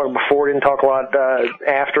 didn't talk a lot before, didn't talk a lot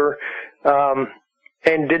after,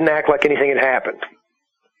 and didn't act like anything had happened.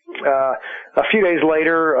 A few days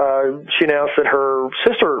later, she announced that her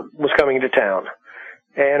sister was coming into town,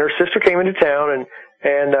 and her sister came into town,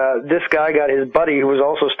 and this guy got his buddy who was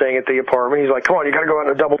also staying at the apartment. He's like, "Come on, you got to go on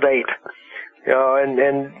a double date."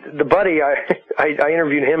 And the buddy, I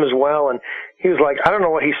interviewed him as well, and he was like, I don't know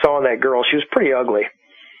what he saw in that girl. She was pretty ugly,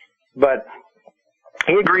 but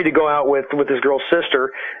he agreed to go out with this girl's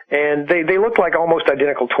sister, and they looked like almost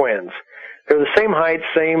identical twins. They're the same height,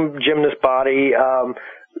 same gymnast body,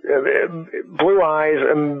 blue eyes,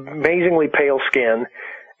 amazingly pale skin.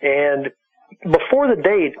 And before the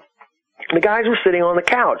date, the guys were sitting on the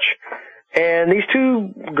couch, and these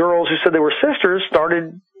two girls who said they were sisters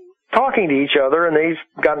started talking to each other, and they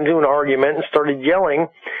got into an argument and started yelling.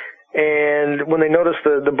 And when they noticed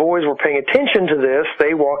the boys were paying attention to this,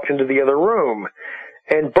 they walked into the other room.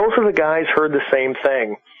 And both of the guys heard the same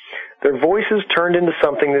thing. Their voices turned into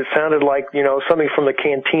something that sounded like, something from the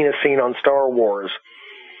cantina scene on Star Wars.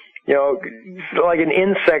 Like an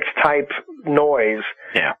insect type noise.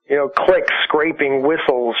 Yeah. Clicks, scraping,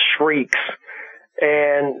 whistles, shrieks.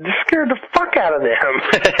 And this scared the fuck out of them.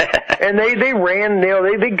 And they ran,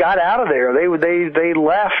 they got out of there. They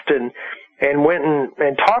left and went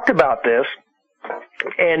and talked about this.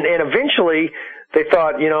 And eventually they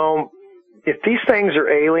thought, if these things are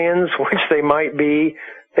aliens, which they might be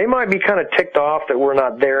kind of ticked off that we're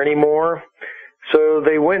not there anymore. So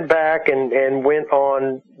they went back and went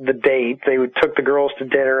on the date. They took the girls to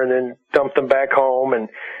dinner and then dumped them back home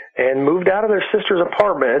and moved out of their sister's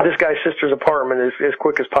apartment, this guy's sister's apartment, as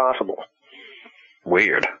quick as possible.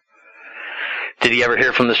 Weird. Did he ever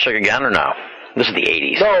hear from this chick again or no? This is the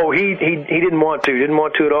 80s. No, he didn't want to. Didn't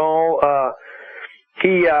want to at all.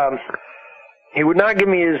 He would not give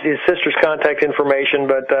me his sister's contact information,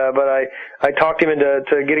 but I talked him into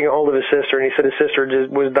getting a hold of his sister, and he said his sister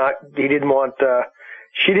just was not. He didn't want.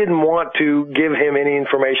 She didn't want to give him any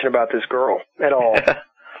information about this girl at all.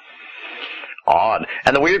 Odd.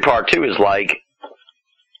 And the weird part too is like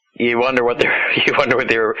you wonder what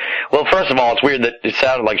they're. Well, first of all, it's weird that it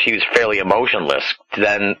sounded like she was fairly emotionless.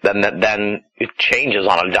 Then it changes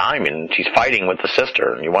on a dime, and she's fighting with the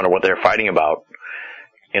sister, and you wonder what they're fighting about.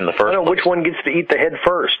 In the first I don't know place. which one gets to eat the head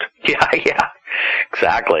first. Yeah,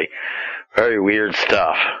 exactly. Very weird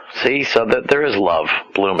stuff. See, so that there is love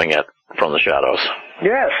blooming it from the shadows.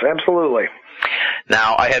 Yes, absolutely.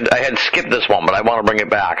 Now, I had skipped this one, but I want to bring it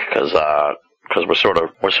back because we're sort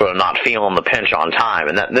of not feeling the pinch on time,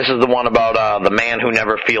 and this is the one about the man who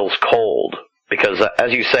never feels cold. Because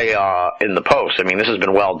as you say in the post, I mean, this has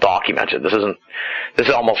been well documented. This is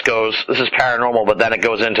paranormal, but then it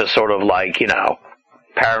goes into sort of like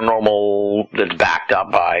paranormal that's backed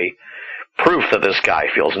up by proof that this guy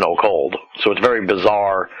feels no cold. So it's a very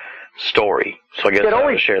bizarre story. So I guess it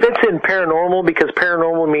only fits in paranormal because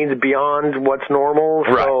paranormal means beyond what's normal.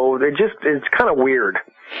 Right. So it's kind of weird.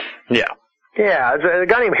 Yeah. Yeah, it's a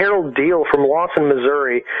guy named Harold Deal from Lawson,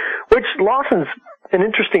 Missouri, which Lawson's an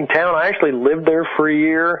interesting town. I actually lived there for a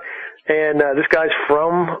year, and this guy's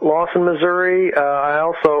from Lawson, Missouri.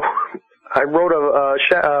 I wrote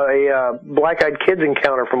a Black-Eyed Kids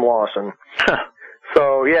encounter from Lawson. Huh.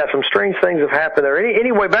 So, yeah, some strange things have happened there.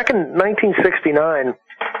 Anyway, back in 1969,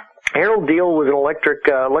 Harold Deal was an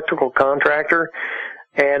electrical contractor,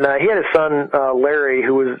 and he had his son, Larry,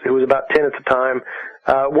 who was about 10 at the time,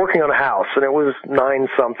 working on a house, and it was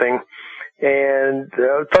 9-something, and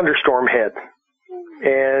a thunderstorm hit.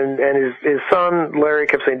 And his son, Larry,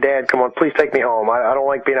 kept saying, "Dad, come on, please take me home. I don't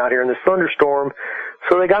like being out here in this thunderstorm."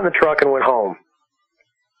 So they got in the truck and went home.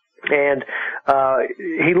 And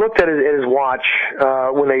he looked at his watch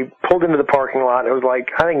when they pulled into the parking lot. It was like,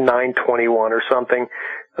 I think 9:21 or something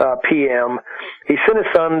p.m. He sent his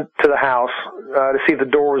son to the house to see if the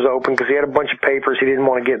door was open because he had a bunch of papers. He didn't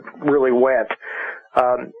want to get really wet.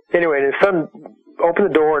 Anyway, his son opened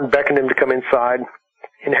the door and beckoned him to come inside.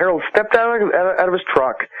 And Harold stepped out of his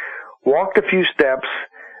truck, walked a few steps,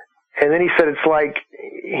 and then he said it's like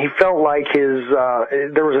he felt like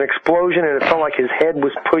there was an explosion, and it felt like his head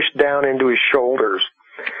was pushed down into his shoulders.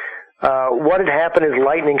 What had happened is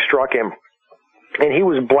lightning struck him, and he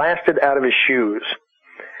was blasted out of his shoes.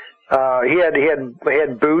 He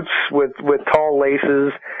had boots with tall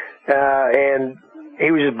laces, and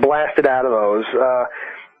he was just blasted out of those.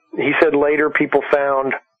 He said later people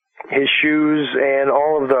found his shoes and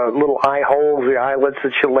all of the little eye holes, the eyelets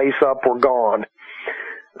that you lace up, were gone.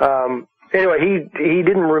 Anyway, he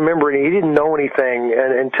didn't remember he didn't know anything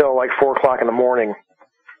until like 4 o'clock in the morning.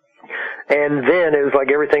 And then it was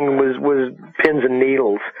like everything was pins and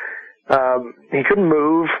needles. He couldn't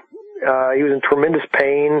move. He was in tremendous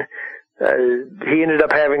pain. He ended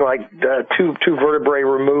up having like two vertebrae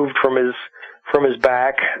removed from his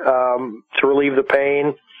back to relieve the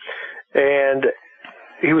pain. And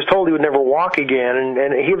he was told he would never walk again,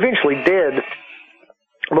 and he eventually did.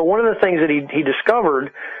 But one of the things that he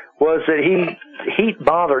discovered was that heat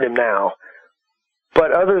bothered him now.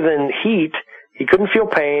 But other than heat, he couldn't feel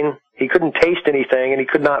pain, he couldn't taste anything, and he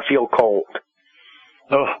could not feel cold.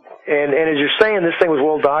 Oh. And as you're saying, this thing was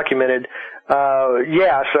well documented.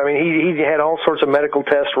 Yes, I mean, he had all sorts of medical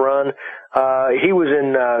tests run. He was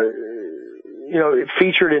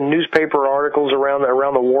featured in newspaper articles around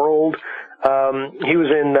the world. He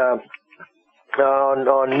was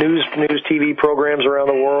on news TV programs around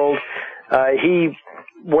the world. He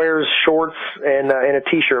wears shorts and a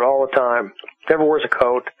t-shirt all the time. Never wears a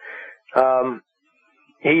coat.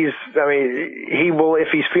 He will, if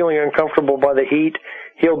he's feeling uncomfortable by the heat,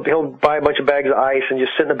 he'll buy a bunch of bags of ice and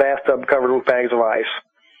just sit in the bathtub covered with bags of ice.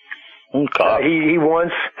 Okay. He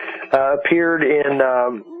once appeared in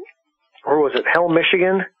where was it? Hell,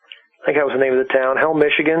 Michigan. I think that was the name of the town. Hell,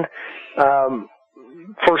 Michigan.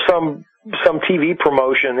 For some TV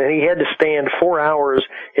promotion, and he had to stand 4 hours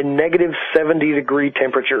in negative 70-degree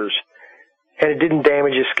temperatures, and it didn't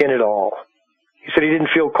damage his skin at all. He said he didn't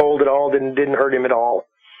feel cold at all, didn't hurt him at all.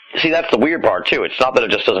 See, that's the weird part too. It's not that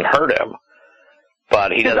it just doesn't hurt him,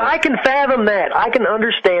 but he doesn't. I can fathom that. I can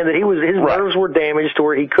understand that his nerves were damaged to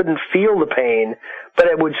where he couldn't feel the pain, but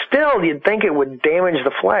it would still, you'd think it would damage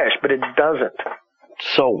the flesh, but it doesn't.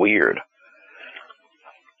 So weird.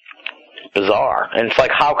 Bizarre. And it's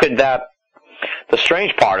like, how could that... The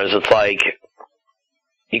strange part is it's like,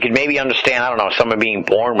 you could maybe understand, I don't know, someone being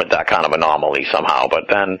born with that kind of anomaly somehow, but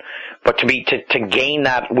to gain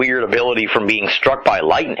that weird ability from being struck by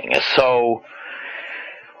lightning is so,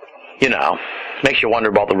 makes you wonder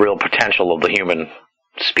about the real potential of the human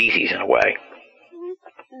species in a way.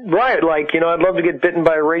 Right, like, I'd love to get bitten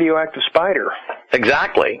by a radioactive spider.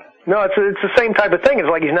 Exactly. No, it's the same type of thing. It's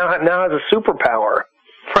like he now has a superpower.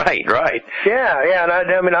 Right. Yeah,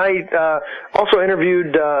 and I also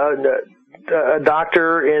interviewed a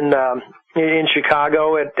doctor in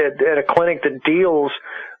Chicago at a clinic that deals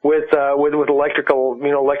with electrical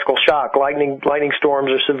shock, lightning storms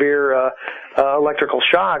or severe electrical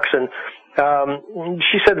shocks, and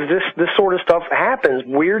she said that this sort of stuff happens.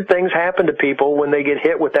 Weird things happen to people when they get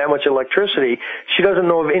hit with that much electricity. She doesn't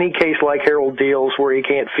know of any case like Harold Deal's where he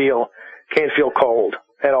can't feel cold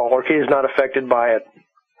at all, or he is not affected by it.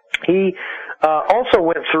 He also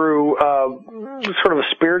went through sort of a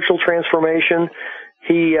spiritual transformation.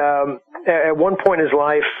 He, at one point in his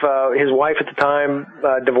life, his wife at the time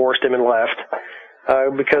divorced him and left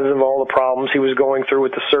because of all the problems he was going through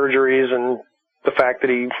with the surgeries and the fact that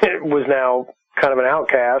he was now kind of an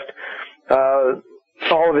outcast.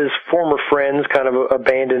 All of his former friends kind of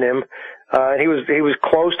abandoned him. He was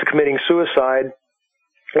close to committing suicide,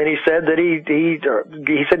 and he said that he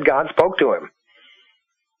said God spoke to him.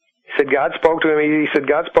 He said God spoke to him. He said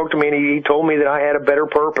God spoke to me, and he told me that I had a better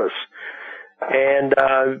purpose. And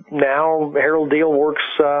now Harold Deal works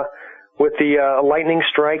with the Lightning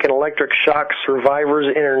Strike and Electric Shock Survivors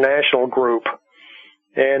International Group,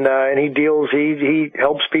 and he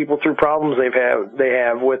helps people through problems they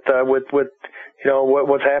have with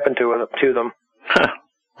what's happened to them. Huh.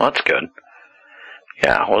 Well, that's good.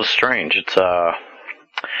 Yeah, well, it's strange. It's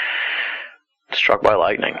struck by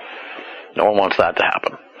lightning. No one wants that to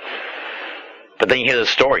happen. But then you hear the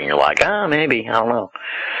story and you're like, maybe, I don't know.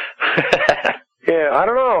 Yeah, I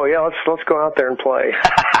don't know. Yeah, let's go out there and play.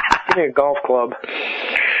 Give me a golf club.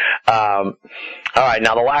 All right,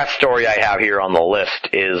 now the last story I have here on the list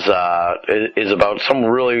is about some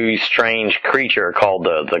really strange creature called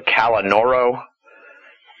the Kalanoro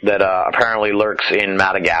that apparently lurks in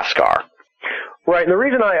Madagascar. Right, and the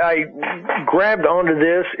reason I grabbed onto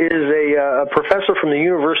this is a professor from the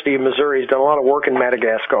University of Missouri. He's done a lot of work in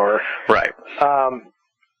Madagascar. Right.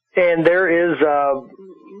 And there is,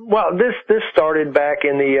 this started back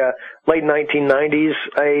in the late 1990s.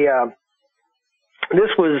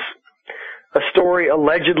 This was a story,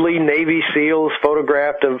 allegedly Navy SEALs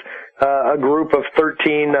photographed of a group of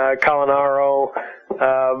 13 Kalanaro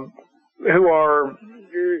who are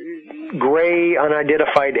gray,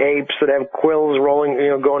 unidentified apes that have quills rolling,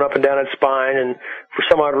 going up and down its spine, and for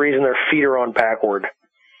some odd reason their feet are on backward.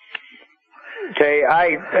 Okay,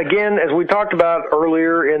 again, as we talked about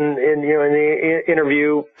earlier in the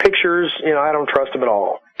interview, pictures, I don't trust them at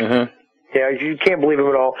all. Mm-hmm. Yeah, you can't believe them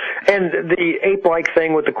at all. And the ape-like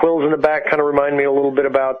thing with the quills in the back kind of reminded me a little bit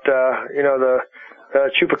about, the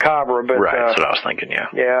chupacabra. But, right, that's what I was thinking, yeah.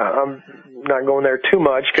 Yeah, I'm not going there too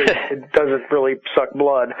much because it doesn't really suck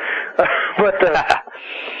blood. But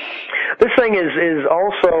this thing is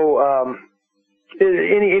also,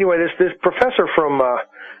 anyway, this professor from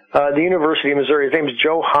the University of Missouri, his name is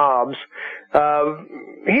Joe Hobbs.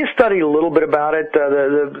 He studied a little bit about it,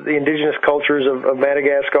 the indigenous cultures of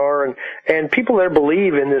Madagascar, and people there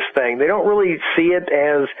believe in this thing. They don't really see it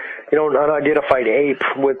as, an unidentified ape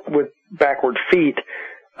with backward feet.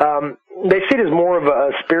 They see it as more of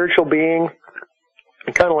a spiritual being,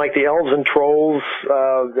 kind of like the elves and trolls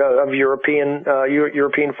of European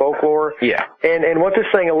folklore. Yeah. And what this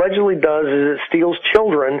thing allegedly does is it steals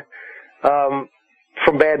children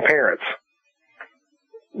from bad parents,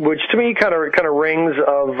 which to me kind of rings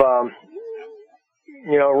of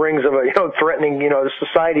threatening,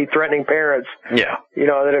 society threatening parents. Yeah.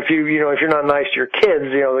 That if you're not nice to your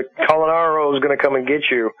kids, the Kalanaro is going to come and get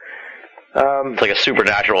you. It's like a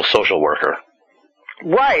supernatural social worker.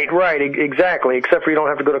 Right, exactly. Except for you don't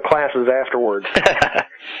have to go to classes afterwards.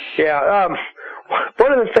 Yeah.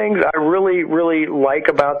 One of the things I really, really like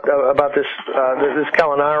about this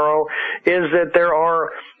Kalanaro is that there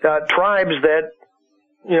are tribes that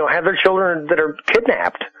have their children that are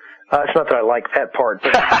kidnapped. It's not that I like that part,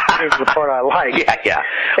 but it's the part I like. Yeah.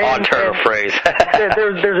 Odd turn of phrase.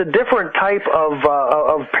 there's a different type of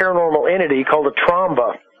paranormal entity called a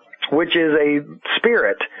tromba, which is a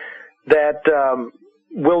spirit that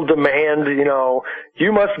will demand,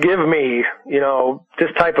 you must give me,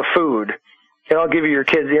 this type of food. And I'll give you your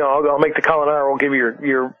kids, I'll make the Kalanaro, will give you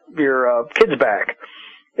your kids back.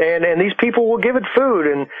 And these people will give it food.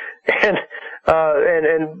 And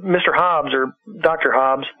Mr. Hobbs, or Dr.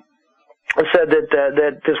 Hobbs, said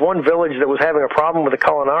that this one village that was having a problem with the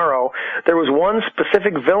Kalanaro, there was one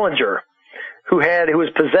specific villager who was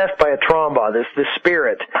possessed by a tromba, this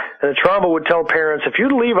spirit. And the tromba would tell parents, if you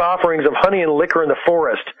leave offerings of honey and liquor in the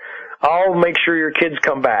forest, I'll make sure your kids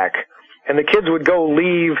come back. And the kids would go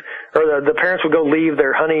leave, or the parents would go leave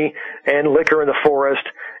their honey and liquor in the forest,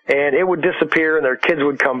 and it would disappear, and their kids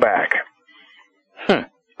would come back.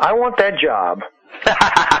 I want that job.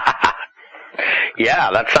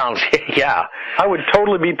 Yeah, that sounds, yeah. I would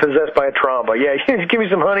totally be possessed by a tromba. Yeah, you give me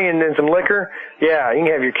some honey and some liquor, yeah, you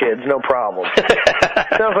can have your kids, no problem.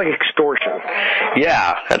 Sounds like extortion.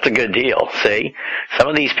 Yeah, that's a good deal, see? Some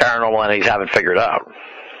of these paranormal entities haven't figured out.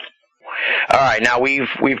 All right, now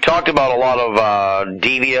we've talked about a lot of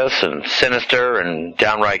devious and sinister and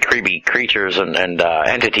downright creepy creatures and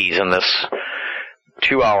entities in this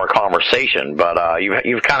 2-hour conversation, but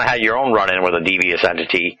you've kind of had your own run-in with a devious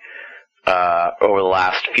entity over the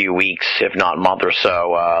last few weeks, if not month or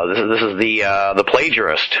so. This is the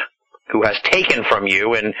plagiarist who has taken from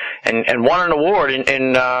you and won an award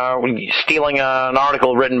in stealing an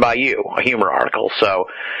article written by you, a humor article. So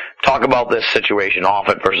talk about this situation,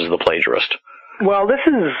 Offutt versus the plagiarist. Well, this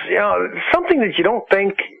is something that you don't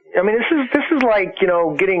think. I mean, this is like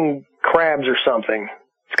getting crabs or something.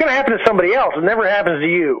 It's going to happen to somebody else. It never happens to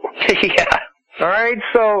you. Yeah. All right.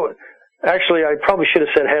 So actually, I probably should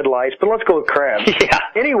have said headlights, but let's go with crabs. Yeah.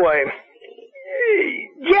 Anyway.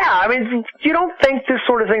 Yeah, I mean, you don't think this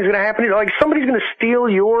sort of thing's going to happen. Like somebody's going to steal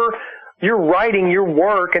your writing, your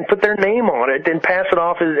work, and put their name on it and pass it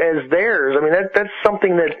off as theirs. I mean, that's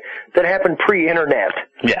something that happened pre-internet.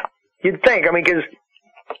 Yeah. You'd think. I mean, because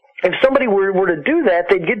if somebody were to do that,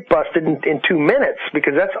 they'd get busted in 2 minutes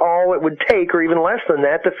because that's all it would take, or even less than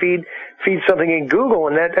that, to feed something in Google,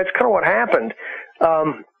 and that's kind of what happened.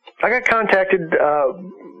 I got contacted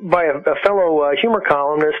by a fellow humor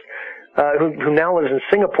columnist who now lives in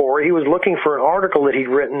Singapore. He was looking for an article that he'd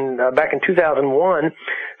written back in 2001.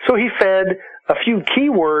 So he fed a few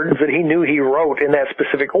keywords that he knew he wrote in that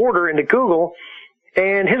specific order into Google,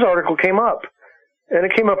 and his article came up. And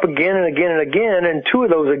it came up again and again and again, and 2 of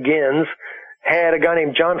those agains had a guy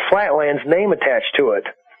named John Flatland's name attached to it.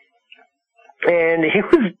 And he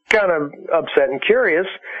was kind of upset and curious,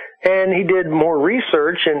 and he did more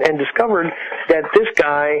research and discovered that this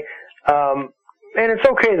guy, and it's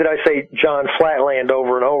okay that I say John Flatland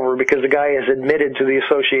over and over because the guy has admitted to the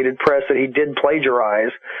Associated Press that he did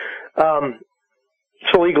plagiarize.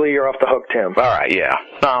 So legally, you're off the hook, Tim. All right, yeah.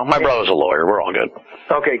 No, my brother's a lawyer. We're all good.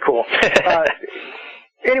 Okay, cool.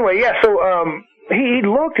 Anyway, yeah, so he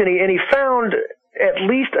looked and he found at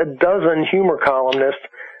least a dozen humor columnists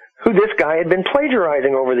who this guy had been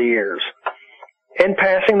plagiarizing over the years and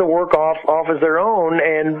passing the work off as their own.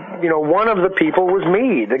 And, one of the people was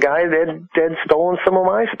me, the guy that had stolen some of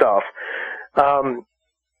my stuff.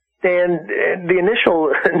 And the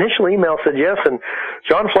initial email said, yes, and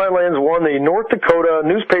John Flatlands won the North Dakota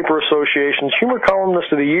Newspaper Association's Humor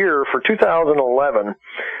Columnist of the Year for 2011.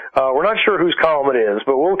 We're not sure whose column it is,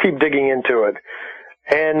 but we'll keep digging into it.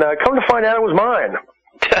 And come to find out it was mine.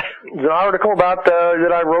 It's an article about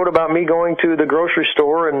that I wrote about me going to the grocery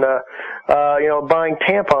store and buying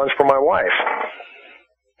tampons for my wife.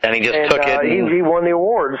 And he just took it. He won the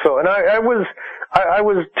award. So, and I was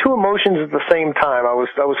two emotions at the same time. I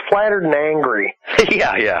was flattered and angry.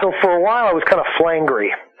 Yeah. So for a while I was kind of flangry.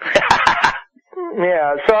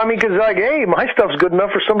 Yeah. So because hey, my stuff's good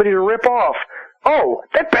enough for somebody to rip off. Oh,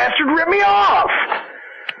 that bastard ripped me off.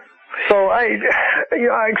 So I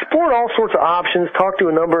explored all sorts of options, talked to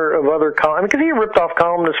a number of other because he ripped off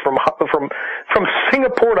columnists from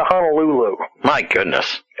Singapore to Honolulu. My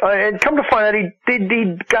goodness. And come to find out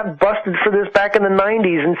he got busted for this back in the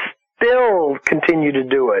 90s and still continued to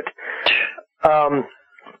do it.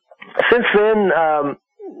 Since then,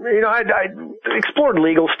 I explored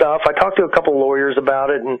legal stuff. I talked to a couple lawyers about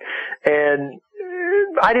it, and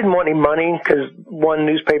I didn't want any money because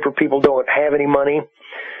newspaper people don't have any money.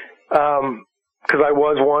 Because I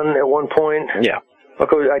was one at one point. Yeah.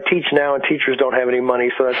 Okay, I teach now, and teachers don't have any money,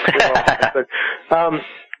 so that's.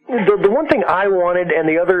 But the one thing I wanted, and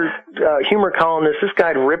the other humor columnist, this guy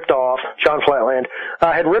had ripped off, John Flatland,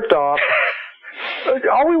 had ripped off.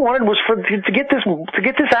 All we wanted was to get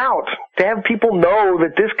this out, to have people know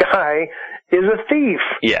that this guy is a thief.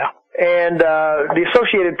 Yeah. And the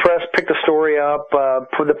Associated Press picked the story up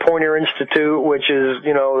for the Poynter Institute, which is,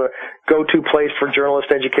 the go-to place for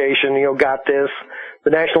journalist education, got this. The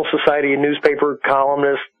National Society of Newspaper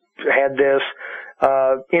Columnists had this.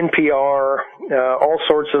 NPR, all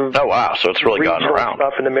sorts of oh wow, so it's really gotten around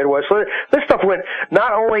stuff in the Midwest. So this stuff went,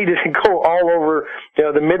 not only did it go all over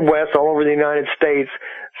the Midwest, all over the United States.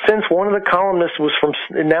 Since one of the columnists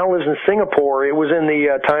now lives in Singapore, it was in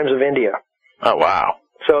the Times of India. Oh wow.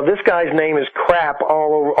 So this guy's name is crap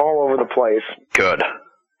all over the place. Good.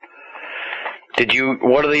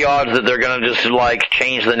 What are the odds that they're going to just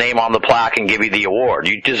change the name on the plaque and give you the award?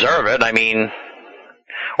 You deserve it.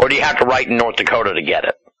 Or do you have to write in North Dakota to get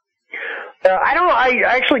it? I don't know. I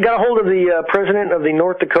actually got a hold of the president of the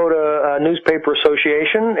North Dakota Newspaper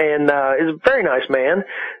Association, and is a very nice man.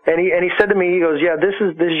 And he said to me, he goes, "Yeah, this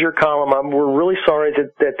is your column. We're really sorry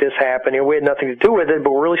that this happened. We had nothing to do with it,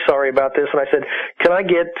 but we're really sorry about this." And I said, "Can I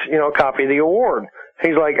get a copy of the award?"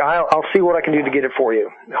 He's like, "I'll see what I can do to get it for you."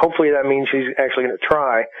 Hopefully that means he's actually going to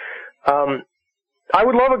try. I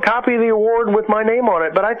would love a copy of the award with my name on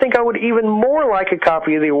it, but I think I would even more like a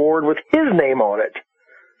copy of the award with his name on it.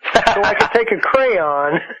 So I could take a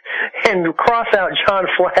crayon and cross out John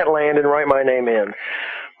Flatland and write my name in.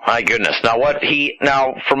 My goodness.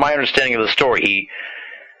 Now from my understanding of the story, he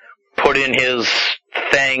put in his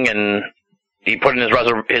thing and he put in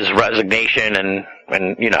his resignation and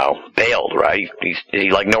bailed, right? Is he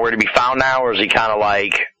nowhere to be found now, or is he kind of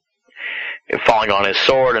falling on his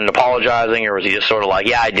sword and apologizing, or is he just sort of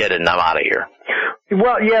yeah, I did it and I'm out of here?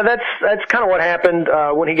 Well, yeah, that's kind of what happened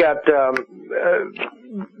when he got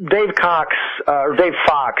Dave Fox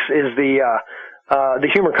is the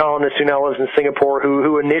humor columnist who now lives in Singapore,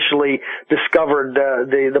 who initially discovered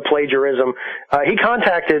the plagiarism. He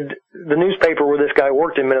contacted the newspaper where this guy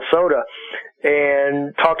worked in Minnesota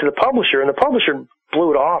and talked to the publisher, and the publisher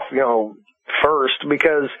blew it off, first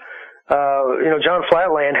because John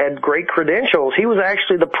Flatland had great credentials. He was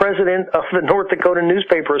actually the president of the North Dakota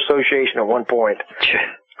Newspaper Association at one point.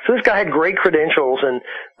 So this guy had great credentials, and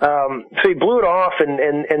so he blew it off, and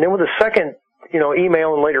then with a second,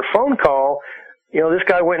 email and later phone call, this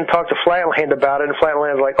guy went and talked to Flatland about it, and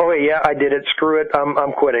Flatland's like, "Oh yeah, I did it. Screw it.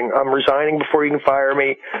 I'm quitting. I'm resigning before you can fire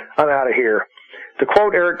me. I'm out of here." To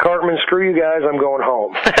quote Eric Cartman, "Screw you guys. I'm going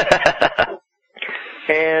home."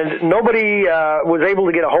 And nobody was able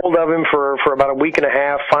to get a hold of him for about a week and a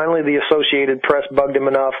half. Finally, the Associated Press bugged him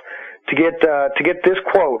enough to get this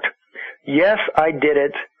quote: "Yes, I did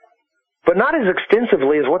it, but not as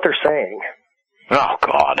extensively as what they're saying." Oh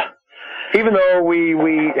God! Even though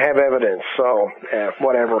we have evidence, so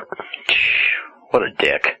whatever. What a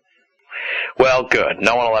dick. Well, good.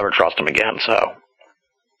 No one will ever trust him again. So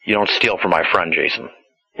you don't steal from my friend Jason.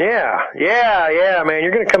 Yeah, man.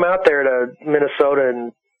 You're going to come out there to Minnesota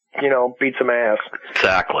and beat some ass.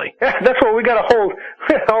 Exactly. Yeah, that's what we got to hold.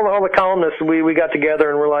 all the columnists, we got together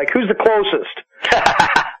and we're like, who's the closest?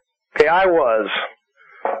 Okay, I was.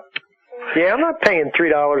 Yeah, I'm not paying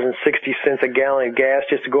 $3.60 a gallon of gas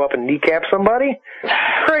just to go up and kneecap somebody.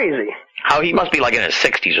 Crazy. How he must be like in his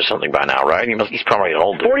 60s or something by now, right? He's probably an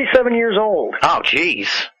old dude. 47 years old. Oh, jeez.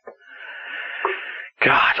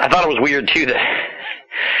 God, I thought it was weird too that.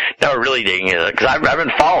 Now we're really digging it because I've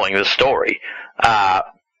been following this story. I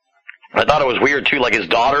thought it was weird too. Like his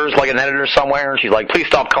daughter's like an editor somewhere, and she's like, "Please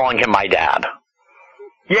stop calling him my dad."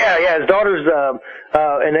 Yeah. His daughter's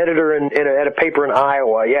an editor at a paper in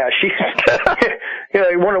Iowa. Yeah, she's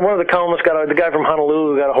one of the columnists the guy from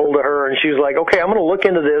Honolulu got a hold of her, and she was like, "Okay, I'm going to look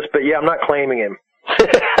into this, but yeah, I'm not claiming him.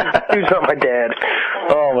 He's not my dad."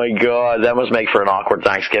 Oh my God, that must make for an awkward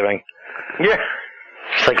Thanksgiving. Yeah.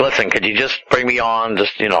 It's like, listen, could you just bring me on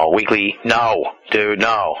just weekly? No, dude,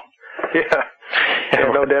 no. Yeah.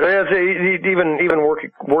 Yeah, no, Dad. Even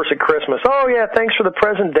worse at Christmas. Oh yeah, thanks for the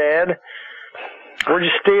present, Dad. Where'd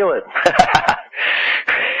you steal it?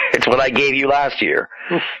 It's what I gave you last year.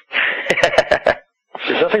 There's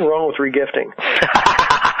nothing wrong with regifting.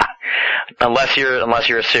 unless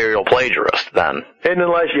you're a serial plagiarist, then. And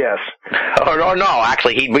unless, yes. Or no,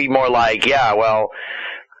 actually, he'd be more like, yeah, well,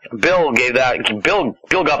 Bill got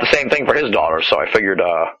the same thing for his daughter, so I figured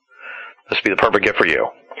this would be the perfect gift for you.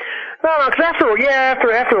 No, because after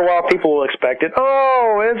a while, people will expect it.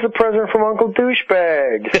 Oh, it's the present from Uncle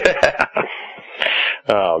Douchebag.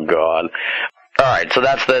 Oh God! All right, so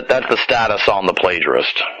that's the status on the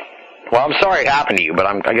plagiarist. Well, I'm sorry it happened to you, but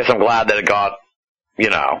I guess I'm glad that it got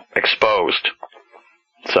exposed.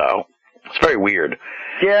 So it's very weird.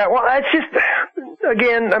 Yeah, well, that's just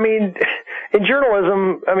again. I mean, in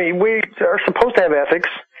journalism, we are supposed to have ethics.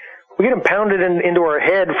 We get them pounded into our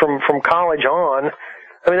head from college on.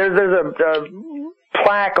 I mean, there's a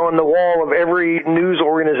plaque on the wall of every news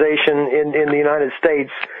organization in the United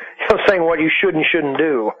States, saying what you should and shouldn't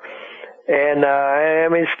do. And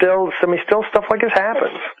still stuff like this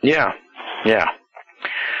happens. Yeah.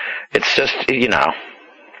 It's just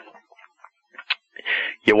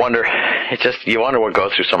you wonder what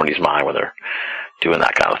goes through somebody's mind when they're doing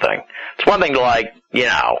that kind of thing. It's one thing to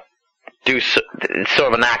do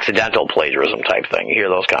sort of an accidental plagiarism type thing. You hear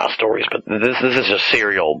those kind of stories, but this is just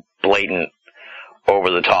serial, blatant,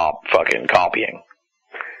 over the top fucking copying.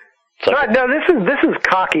 Like, no, this is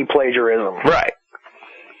cocky plagiarism. Right.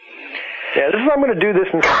 Yeah, I'm going to do this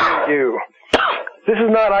and see you. This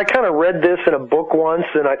is not. I kind of read this in a book once,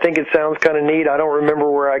 and I think it sounds kind of neat. I don't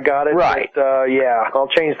remember where I got it. Right. But, yeah, I'll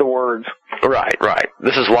change the words. Right.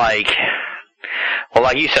 This is like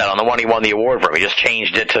you said, on the one he won the award for, he just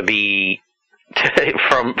changed it to be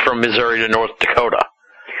from Missouri to North Dakota.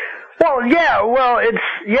 Well, yeah.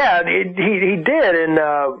 He did, and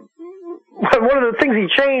one of the things he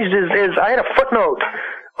changed is I had a footnote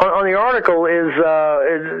on the article.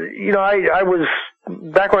 I was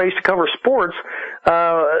back when I used to cover sports.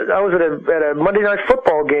 I was at a Monday Night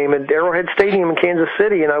Football game at Arrowhead Stadium in Kansas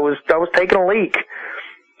City, and I was taking a leak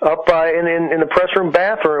up in the press room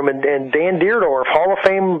bathroom, and Dan Deerdorf, Hall of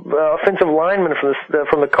Fame offensive lineman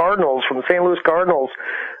from the Cardinals, from the St. Louis Cardinals,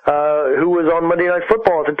 who was on Monday Night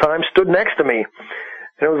Football at the time, stood next to me.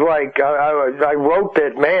 And it was like, I wrote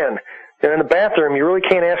that, man, in the bathroom, you really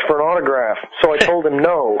can't ask for an autograph. So I told him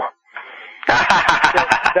no.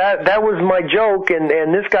 that was my joke, and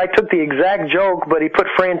this guy took the exact joke, but he put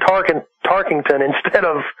Fran Tarkington instead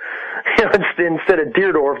of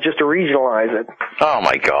Deerdorf, just to regionalize it. Oh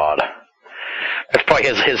my God, that's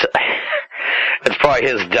probably that's probably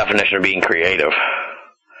his definition of being creative.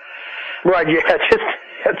 Right? Yeah,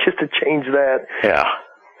 just to change that. Yeah,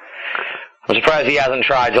 I'm surprised he hasn't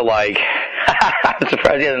tried to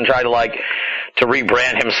to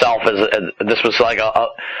rebrand himself as this was like a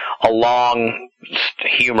long,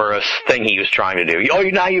 humorous thing he was trying to do. Oh,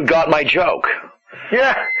 now you've got my joke.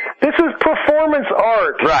 Yeah, this is performance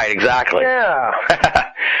art. Right, exactly. Yeah.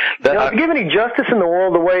 To give any justice in the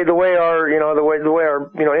world, the way our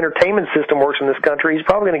entertainment system works in this country, he's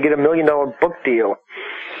probably going to get $1 million book deal.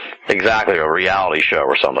 Exactly, a reality show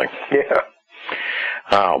or something. Yeah.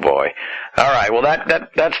 Oh boy. All right. Well,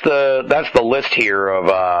 that's the list here of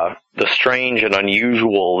the strange and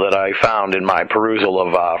unusual that I found in my perusal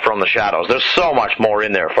of From the Shadows. There's so much more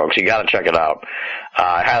in there, folks. You got to check it out.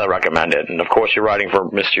 I highly recommend it. And of course, you're writing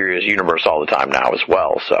for Mysterious Universe all the time now as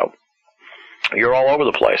well, so you're all over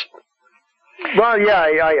the place. Well, yeah,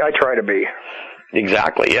 I try to be.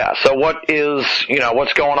 Exactly. Yeah. So what's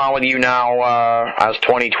going on with you now as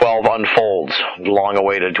 2012 unfolds? Long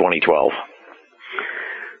awaited 2012.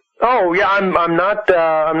 Oh yeah, I'm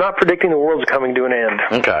not predicting the world's coming to an end.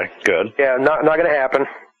 Okay, good. Yeah, not going to happen.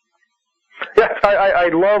 Yeah, I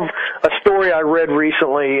love a story I read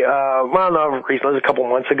recently. Well, not recently, it was a couple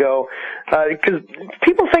months ago. Because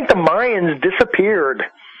people think the Mayans disappeared.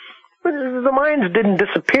 But the Mayans didn't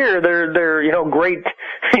disappear. They're great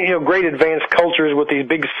great advanced cultures with these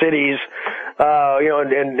big cities,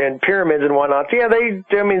 and pyramids and whatnot. Yeah, they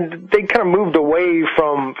kind of moved away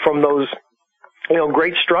from those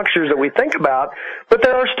great structures that we think about, but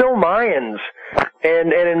there are still Mayans.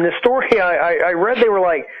 And in the story I read, they were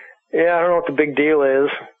like, yeah, I don't know what the big deal is.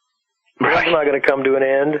 Right. It's not going to come to an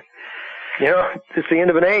end. It's the end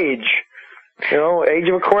of an age. Age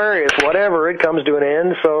of Aquarius, whatever, it comes to an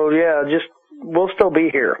end. So yeah, we'll still be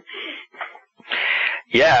here.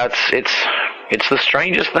 Yeah, it's the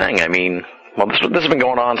strangest thing. I mean, well, this has been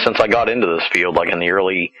going on since I got into this field, like in the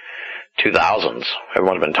early 2000s.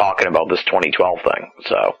 Everyone's been talking about this 2012 thing,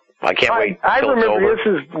 so I can't wait I till it's remember over. this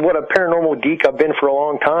is what a paranormal geek I've been for a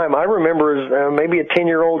long time. I remember as maybe a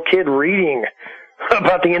 10-year-old kid reading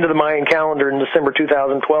about the end of the Mayan calendar in December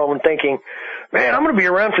 2012 and thinking, man, I'm going to be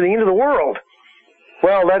around for the end of the world.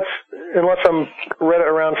 Well, that's unless I'm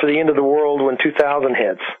around for the end of the world when 2000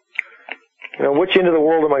 hits. Which end of the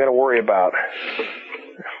world am I going to worry about?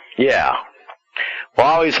 Yeah. Well,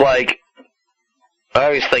 I always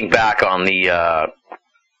think back on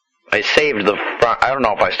I saved the front, I don't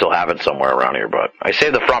know if I still have it somewhere around here, but I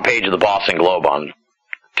saved the front page of the Boston Globe on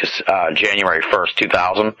just January 1st,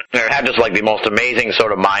 2000. And it had just like the most amazing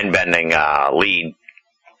sort of mind-bending lead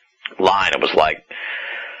line. It was like,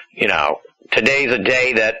 today's a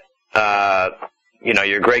day that,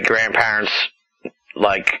 your great-grandparents,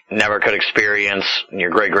 never could experience, and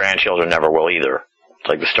your great-grandchildren never will either. It's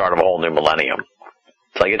like the start of a whole new millennium.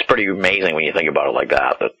 It's pretty amazing when you think about it like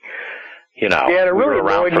that. Yeah, and it really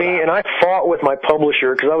annoyed me, and I fought with my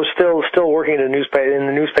publisher because I was still working in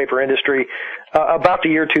the newspaper industry about the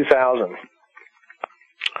year 2000.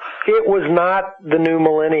 It was not the new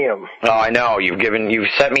millennium. Oh, I know. You've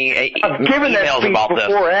sent me I've given that emails speech about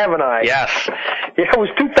before, this. haven't I? Yes. Yeah, it was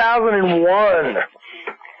 2001.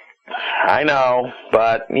 I know,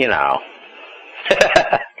 but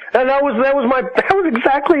And that was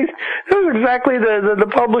exactly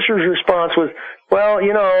the publisher's response was, well,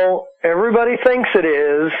 everybody thinks it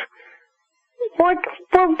is. Like,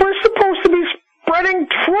 well, we're supposed to be spreading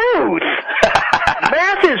truth.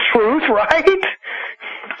 Math is truth, right?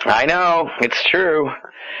 I know, it's true.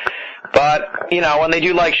 But, when they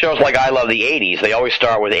do shows like I Love the 80s, they always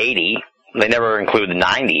start with 80. They never include the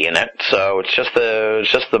 90 in it, so it's just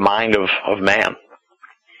the mind of man.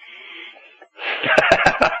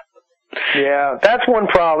 Yeah, that's one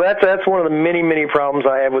problem. That's one of the many, many problems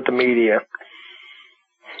I have with the media.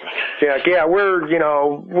 Yeah, we're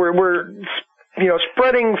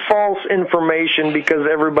spreading false information because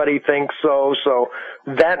everybody thinks so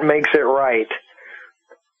that makes it right.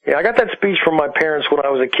 Yeah, I got that speech from my parents when I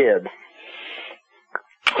was a kid.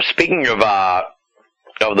 Speaking of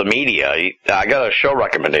the media, I got a show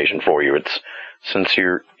recommendation for you. It's since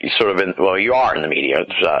you are in the media,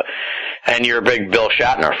 and you're a big Bill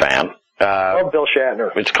Shatner fan. I love Bill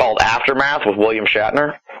Shatner. It's called Aftermath with William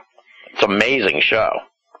Shatner. It's an amazing show.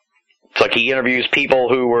 It's like he interviews people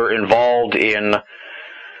who were involved in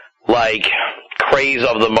craze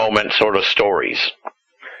of the moment sort of stories.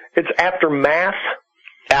 It's Aftermath.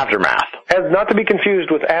 Aftermath. As not to be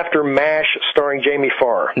confused with After MASH starring Jamie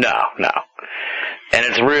Farr. No. And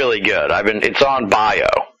it's really good. It's on Bio.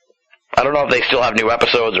 I don't know if they still have new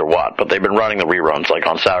episodes or what, but they've been running the reruns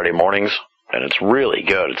on Saturday mornings, and it's really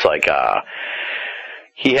good. It's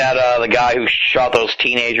he had the guy who shot those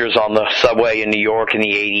teenagers on the subway in New York in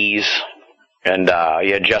the 80s, and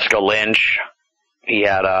he had Jessica Lynch. He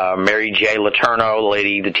had Mary J.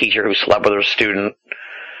 Letourneau, the teacher who slept with her student.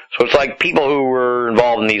 So it's people who were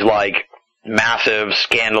involved in these massive,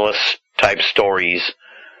 scandalous type stories,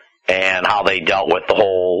 and how they dealt with the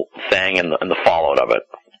whole thing and the fallout of it.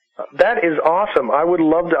 That is awesome. I would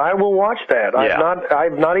love to. I will watch that. Yeah.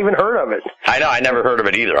 I've not even heard of it. I know. I never heard of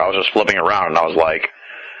it either. I was just flipping around, and I was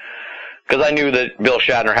because I knew that Bill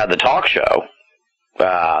Shatner had the talk show.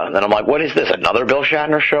 And then I'm like, what is this? Another Bill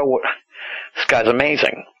Shatner show? This guy's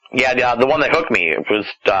amazing. Yeah, the one that hooked me was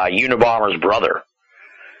Unabomber's brother.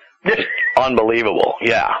 Just unbelievable.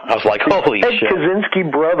 Yeah. I was like, holy Ed shit.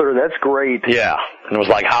 Kaczynski brother. That's great. Yeah. And it was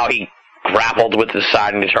how he grappled with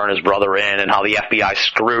deciding to turn his brother in, and how the FBI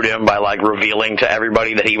screwed him by revealing to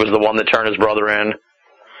everybody that he was the one that turned his brother in.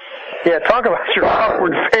 Yeah, talk about your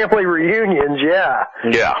awkward family reunions, yeah.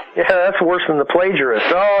 Yeah. Yeah, that's worse than the plagiarist.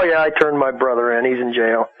 Oh, yeah, I turned my brother in. He's in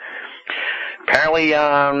jail. Apparently,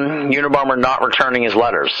 Unabomber not returning his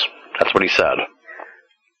letters. That's what he said.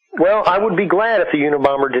 Well, I would be glad if the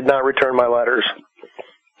Unabomber did not return my letters.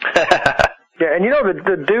 Yeah, and you know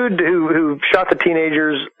the dude who shot the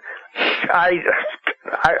teenagers, I'm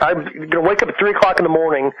gonna wake up at 3:00 in the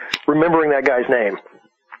morning remembering that guy's name.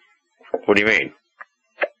 What do you mean?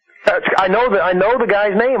 I know the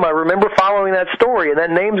guy's name. I remember following that story, and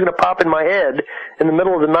that name's gonna pop in my head in the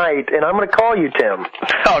middle of the night, and I'm gonna call you, Tim.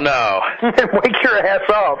 Oh no! And wake your ass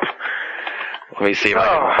up. Let me see if I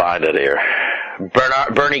can find it here.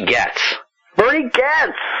 Bernie Getz. Bernie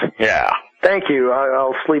Getz. Yeah. Thank you.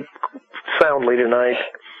 I'll sleep soundly tonight.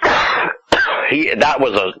 That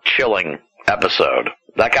was a chilling episode.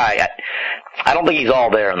 That guy, I don't think he's all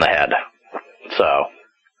there in the head. So,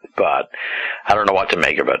 but I don't know what to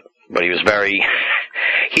make of it. But he was very.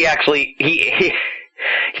 He actually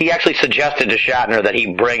suggested to Shatner that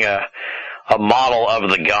he bring a model of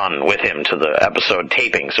the gun with him to the episode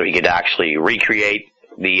taping, so he could actually recreate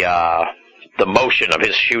the motion of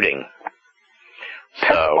his shooting.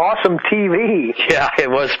 So awesome TV. Yeah, it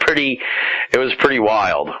was pretty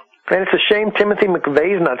wild. And it's a shame Timothy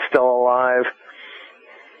McVeigh's not still alive.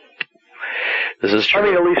 This is true. I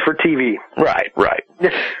mean, at least for TV. Right.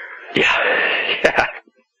 Yeah.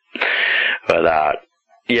 But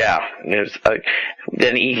yeah,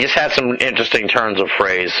 then he just had some interesting turns of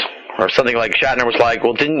phrase, or something like Shatner was like,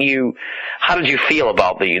 "Well, how did you feel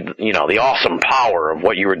about the awesome power of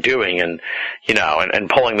what you were doing, and and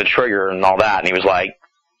pulling the trigger and all that?" And he was like,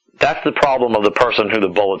 "That's the problem of the person who the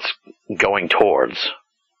bullet's going towards.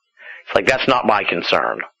 It's like, that's not my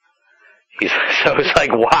concern." So it's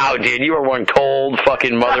like, wow, dude, you are one cold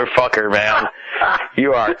fucking motherfucker, man.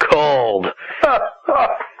 You are cold.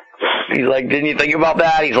 He's like, didn't you think about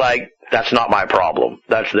that? He's like, that's not my problem.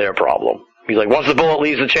 That's their problem. He's like, once the bullet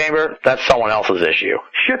leaves the chamber, that's someone else's issue.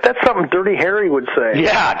 Shit, that's something Dirty Harry would say.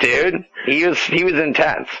 Yeah, dude. He was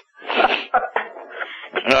intense.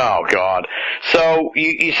 Oh, God. So,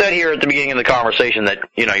 you said here at the beginning of the conversation that,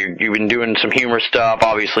 you've been doing some humor stuff,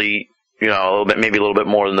 obviously, maybe a little bit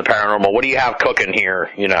more than the paranormal. What do you have cooking here,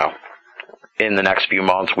 in the next few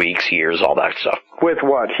months, weeks, years, all that stuff? With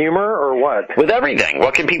what? Humor or what? With everything.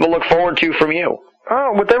 What can people look forward to from you?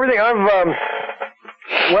 Oh, with everything. I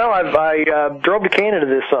drove to Canada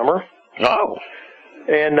this summer. Oh.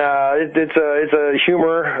 And it's a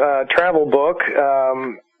humor travel book.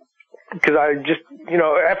 Because I just,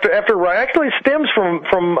 after actually it stems from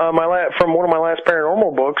one of my last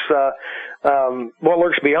paranormal books, What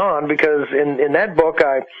Lurks Beyond, because in that book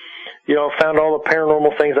I, found all the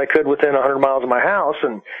paranormal things I could within 100 miles of my house,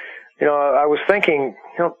 and I was thinking,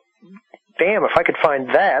 damn, if I could find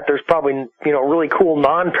that, there's probably really cool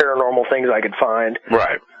non-paranormal things I could find.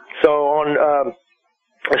 Right. So on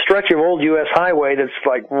a stretch of old U.S. highway that's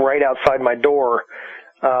like right outside my door.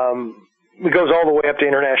 It goes all the way up to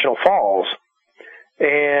International Falls.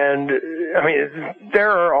 And, I mean, there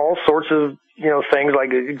are all sorts of, things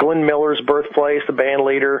like Glenn Miller's birthplace, the band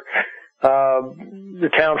leader, the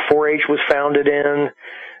town 4-H was founded in,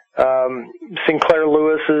 Sinclair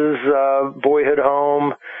Lewis's boyhood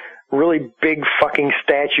home, really big fucking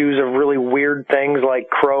statues of really weird things like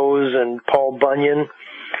crows and Paul Bunyan.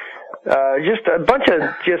 Just a bunch of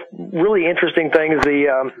just really interesting things.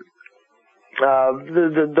 The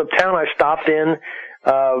town I stopped in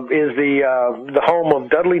is the home of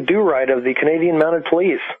Dudley Do-Right of the Canadian Mounted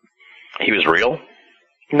Police. He was real?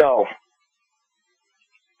 No.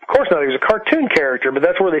 Of course not. He was a cartoon character, but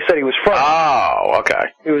that's where they said he was from. Oh,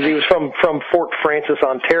 okay. He was from Fort Francis,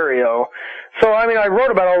 Ontario. So, I mean, I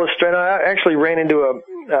wrote about all this, and I actually ran into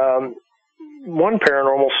one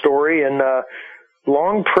paranormal story in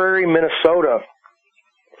Long Prairie, Minnesota.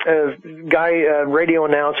 A guy, radio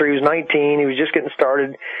announcer, he was 19, he was just getting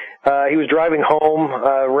started. He was driving home,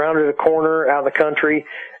 rounded a corner out of the country,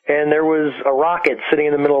 and there was a rocket sitting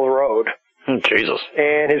in the middle of the road. Jesus.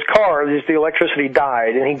 And his car, the electricity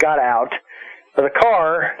died, and he got out of the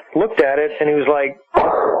car, looked at it, and he was like,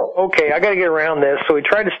 okay, I gotta get around this. So he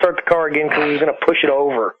tried to start the car again because he was gonna push it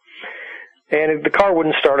over. And the car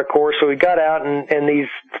wouldn't start, of course, so he got out, and these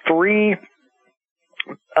three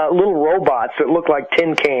little robots that looked like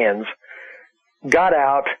tin cans got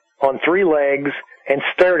out on three legs and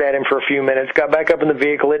stared at him for a few minutes, got back up in the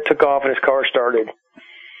vehicle, it took off, and his car started.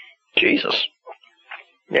 Jesus.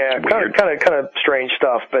 Yeah, kind of strange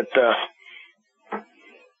stuff, but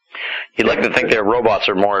you'd like to think their robots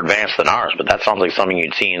are more advanced than ours, but that sounds like something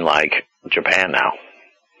you'd see in like Japan now.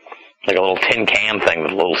 Like a little tin can thing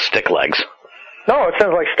with little stick legs. No, it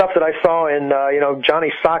sounds like stuff that I saw in,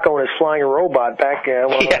 Johnny Sacco and his Flying Robot back when I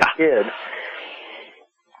was a kid.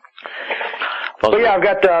 But yeah, I've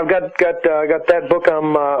got that book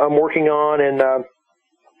I'm working on, and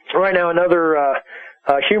right now another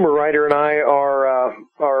humor writer and I are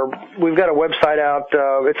we've got a website out.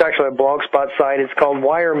 It's actually a blogspot site. It's called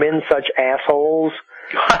Why Are Men Such Assholes?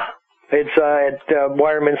 It's at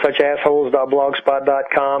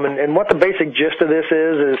whyaremenssuchassholes.blogspot.com, and what the basic gist of this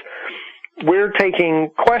is we're taking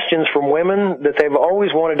questions from women that they've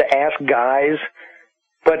always wanted to ask guys,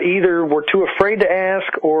 but either were too afraid to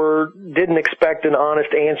ask or didn't expect an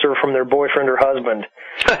honest answer from their boyfriend or husband.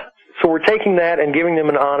 So we're taking that and giving them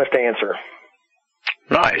an honest answer.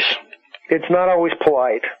 Nice. It's not always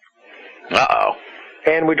polite. Uh-oh.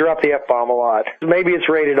 And we drop the F-bomb a lot. Maybe it's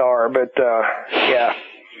rated R, but, yeah.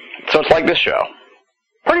 So it's like this show.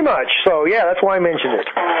 Pretty much. So, yeah, that's why I mentioned it.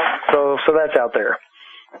 So that's out there.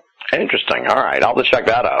 Interesting. All right. I'll have to check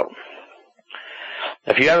that out.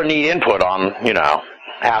 If you ever need input on,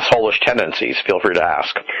 asshole-ish tendencies, feel free to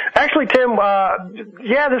ask. Actually, Tim,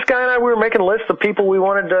 this guy and I, we were making lists of people we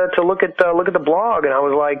wanted to look at the blog, and I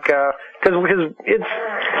was like, because it's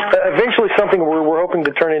eventually something we're hoping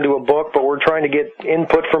to turn into a book, but we're trying to get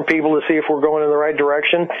input from people to see if we're going in the right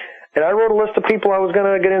direction. And I wrote a list of people I was going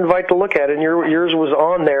to get an invite to look at, and yours was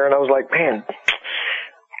on there, and I was like, man,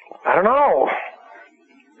 I don't know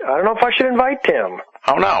if I should invite Tim.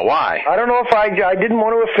 Oh, no, why? I don't know if I didn't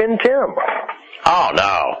want to offend Tim. Oh,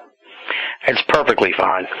 no. It's perfectly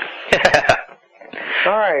fine.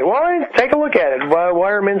 All right. Well, take a look at it. Why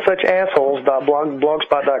are men such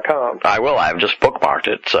assholes.blogspot.com. I will. I've just bookmarked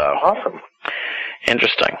it, so. Awesome.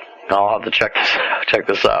 Interesting. I'll have to check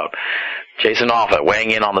this out. Jason Offutt weighing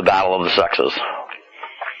in on the battle of the sexes.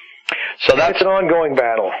 So that's an ongoing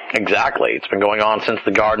battle. Exactly. It's been going on since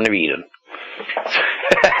the Garden of Eden.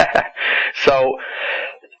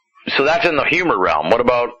 So that's in the humor realm. What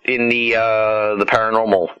about in the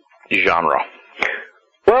paranormal genre?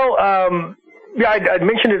 Well, I'd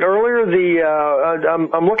mentioned it earlier.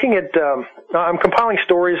 I'm looking at I'm compiling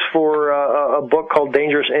stories for a book called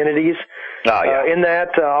Dangerous Entities. Oh, yeah. In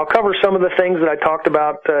that, I'll cover some of the things that I talked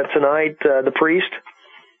about tonight: the priest,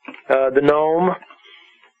 the gnome.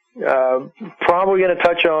 Probably going to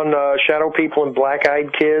touch on shadow people and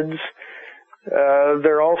black-eyed kids.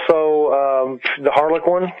 They're also the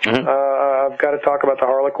Harlequin. Mm-hmm. I've got to talk about the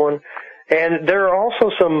Harlequin. And there are also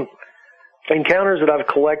some encounters that I've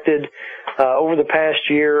collected over the past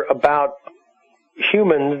year about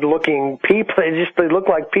human-looking people. They look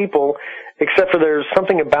like people, except for there's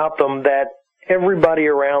something about them that everybody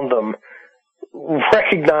around them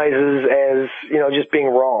recognizes as, just being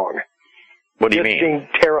wrong. What do you mean? Just being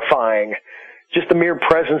terrifying. Just the mere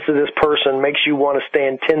presence of this person makes you want to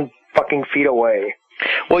stand 10 fucking feet away.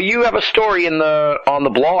 Well, you have a story on the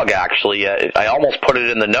blog, actually. I almost put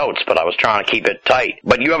it in the notes, but I was trying to keep it tight.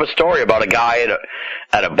 But you have a story about a guy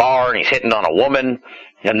at a bar, and he's hitting on a woman,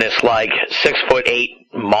 and this 6'8"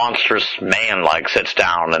 monstrous man sits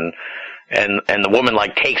down, and the woman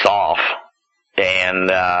takes off, and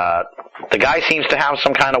the guy seems to have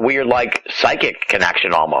some kind of weird psychic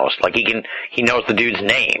connection almost. He knows the dude's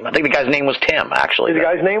name. I think the guy's name was Tim, actually. The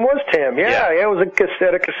guy's name was Tim. Yeah, it was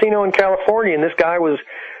at a casino in California, and this guy was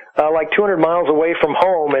 200 miles away from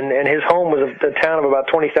home, and his home was a town of about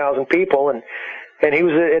 20,000 people, and he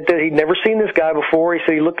was he'd never seen this guy before. He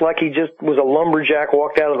said he looked like he just was a lumberjack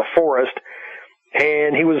walked out of the forest.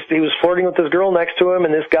 And he was flirting with this girl next to him,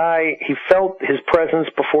 and this guy, he felt his presence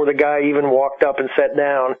before the guy even walked up and sat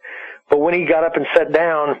down. But when he got up and sat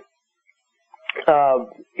down,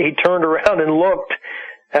 he turned around and looked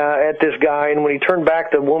at this guy, and when he turned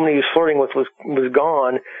back, the woman he was flirting with was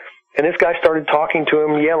gone. And this guy started talking to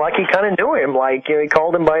him, like he kind of knew him, he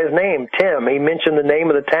called him by his name, Tim. He mentioned the name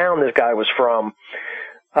of the town this guy was from.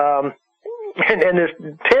 And this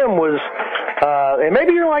Tim was, and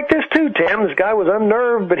maybe you're like this too, Tim. This guy was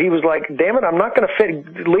unnerved, but he was like, damn it, I'm not going to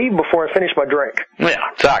leave before I finish my drink.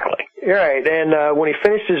 Yeah, exactly. Right. And when he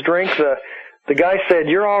finished his drink, the guy said,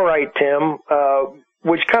 you're all right, Tim,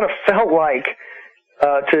 which kind of felt like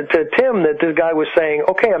to Tim that this guy was saying,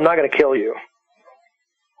 okay, I'm not going to kill you.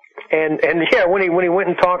 And yeah, when he went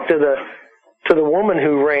and talked to the woman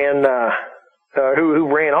who ran who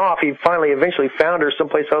ran off, he eventually found her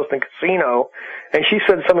someplace else in the casino, and she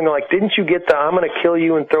said something like, didn't you get the I'm going to kill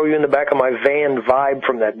you and throw you in the back of my van vibe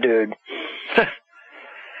from that dude?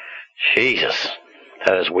 Jesus,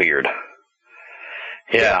 that is weird.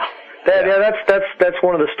 Yeah. That's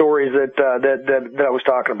one of the stories that I was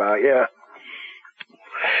talking about, yeah.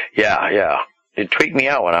 Yeah. It tweaked me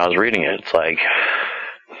out when I was reading it. It's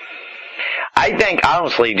I think,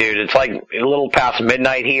 honestly, dude, it's a little past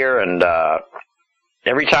midnight here, and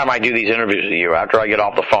every time I do these interviews with you, after I get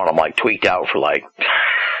off the phone, I'm tweaked out for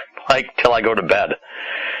like till I go to bed.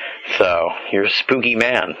 So you're a spooky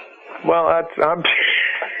man. Well, I'm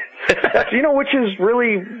which is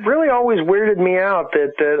really always weirded me out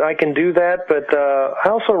that I can do that, but I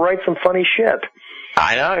also write some funny shit.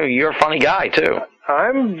 I know, you're a funny guy, too.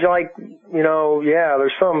 I'm like,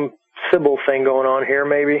 there's some Sybil thing going on here,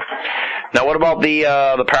 maybe. Now, what about the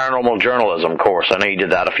paranormal journalism course? I know you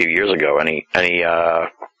did that a few years ago. Any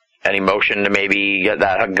motion to maybe get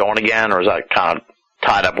that going again, or is that kind of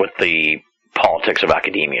tied up with the politics of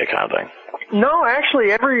academia kind of thing? No,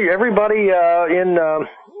 actually, everybody in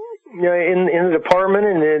the department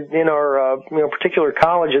and in our particular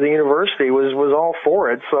college of the university was all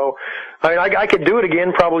for it. So I could do it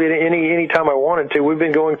again probably any time I wanted to. We've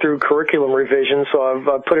been going through curriculum revision, so I've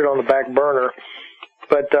put it on the back burner.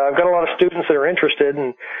 But I've got a lot of students that are interested,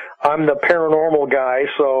 and I'm the paranormal guy,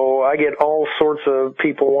 so I get all sorts of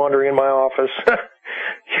people wandering in my office. A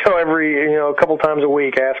couple times a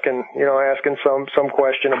week asking some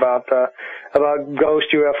question about ghost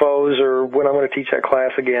UFOs or when I'm going to teach that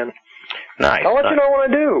class again. Nice. I'll let you know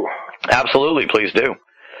when I do. Absolutely, please do.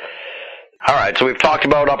 All right, so we've talked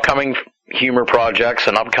about upcoming humor projects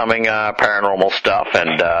and upcoming paranormal stuff,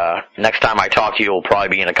 and next time I talk to you will probably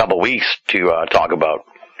be in a couple weeks to talk about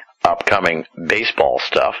upcoming baseball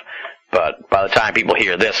stuff. But by the time people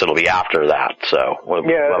hear this, it'll be after that. So we'll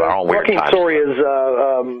have our own weird Joaquin times. Soria's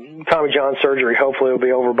Tommy John surgery. Hopefully, it'll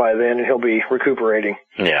be over by then, and he'll be recuperating.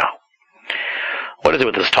 Yeah. What is it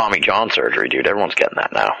with this Tommy John surgery, dude? Everyone's getting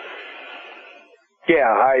that now.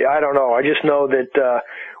 Yeah, I don't know. I just know that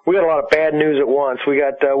we got a lot of bad news at once. We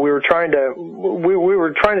were trying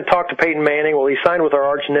to talk to Peyton Manning. Well, he signed with our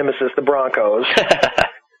arch nemesis, the Broncos.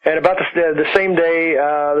 And about the same day,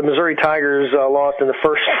 the Missouri Tigers lost in the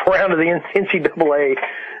first round of the NCAA,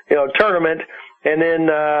 tournament, and then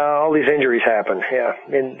all these injuries happened. Yeah,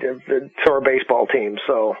 to our baseball team.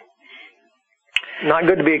 So, not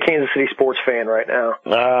good to be a Kansas City sports fan right now.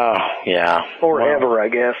 Oh, yeah. Or ever, I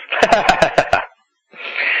guess.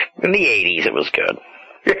 In the 80s, it was good.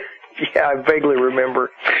 Yeah, I vaguely remember.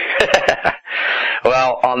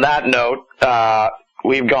 Well, on that note,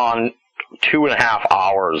 we've gone 2.5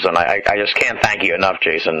 hours, and I just can't thank you enough,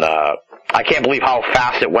 Jason. I can't believe how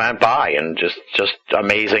fast it went by, and just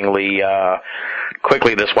amazingly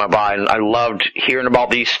quickly this went by. And I loved hearing about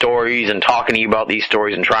these stories and talking to you about these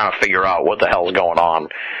stories and trying to figure out what the hell's going on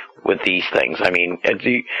with these things. I mean,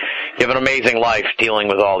 you have an amazing life dealing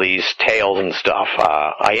with all these tales and stuff.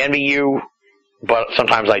 I envy you, but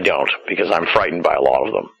sometimes I don't, because I'm frightened by a lot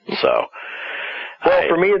of them. So. Well,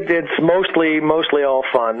 for me, it's mostly all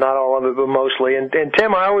fun. Not all of it, but mostly. And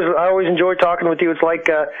Tim, I always enjoy talking with you. It's like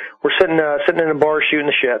we're sitting in a bar shooting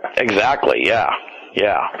the shit. Exactly. Yeah.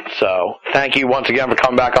 So thank you once again for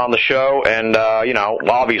coming back on the show. And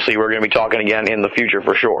obviously we're going to be talking again in the future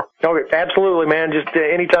for sure. Okay, absolutely, man. Just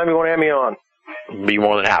anytime you want to have me on. Be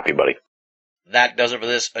more than happy, buddy. That does it for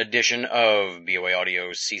this edition of BOA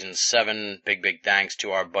Audio Season 7. Big thanks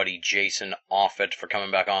to our buddy Jason Offutt for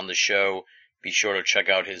coming back on the show. Be sure to check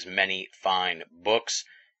out his many fine books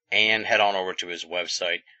and head on over to his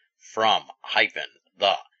website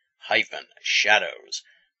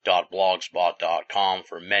from-the-shadows.blogspot.com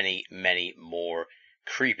for many more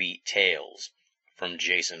creepy tales from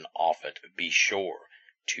Jason Offutt. Be sure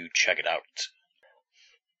to check it out.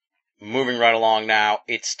 Moving right along now,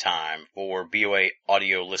 it's time for BOA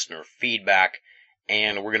Audio listener feedback,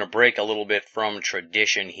 and we're going to break a little bit from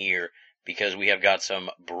tradition here, because we have got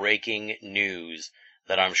some breaking news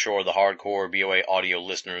that I'm sure the hardcore BOA Audio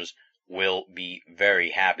listeners will be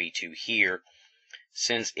very happy to hear,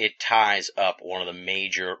 since it ties up one of the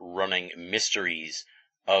major running mysteries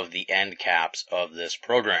of the end caps of this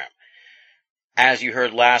program. As you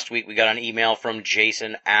heard last week, we got an email from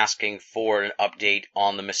Jason asking for an update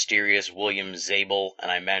on the mysterious William Zabel,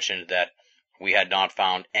 and I mentioned that we had not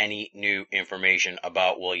found any new information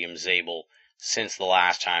about William Zabel since the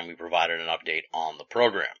last time we provided an update on the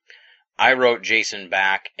program. I wrote Jason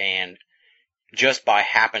back, and just by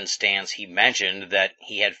happenstance he mentioned that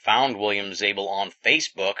he had found William Zabel on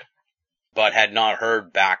Facebook, but had not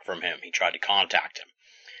heard back from him. He tried to contact him.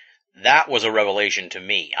 That was a revelation to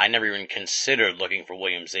me. I never even considered looking for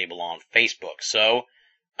William Zabel on Facebook. So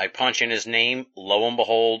I punch in his name, lo and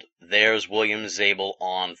behold, there's William Zabel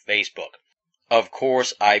on Facebook. Of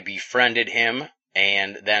course, I befriended him,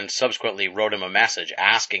 and then subsequently wrote him a message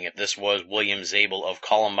asking if this was William Zabel of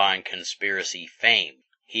Columbine conspiracy fame.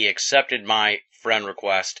 He accepted my friend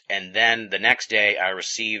request, and then the next day I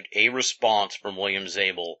received a response from William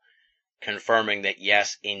Zabel confirming that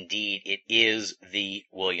yes, indeed, it is the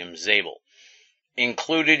William Zabel.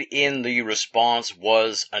 Included in the response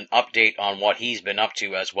was an update on what he's been up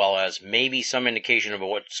to, as well as maybe some indication of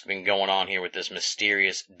what's been going on here with this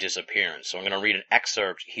mysterious disappearance. So I'm going to read an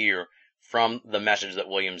excerpt here from the message that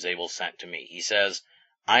William Zabel sent to me. He says,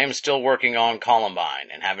 "I am still working on Columbine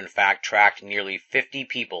and have in fact tracked nearly 50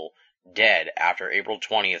 people dead after April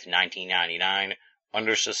 20th, 1999,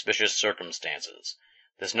 under suspicious circumstances.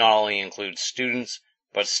 This not only includes students,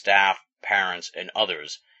 but staff, parents, and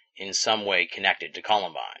others in some way connected to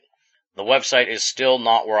Columbine. The website is still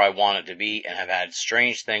not where I want it to be and have had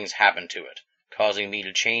strange things happen to it, causing me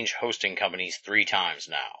to change hosting companies 3 times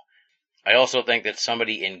now. I also think that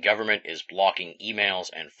somebody in government is blocking emails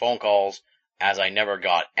and phone calls, as I never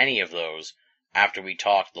got any of those after we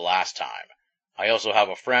talked the last time. I also have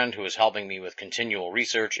a friend who is helping me with continual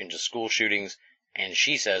research into school shootings, and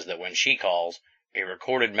she says that when she calls, a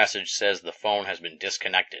recorded message says the phone has been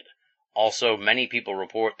disconnected. Also, many people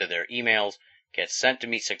report that their emails get sent to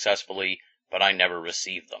me successfully, but I never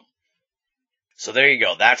receive them." So there you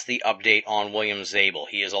go. That's the update on William Zabel.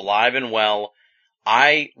 He is alive and well.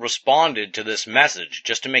 I responded to this message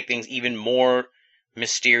just to make things even more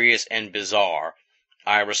mysterious and bizarre.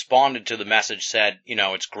 I responded to the message, said,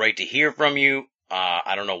 it's great to hear from you.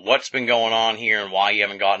 I don't know what's been going on here and why you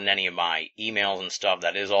haven't gotten any of my emails and stuff.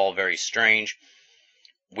 That is all very strange.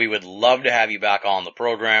 We would love to have you back on the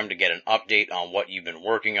program to get an update on what you've been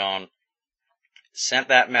working on. Sent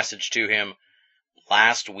that message to him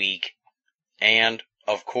last week, and,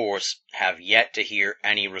 of course, have yet to hear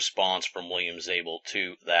any response from William Zabel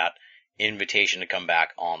to that invitation to come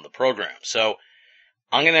back on the program. So,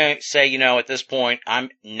 I'm going to say, at this point,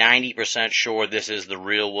 I'm 90% sure this is the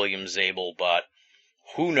real William Zabel, but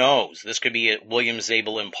who knows? This could be a William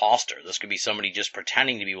Zabel imposter. This could be somebody just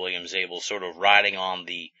pretending to be William Zabel, sort of riding on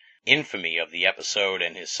the infamy of the episode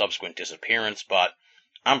and his subsequent disappearance, but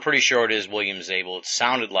I'm pretty sure it is William Zabel. It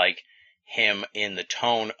sounded like him in the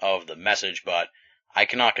tone of the message, but I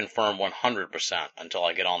cannot confirm 100% until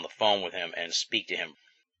I get on the phone with him and speak to him.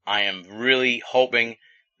 I am really hoping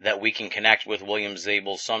that we can connect with William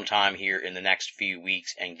Zabel sometime here in the next few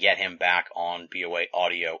weeks and get him back on BOA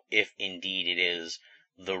Audio, if indeed it is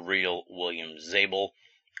the real William Zabel.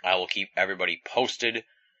 I will keep everybody posted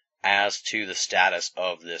as to the status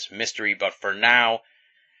of this mystery, but for now,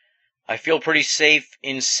 I feel pretty safe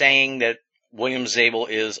in saying that William Zabel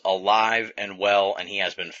is alive and well, and he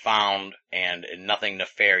has been found, and nothing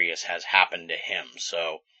nefarious has happened to him.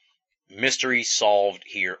 So, mystery solved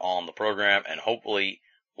here on the program, and hopefully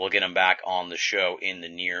we'll get him back on the show in the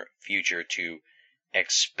near future to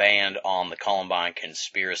expand on the Columbine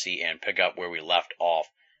conspiracy and pick up where we left off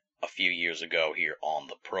a few years ago here on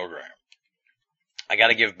the program. I got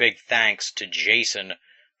to give big thanks to Jason,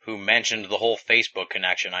 who mentioned the whole Facebook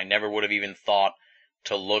connection. I never would have even thought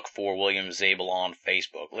to look for William Zabel on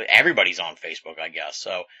Facebook. Everybody's on Facebook, I guess.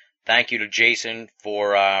 So thank you to Jason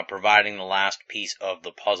for providing the last piece of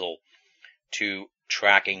the puzzle to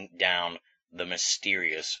tracking down the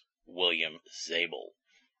mysterious William Zabel.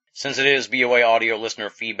 Since it is BOA Audio listener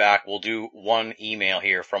feedback, we'll do one email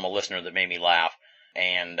here from a listener that made me laugh,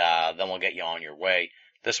 and then we'll get you on your way.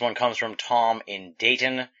 This one comes from Tom in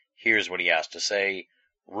Dayton. Here's what he has to say.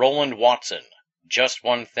 Roland Watson, just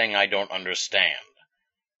one thing I don't understand.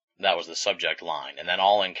 That was the subject line. And then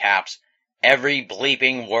all in caps, every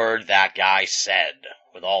bleeping word that guy said,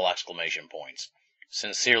 with all exclamation points.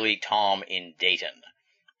 Sincerely, Tom in Dayton.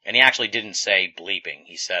 And he actually didn't say bleeping.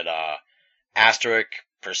 He said, asterisk,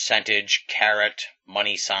 percentage, caret,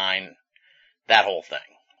 money sign, that whole thing.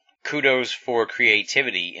 Kudos for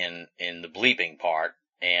creativity in the bleeping part.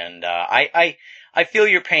 And I feel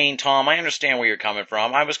your pain, Tom. I understand where you're coming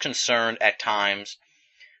from. I was concerned at times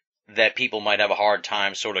that people might have a hard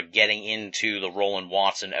time sort of getting into the Roland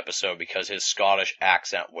Watson episode because his Scottish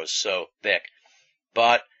accent was so thick.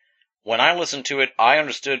 But when I listened to it, I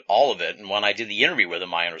understood all of it. And when I did the interview with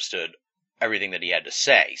him, I understood everything that he had to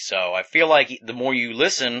say. So I feel like the more you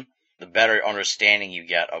listen, the better understanding you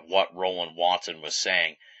get of what Roland Watson was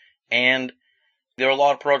saying. And there are a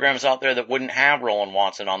lot of programs out there that wouldn't have Roland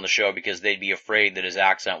Watson on the show because they'd be afraid that his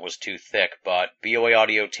accent was too thick. But BOA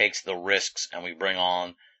Audio takes the risks, and we bring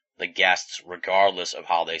on the guests regardless of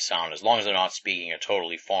how they sound, as long as they're not speaking a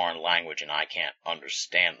totally foreign language and I can't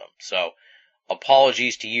understand them. So,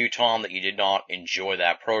 apologies to you, Tom, that you did not enjoy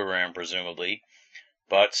that program, presumably.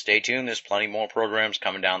 But stay tuned, there's plenty more programs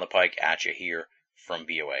coming down the pike at you here from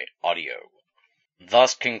BOA Audio.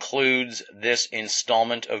 Thus concludes this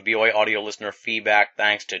installment of BOA Audio listener feedback.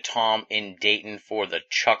 Thanks to Tom in Dayton for the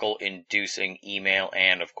chuckle-inducing email,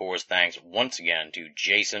 and of course thanks once again to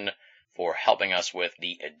Jason for helping us with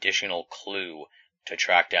the additional clue to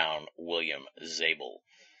track down William Zabel.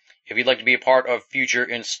 If you'd like to be a part of future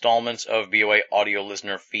installments of BOA audio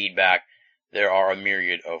listener feedback, there are a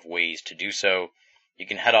myriad of ways to do so. You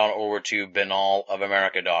can head on over to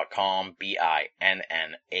binnallofamerica.com, BINNALL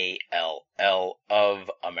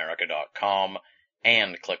of America.com,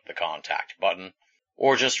 and click the contact button.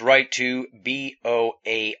 Or just write to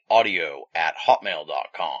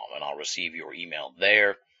boaaudio@hotmail.com, and I'll receive your email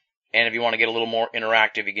there. And if you want to get a little more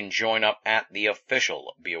interactive, you can join up at the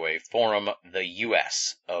official BOA forum,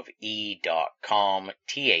 theusofe.com,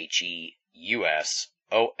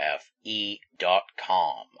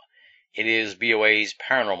 theusofe.com. It is BOA's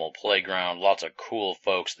paranormal playground. Lots of cool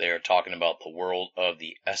folks there talking about the world of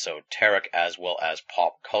the esoteric as well as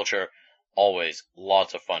pop culture. Always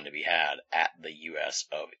lots of fun to be had at the US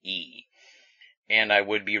of E. And I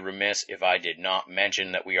would be remiss if I did not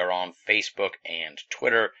mention that we are on Facebook and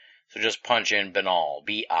Twitter. So just punch in Binnall,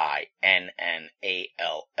 BINNALL,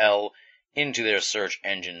 into their search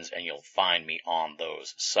engines and you'll find me on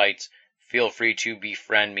those sites. Feel free to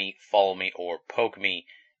befriend me, follow me, or poke me.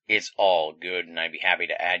 It's all good, and I'd be happy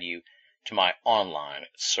to add you to my online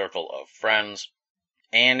circle of friends.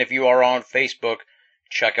 And if you are on Facebook,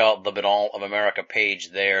 check out the Binnall of America page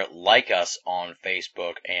there. Like us on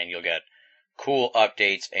Facebook, and you'll get cool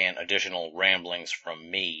updates and additional ramblings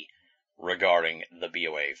from me regarding the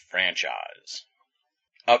BOA franchise.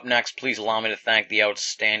 Up next, please allow me to thank the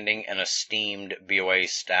outstanding and esteemed BOA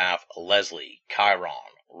staff: Leslie, Chiron,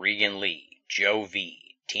 Regan Lee, Joe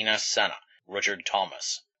V, Tina Senna, Richard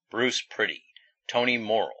Thomas, Bruce Pretty, Tony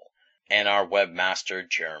Morrill, and our webmaster,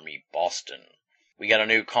 Jeremy Boston. We got a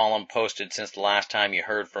new column posted since the last time you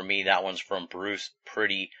heard from me. That one's from Bruce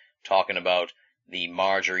Pretty, talking about the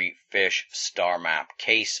Marjorie Fish star map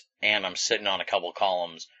case, and I'm sitting on a couple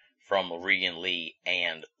columns from Regan Lee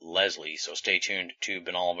and Leslie, so stay tuned to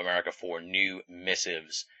Binnall of America for new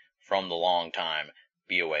missives from the longtime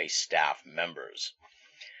BOA staff members.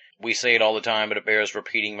 We say it all the time, but it bears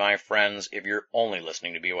repeating, my friends. If you're only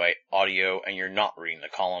listening to BOA audio and you're not reading the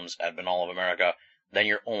columns at Binnall of America, then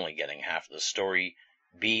you're only getting half of the story.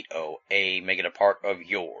 BOA, make it a part of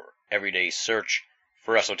your everyday search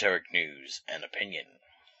for esoteric news and opinion.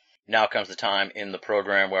 Now comes the time in the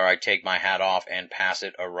program where I take my hat off and pass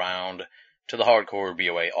it around to the hardcore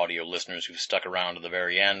BOA audio listeners who've stuck around to the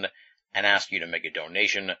very end, and ask you to make a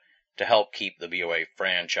donation to help keep the BOA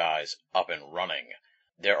franchise up and running.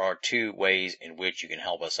 There are two ways in which you can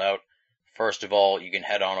help us out. First of all, you can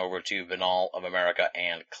head on over to Binnall of America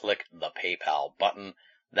and click the PayPal button.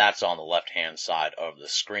 That's on the left-hand side of the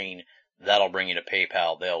screen. That'll bring you to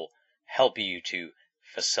PayPal. They'll help you to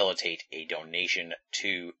facilitate a donation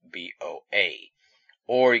to BOA.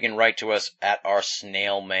 Or you can write to us at our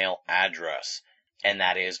snail mail address, and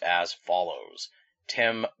that is as follows: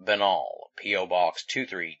 Tim Binnall, P.O. Box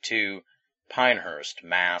 232, Pinehurst,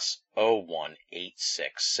 Mass.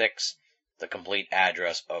 01866. The complete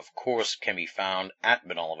address, of course, can be found at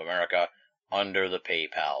Binnall of America under the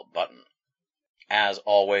PayPal button. As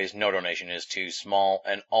always, no donation is too small,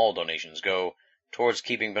 and all donations go towards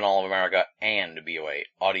keeping Binnall of America and BOA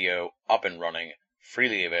audio up and running,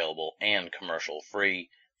 freely available and commercial-free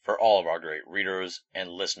for all of our great readers and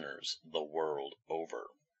listeners the world over.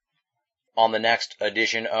 On the next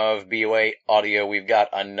edition of BOA Audio, we've got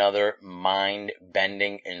another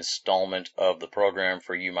mind-bending installment of the program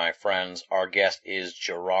for you, my friends. Our guest is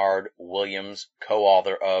Gerard Williams,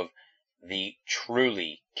 co-author of the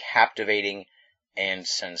truly captivating and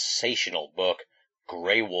sensational book,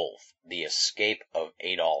 Grey Wolf, The Escape of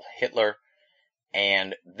Adolf Hitler.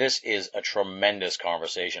 And this is a tremendous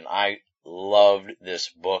conversation. I loved this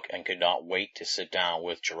book and could not wait to sit down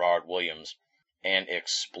with Gerard Williams and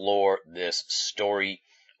explore this story.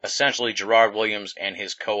 Essentially, Gerard Williams and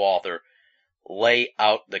his co-author lay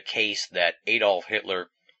out the case that Adolf Hitler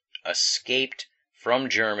escaped from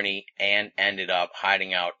Germany and ended up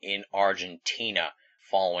hiding out in Argentina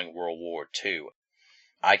following World War II.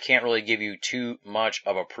 I can't really give you too much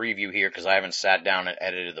of a preview here because I haven't sat down and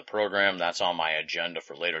edited the program. That's on my agenda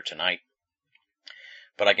for later tonight.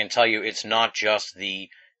 But I can tell you it's not just the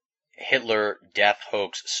Hitler death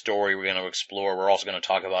hoax story we're going to explore. We're also going to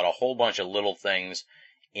talk about a whole bunch of little things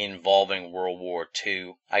involving World War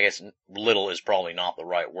II. I guess little is probably not the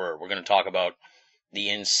right word. We're going to talk about the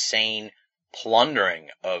insane plundering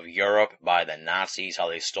of Europe by the Nazis, how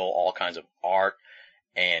they stole all kinds of art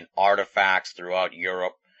and artifacts throughout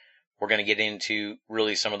Europe. We're going to get into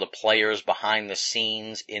really some of the players behind the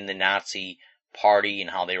scenes in the Nazi party and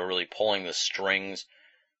how they were really pulling the strings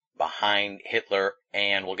behind Hitler,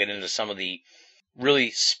 and we'll get into some of the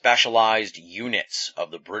really specialized units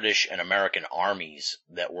of the British and American armies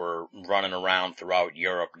that were running around throughout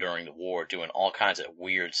Europe during the war doing all kinds of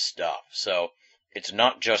weird stuff. So it's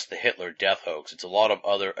not just the Hitler death hoax. It's a lot of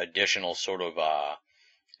other additional sort of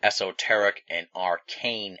esoteric and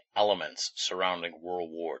arcane elements surrounding World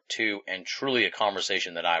War II, and truly a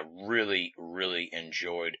conversation that I really, really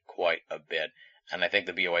enjoyed quite a bit. And I think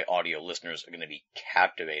the BOA audio listeners are going to be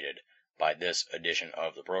captivated by this edition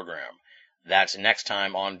of the program. That's next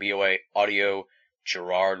time on BOA Audio.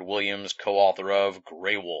 Gerard Williams, co-author of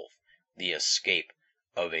Grey Wolf, The Escape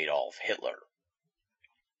of Adolf Hitler.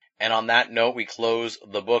 And on that note, we close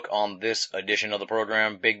the book on this edition of the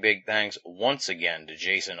program. Big thanks once again to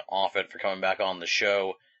Jason Offutt for coming back on the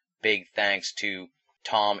show. Big thanks to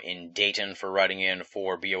Tom in Dayton for writing in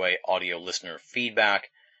for BOA Audio listener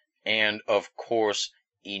feedback. And, of course,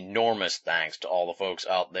 enormous thanks to all the folks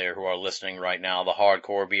out there who are listening right now, the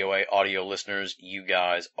hardcore BOA Audio listeners. You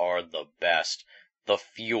guys are the best, the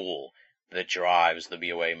fuel that drives the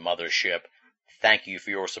BOA mothership. Thank you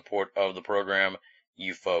for your support of the program.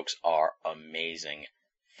 You folks are amazing.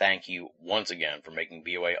 Thank you once again for making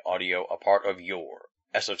BOA Audio a part of your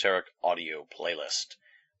esoteric audio playlist.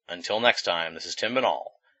 Until next time, this is Tim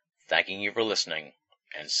Binnall, thanking you for listening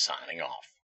and signing off.